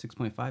changed it to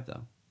 6.5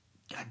 though.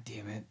 God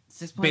damn it.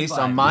 6.5. Based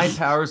on my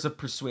powers of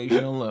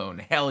persuasion alone.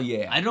 Hell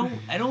yeah. I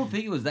don't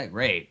think it was that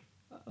great.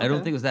 I don't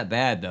think it was that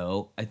bad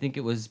though. I think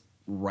it was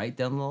right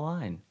down the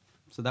line.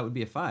 So that would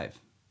be a 5.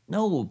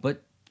 No,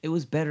 but it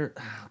was better.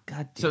 Oh,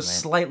 God damn So it.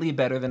 slightly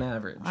better than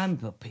average. I'm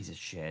a piece of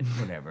shit.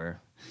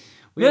 Whatever.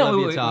 We love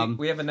you, Tom.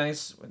 We have a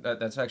nice.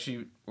 That's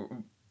actually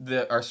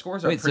our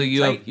scores are Wait, so pretty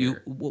you tight have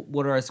here.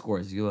 what are our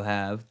scores? You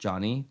have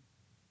Johnny,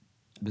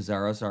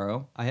 Bizarro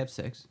Sorrow, I have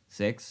 6.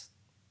 6,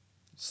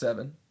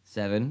 7.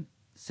 7,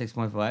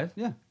 6.5.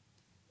 Yeah.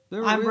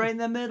 I'm right in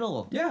the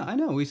middle. Yeah, I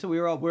know.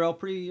 We're all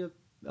pretty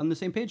on the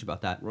same page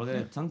about that. We're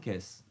gonna tongue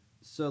kiss.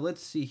 So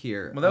let's see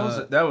here.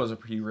 Well, that was a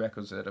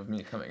prerequisite of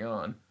me coming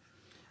on.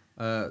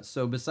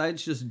 So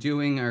besides just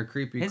doing our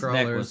creepy His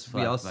crawlers, neck was we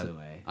fucked, also. by the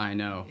way. I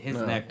know. His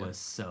Oh, neck yeah. was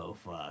so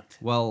fucked.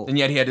 Well, And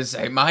yet he had to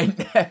say, "My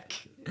neck,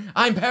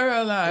 I'm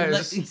paralyzed."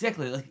 Like,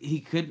 exactly. Like he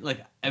could. Like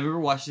I remember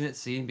watching that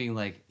scene, being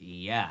like,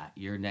 "Yeah,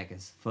 your neck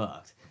is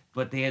fucked."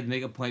 But they had to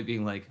make a point,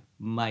 being like,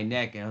 "My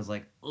neck," and I was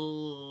like,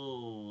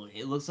 "Oh,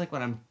 it looks like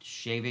when I'm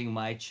shaving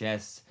my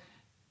chest,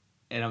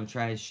 and I'm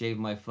trying to shave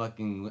my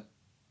fucking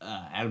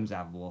Adam's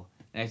apple,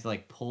 and I have to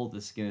like pull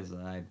the skin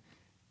aside,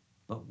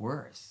 but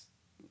worse."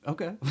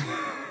 okay.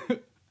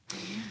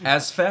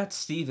 As Fat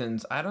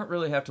Stevens, I don't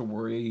really have to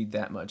worry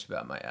that much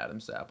about my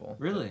Adam's apple.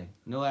 Really?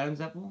 No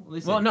Adam's apple? Let me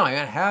see. Well, no, I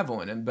have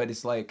one, but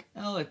it's like,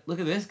 Oh, look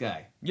at this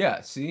guy.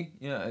 yeah, see,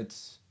 yeah,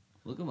 it's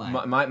Look at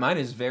mine. mine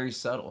is very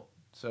subtle,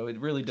 so it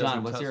really doesn't.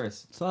 John, what's tussle.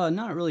 yours? It's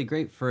not really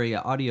great for a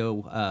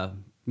audio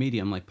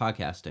medium like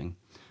podcasting.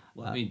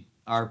 Well, I mean,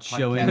 our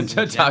showing- podcast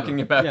in Talking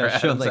general- about Yeah, our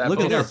show, Adam's like, look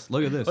at apple. this.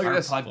 Look at this. Look at our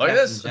this. podcast Look at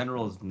this. in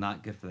general is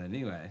not good for that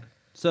anyway.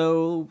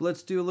 So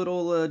let's do a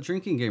little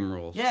drinking game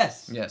rules.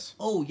 Yes. Yes.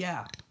 Oh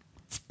yeah.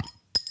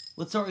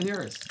 Let's start with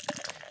yours.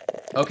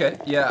 Okay,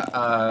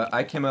 yeah,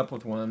 I came up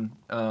with one.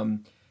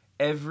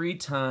 Every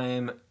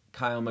time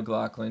Kyle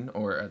MacLachlan,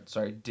 or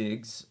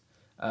Diggs,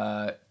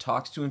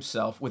 talks to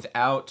himself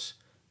without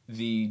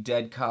the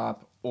dead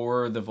cop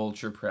or the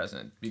vulture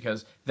present,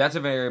 because that's a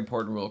very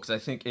important rule. Because I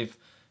think if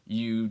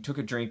you took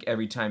a drink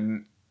every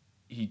time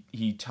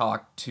he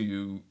talked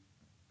to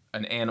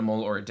an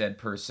animal or a dead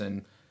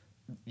person,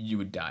 you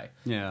would die.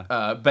 Yeah.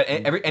 But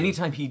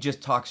anytime he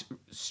just talks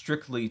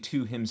strictly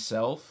to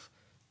himself,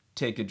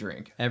 take a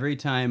drink. Every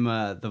time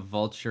the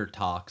vulture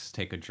talks,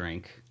 take a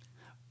drink.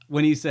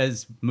 When he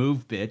says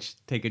 "move, bitch,"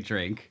 take a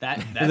drink.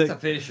 That's Like- a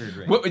finisher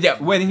drink. Well,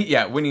 when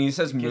he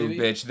says "move, we-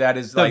 bitch," that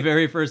is The like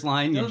very first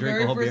line, you The drink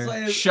very a whole first beer.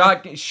 line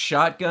is-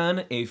 shotgun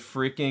a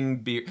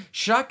freaking beer,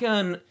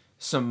 shotgun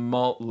some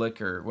malt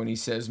liquor when he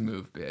says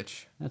 "move,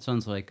 bitch." That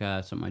sounds like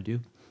something I do.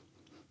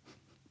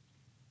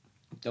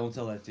 Don't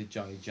tell that to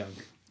Johnny Junk.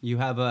 You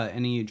have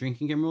any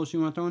drinking game rules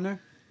you want to throw in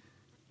there?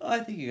 Oh, I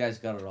think you guys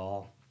got it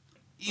all.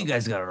 You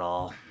guys got it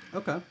all.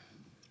 Okay.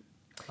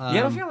 Yeah, I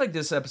don't feel like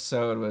this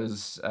episode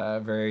was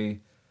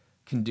very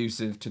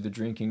conducive to the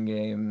drinking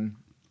game.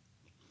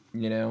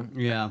 You know,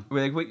 Yeah.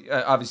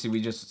 obviously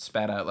we just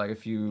spat out like a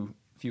few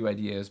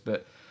ideas,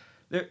 but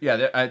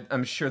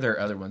I'm sure there are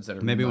other ones that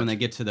are Maybe when much- they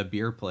get to the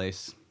beer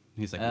place,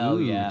 he's like, Oh,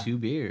 "Ooh, yeah. 2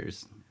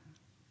 beers."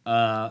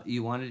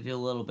 You want to do a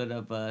little bit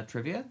of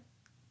trivia?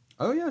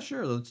 Oh yeah,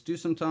 sure. Let's do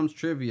some Tom's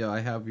trivia. I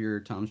have your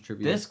Tom's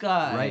trivia. This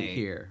guy. right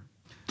here.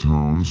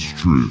 Tom's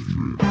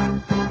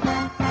Trivia.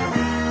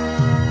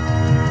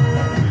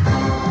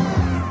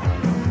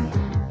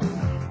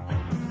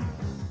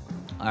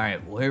 All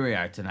right, well, here we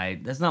are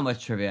tonight. There's not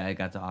much trivia I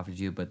got to offer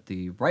you, but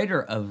the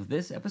writer of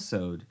this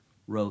episode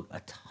wrote a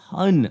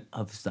ton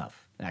of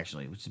stuff,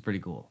 actually, which is pretty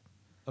cool.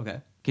 Okay.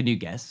 Can you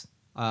guess?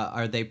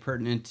 Are they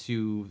pertinent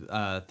to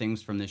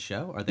things from this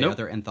show? Are they Nope.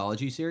 other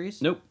anthology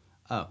series? Nope.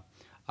 Oh.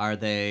 Are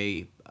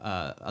they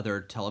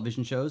other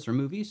television shows or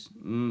movies?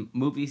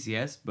 Movies,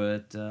 yes,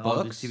 but all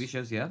the Books? TV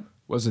shows, yeah.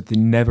 Was it the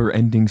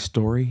never-ending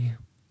story?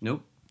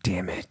 Nope.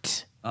 Damn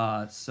it!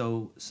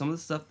 So some of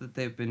the stuff that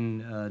they've been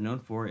known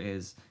for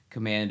is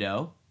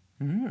Commando,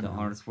 the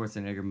Arnold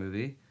Schwarzenegger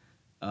movie,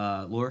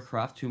 Lara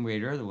Croft, Tomb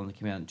Raider, the one that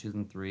came out in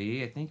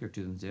 2003, I think, or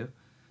 2002.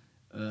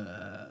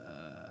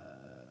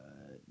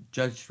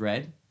 Judge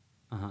Dredd,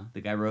 Uh-huh.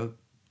 the guy wrote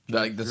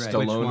Like the Dredd. Stallone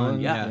Which one?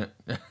 one? Yeah.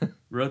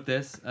 wrote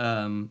this.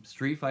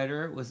 Street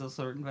Fighter was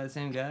also written by the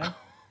same guy.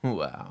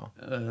 Wow.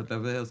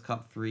 Beverly Hills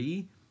Cop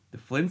 3, The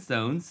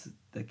Flintstones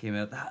that came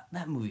out.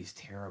 That movie's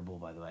terrible,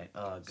 by the way.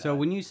 Oh, God. So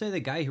when you say the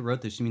guy who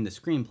wrote this, you mean the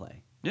screenplay?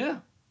 yeah,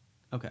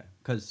 Okay.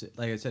 Because,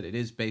 like I said, it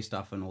is based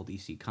off an old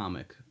EC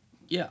comic,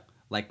 yeah,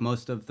 like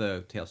most of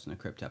the Tales from the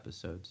Crypt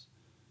episodes.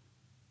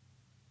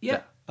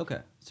 yeah. Okay.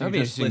 So That'd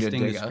you're be just interesting to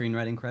listing the dig up.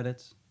 screenwriting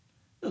credits?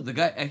 No, the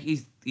guy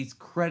he's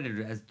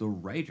credited as the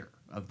writer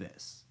of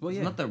this. Well, It's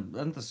yeah. not the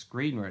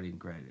screenwriting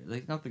credit.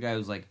 Like not the guy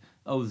who's like,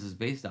 oh, this is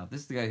based off.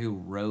 This is the guy who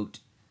wrote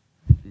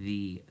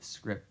the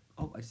script.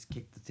 Oh, I just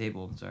kicked the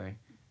table. I'm sorry.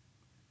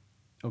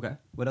 Okay.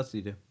 What else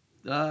did you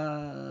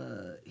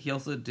do? He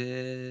also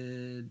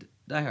did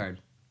Die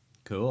Hard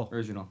Cool.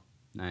 original.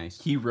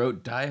 Nice. He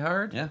wrote Die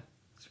Hard? Yeah,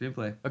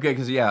 screenplay. Okay,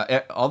 because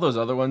all those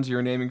other ones you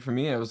were naming for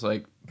me, I was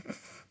like,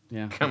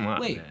 Yeah. Come on,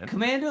 Wait, man.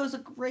 Commando is a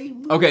great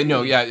movie. Okay,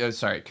 no, yeah,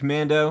 sorry.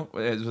 Commando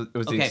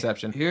was the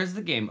exception. Here's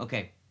the game.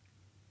 Okay,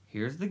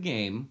 here's the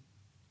game.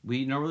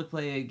 We normally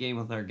play a game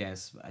with our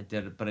guests. I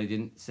did it, but I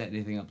didn't set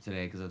anything up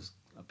today because I was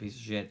a piece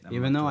of shit.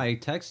 Even though I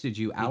texted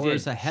you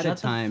hours ahead of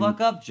time. Shut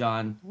the fuck up,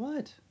 John.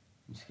 What?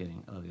 I'm just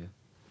kidding. I love you.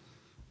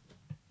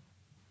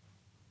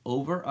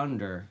 Over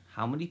under,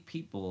 how many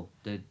people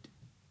did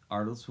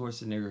Arnold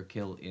Schwarzenegger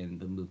kill in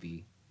the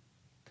movie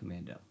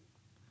Commando?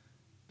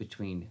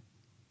 Between...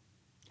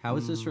 How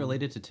is this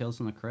related to Tales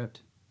from the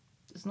Crypt?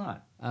 It's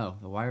not. Oh,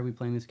 why are we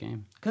playing this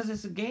game? Because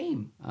it's a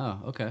game. Oh,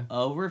 okay.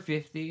 Over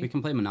 50. We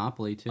can play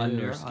Monopoly too,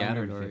 under or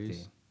 150.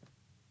 Scattergories.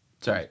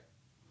 Sorry.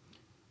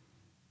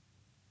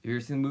 You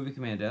ever seen the movie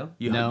Commando?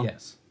 No.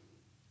 Yes.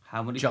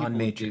 How many John people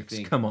Matrix. do you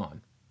think? Come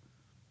on.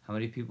 How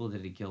many people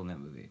did he kill in that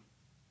movie?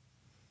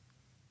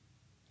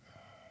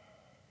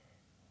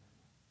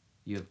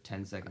 You have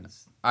 10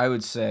 seconds. I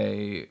would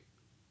say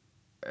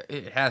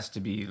it has to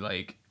be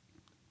like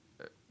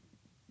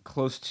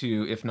close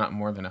to, if not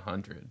more than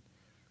 100.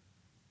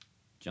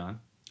 John?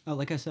 Oh,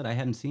 like I said, I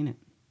hadn't seen it.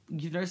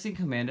 You've never seen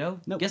Commando?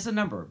 Nope. Guess a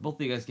number. Both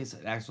of you guys guess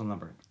an actual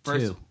number.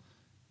 First, 2.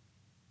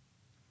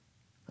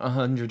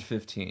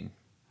 115.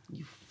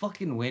 you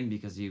fucking win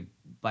because you,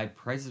 by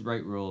Price is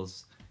Right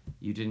rules,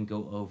 you didn't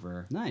go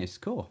over. Nice,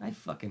 cool. I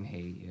fucking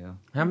hate you.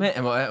 How many?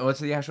 What's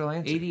the actual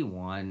answer?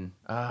 81.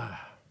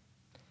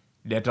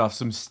 Let off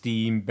some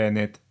steam,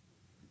 Bennett.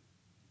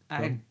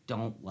 I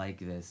don't like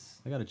this.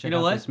 I gotta check You know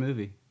out what? this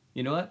movie.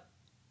 You know what?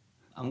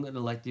 I'm going to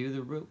elect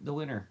you the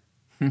winner.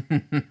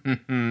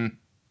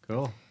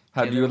 Cool.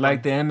 How Get do you it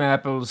like them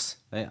apples?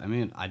 I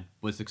mean, I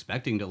was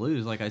expecting to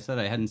lose. Like I said,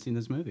 I hadn't seen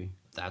this movie.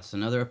 That's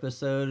another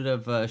episode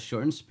of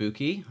Short and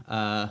Spooky.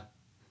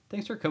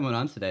 Thanks for coming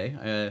on today.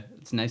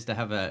 It's nice to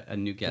have a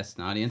new guest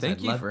in the audience.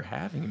 Thank you for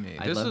having me.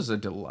 This was a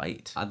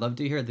delight. I'd love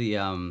to hear the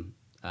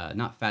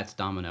not Fats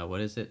Domino.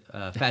 What is it?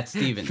 Fat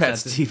Stevens. Fat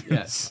That's it.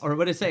 Stevens. Yeah. Or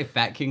what did it say?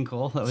 Fat King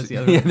Cole. That was the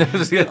other. Yeah, one. that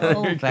was good.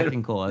 Oh,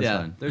 fucking cool. That's Yeah,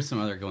 fun. there's some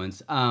other good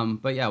ones.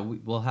 But yeah,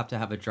 we'll have to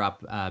have a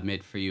drop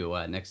mid for you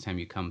next time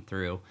you come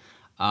through.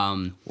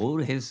 What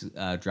would his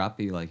drop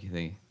be like, you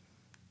think?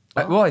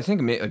 Well, I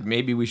think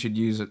maybe we should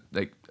use a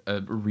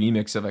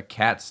remix of a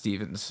Cat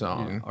Stevens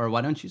song. Or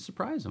why don't you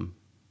surprise him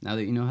now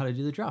that you know how to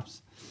do the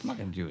drops? I'm not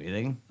going to do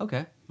anything.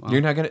 Okay. Well,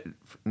 You're not gonna,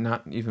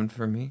 not even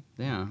for me.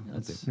 yeah.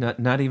 That's,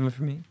 Not even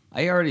for me.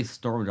 I already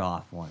stormed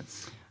off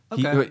once.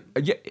 Okay.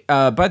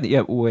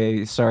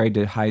 Way, sorry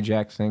to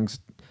hijack things.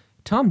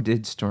 Tom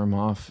did storm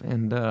off,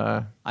 and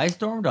I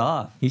stormed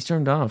off. he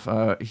stormed off.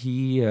 I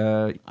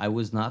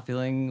was not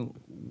feeling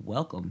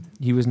welcome.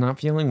 He was not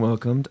feeling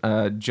welcomed.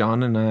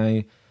 John and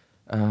I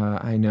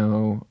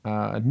know,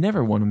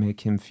 never want to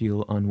make him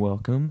feel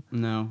unwelcome,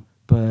 no.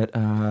 but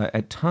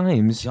at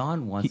times,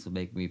 John wants to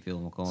make me feel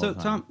welcome. So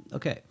Tom,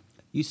 okay.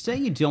 You say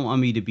you don't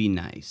want me to be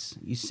nice.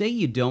 You say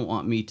you don't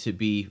want me to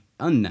be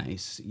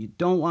unnice. You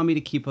don't want me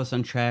to keep us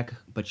on track,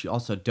 but you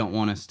also don't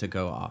want us to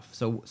go off.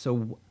 So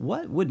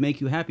what would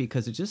make you happy?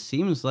 Because it just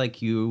seems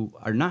like you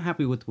are not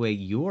happy with the way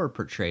you're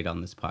portrayed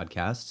on this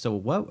podcast. So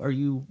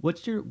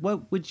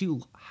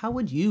how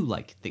would you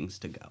like things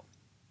to go?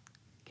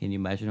 Can you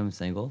imagine I'm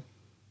single?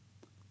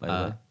 By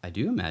the way, I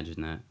do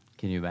imagine that.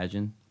 can you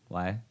imagine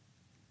why?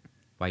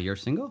 Why you're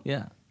single?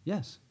 Yeah,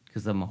 Yes.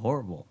 because I'm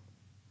horrible.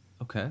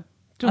 Okay.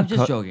 I'm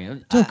just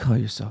joking. Don't call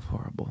yourself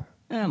horrible.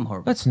 I'm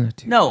horrible. Let's not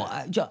do. No,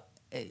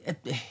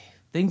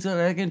 things are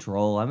out of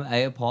control. I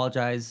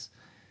apologize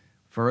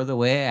for the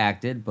way I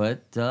acted,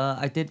 but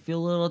I did feel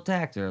a little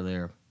attacked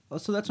earlier. Well,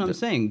 so that's what I'm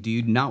saying. Do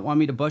you not want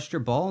me to bust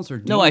your balls, or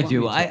do No, you I want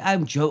do. me to?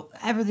 I'm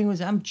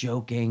I'm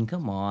joking.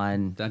 Come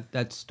on.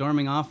 That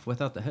storming off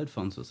without the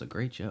headphones was a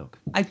great joke.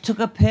 I took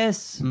a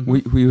piss.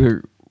 We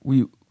were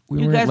You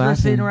were guys were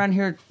laughing. sitting around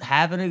here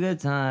having a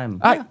good time.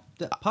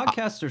 The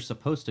podcasts are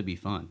supposed to be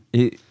fun.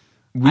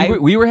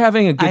 We were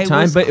having a good I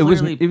time, was but it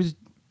was clearly-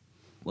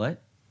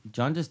 What?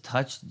 John just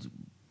touched.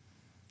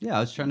 Yeah, I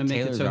was trying to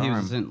make Taylor's it so he arm.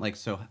 wasn't like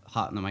so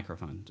hot in the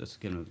microphone. Just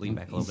get him to lean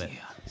back a little bit.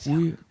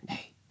 we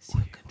See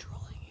how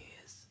controlling he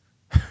is.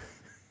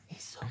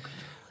 He's so controlling.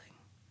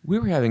 we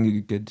were having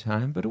a good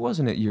time, but it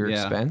wasn't at your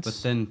Yeah, expense.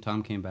 but then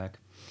Tom came back.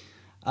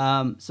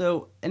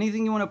 So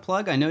anything you want to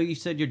plug? I know you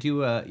said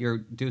you're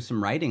do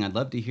some writing. I'd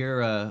love to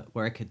hear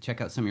where I could check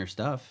out some of your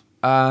stuff.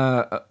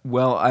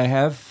 Well, I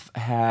have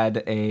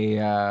had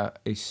a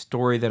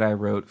story that I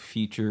wrote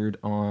featured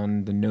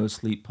on the No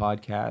Sleep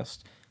podcast.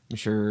 I'm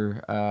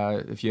sure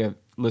if you have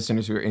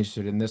listeners who are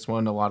interested in this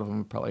one, a lot of them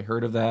have probably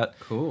heard of that.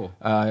 Cool.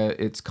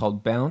 It's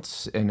called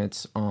Bounce, and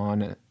it's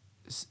on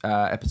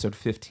episode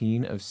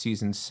 15 of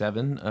season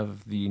 7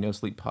 of the No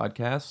Sleep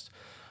podcast.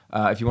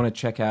 If you want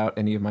to check out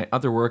any of my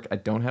other work, I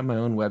don't have my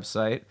own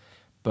website,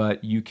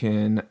 but you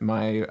can.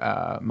 My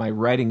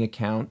writing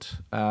account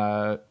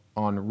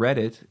on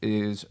Reddit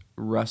is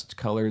Rust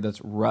Colored. That's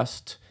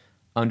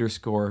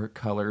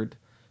Rust_colored,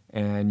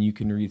 and you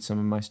can read some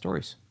of my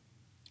stories.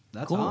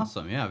 That's Cool.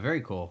 awesome. Yeah,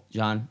 very cool.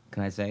 John,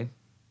 can I say?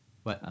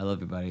 What? I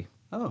love you, buddy.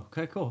 Oh,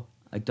 okay, cool.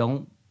 I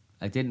wasn't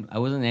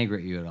angry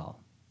at you at all.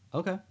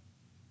 Okay.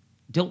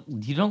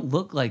 You don't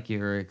look like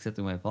you're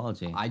accepting my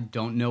apology. I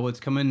don't know what's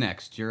coming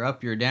next. You're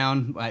up, you're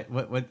down.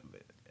 What?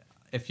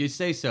 If you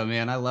say so,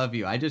 man, I love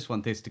you. I just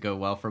want this to go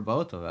well for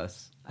both of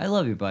us. I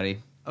love you, buddy.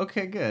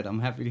 Okay, good. I'm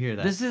happy to hear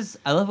that.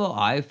 I love how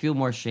I feel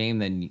more shame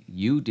than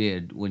you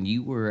did when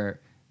you were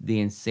the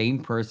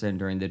insane person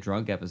during the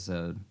drunk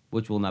episode,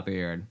 which will not be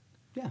aired.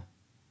 Yeah.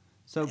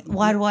 So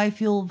Why do I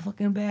feel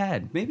fucking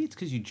bad? Maybe it's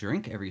because you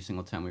drink every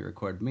single time we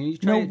record. Maybe you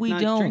try we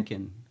not don't.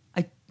 drinking.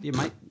 You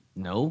might.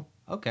 No,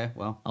 Okay,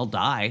 well, I'll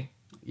die.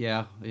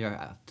 yeah,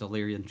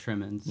 delirium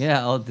tremens.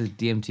 Yeah, all the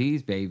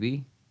DMTs,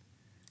 baby.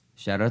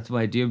 Shout out to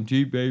my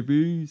DMT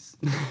babies.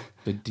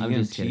 The I'm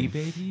just DMT kidding.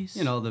 babies?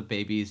 You know, the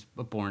babies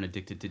born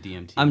addicted to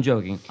DMT. I'm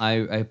joking. I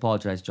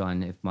apologize,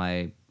 John, if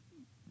my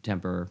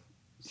temper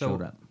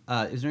showed up.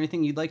 Is there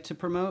anything you'd like to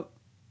promote?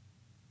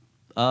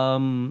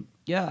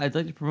 Yeah, I'd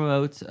like to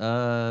promote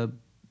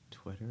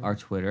Twitter. our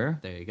Twitter.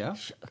 There you go.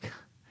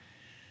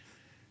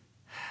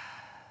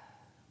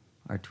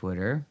 Our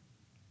Twitter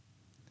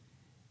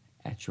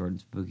at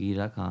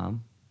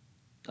shortandspooky.com.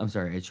 I'm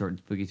sorry, at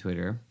shortandspooky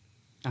Twitter.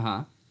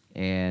 Uh-huh.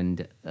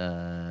 And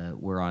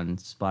we're on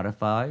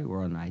Spotify.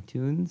 We're on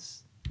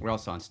iTunes. We're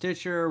also on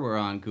Stitcher. We're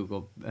on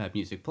Google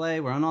Music Play.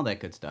 We're on all that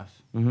good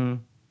stuff. Mm-hmm.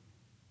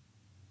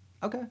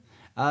 Okay.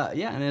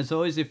 Yeah, and as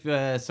always, if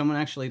someone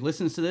actually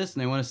listens to this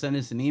and they want to send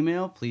us an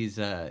email, please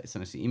send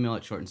us an email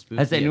at shortandspooky@gmail.com.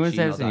 Has anyone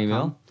sent us an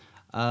email?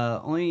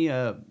 Only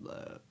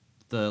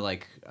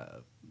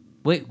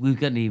Wait, we've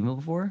got an email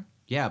before?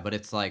 yeah, but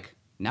it's like,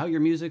 now your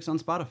music's on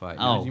Spotify.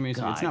 Oh, Your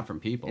music, God. It's not from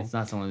people. It's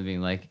not someone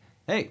being like,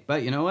 Hey,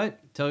 but you know what?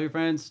 Tell your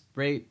friends,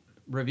 rate,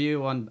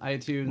 review on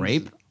iTunes.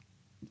 rape?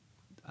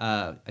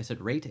 I said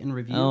rate and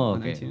review Oh,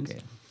 on okay, iTunes.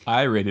 okay.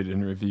 I rated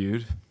and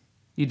reviewed.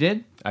 You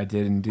did? I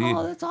did indeed.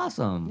 Oh, that's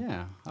awesome.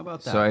 Yeah, how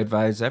about that? So I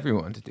advise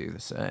everyone to do the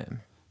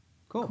same.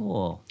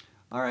 Cool.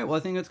 All right, well, I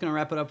think that's going to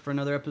wrap it up for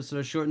another episode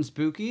of Short and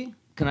Spooky.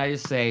 Can I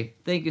just say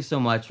thank you so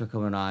much for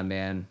coming on,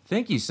 man?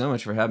 Thank you so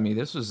much for having me.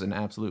 This was an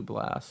absolute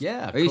blast.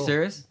 Yeah. Are you cool.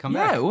 serious? Come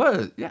yeah, back. it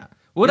was. Yeah.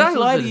 Would This I was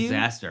lie a to you?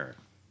 disaster.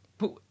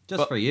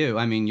 Just for you.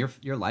 I mean,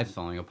 your life's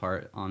falling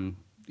apart on,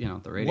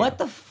 the radio. What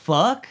the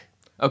fuck?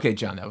 Okay,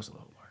 John, that was a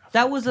little rough.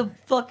 That was a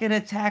fucking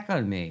attack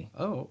on me.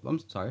 Oh, I'm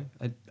sorry.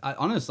 I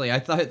honestly, I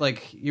thought,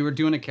 you were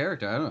doing a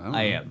character. I don't know.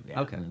 I am.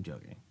 Yeah, Okay. I'm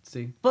joking.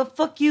 See, But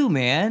fuck you,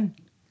 man.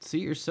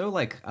 you're so,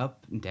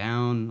 up and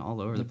down all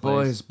over the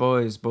place.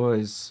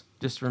 Boys.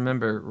 Just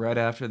remember, right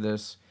after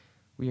this,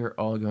 we are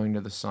all going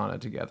to the sauna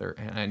together,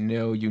 and I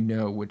know you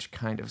know which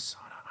kind of sauna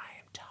I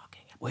am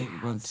talking about. Wait,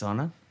 we're going to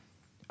sauna?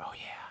 Oh,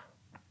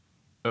 yeah.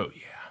 Oh,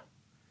 yeah.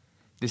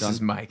 This John?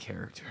 is my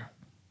character.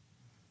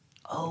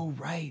 Oh,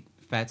 right.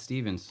 Fat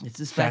Stevens. It's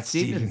this Fat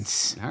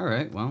Stevens. All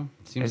right, well,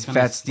 seems As kind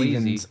of Fat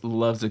Stevens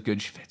loves a good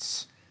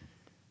schwitz.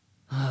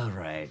 All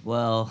right.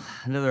 Well,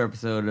 another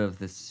episode of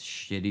this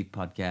shitty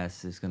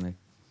podcast is going to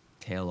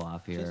tail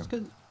off here. Just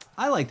 'cause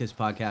I like this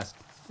podcast.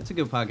 It's a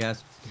good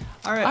podcast.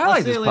 All right, I I'll like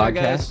see this you later,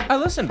 podcast. guys. I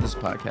listen to this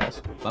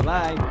podcast.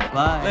 Bye-bye.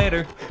 Bye.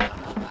 Later.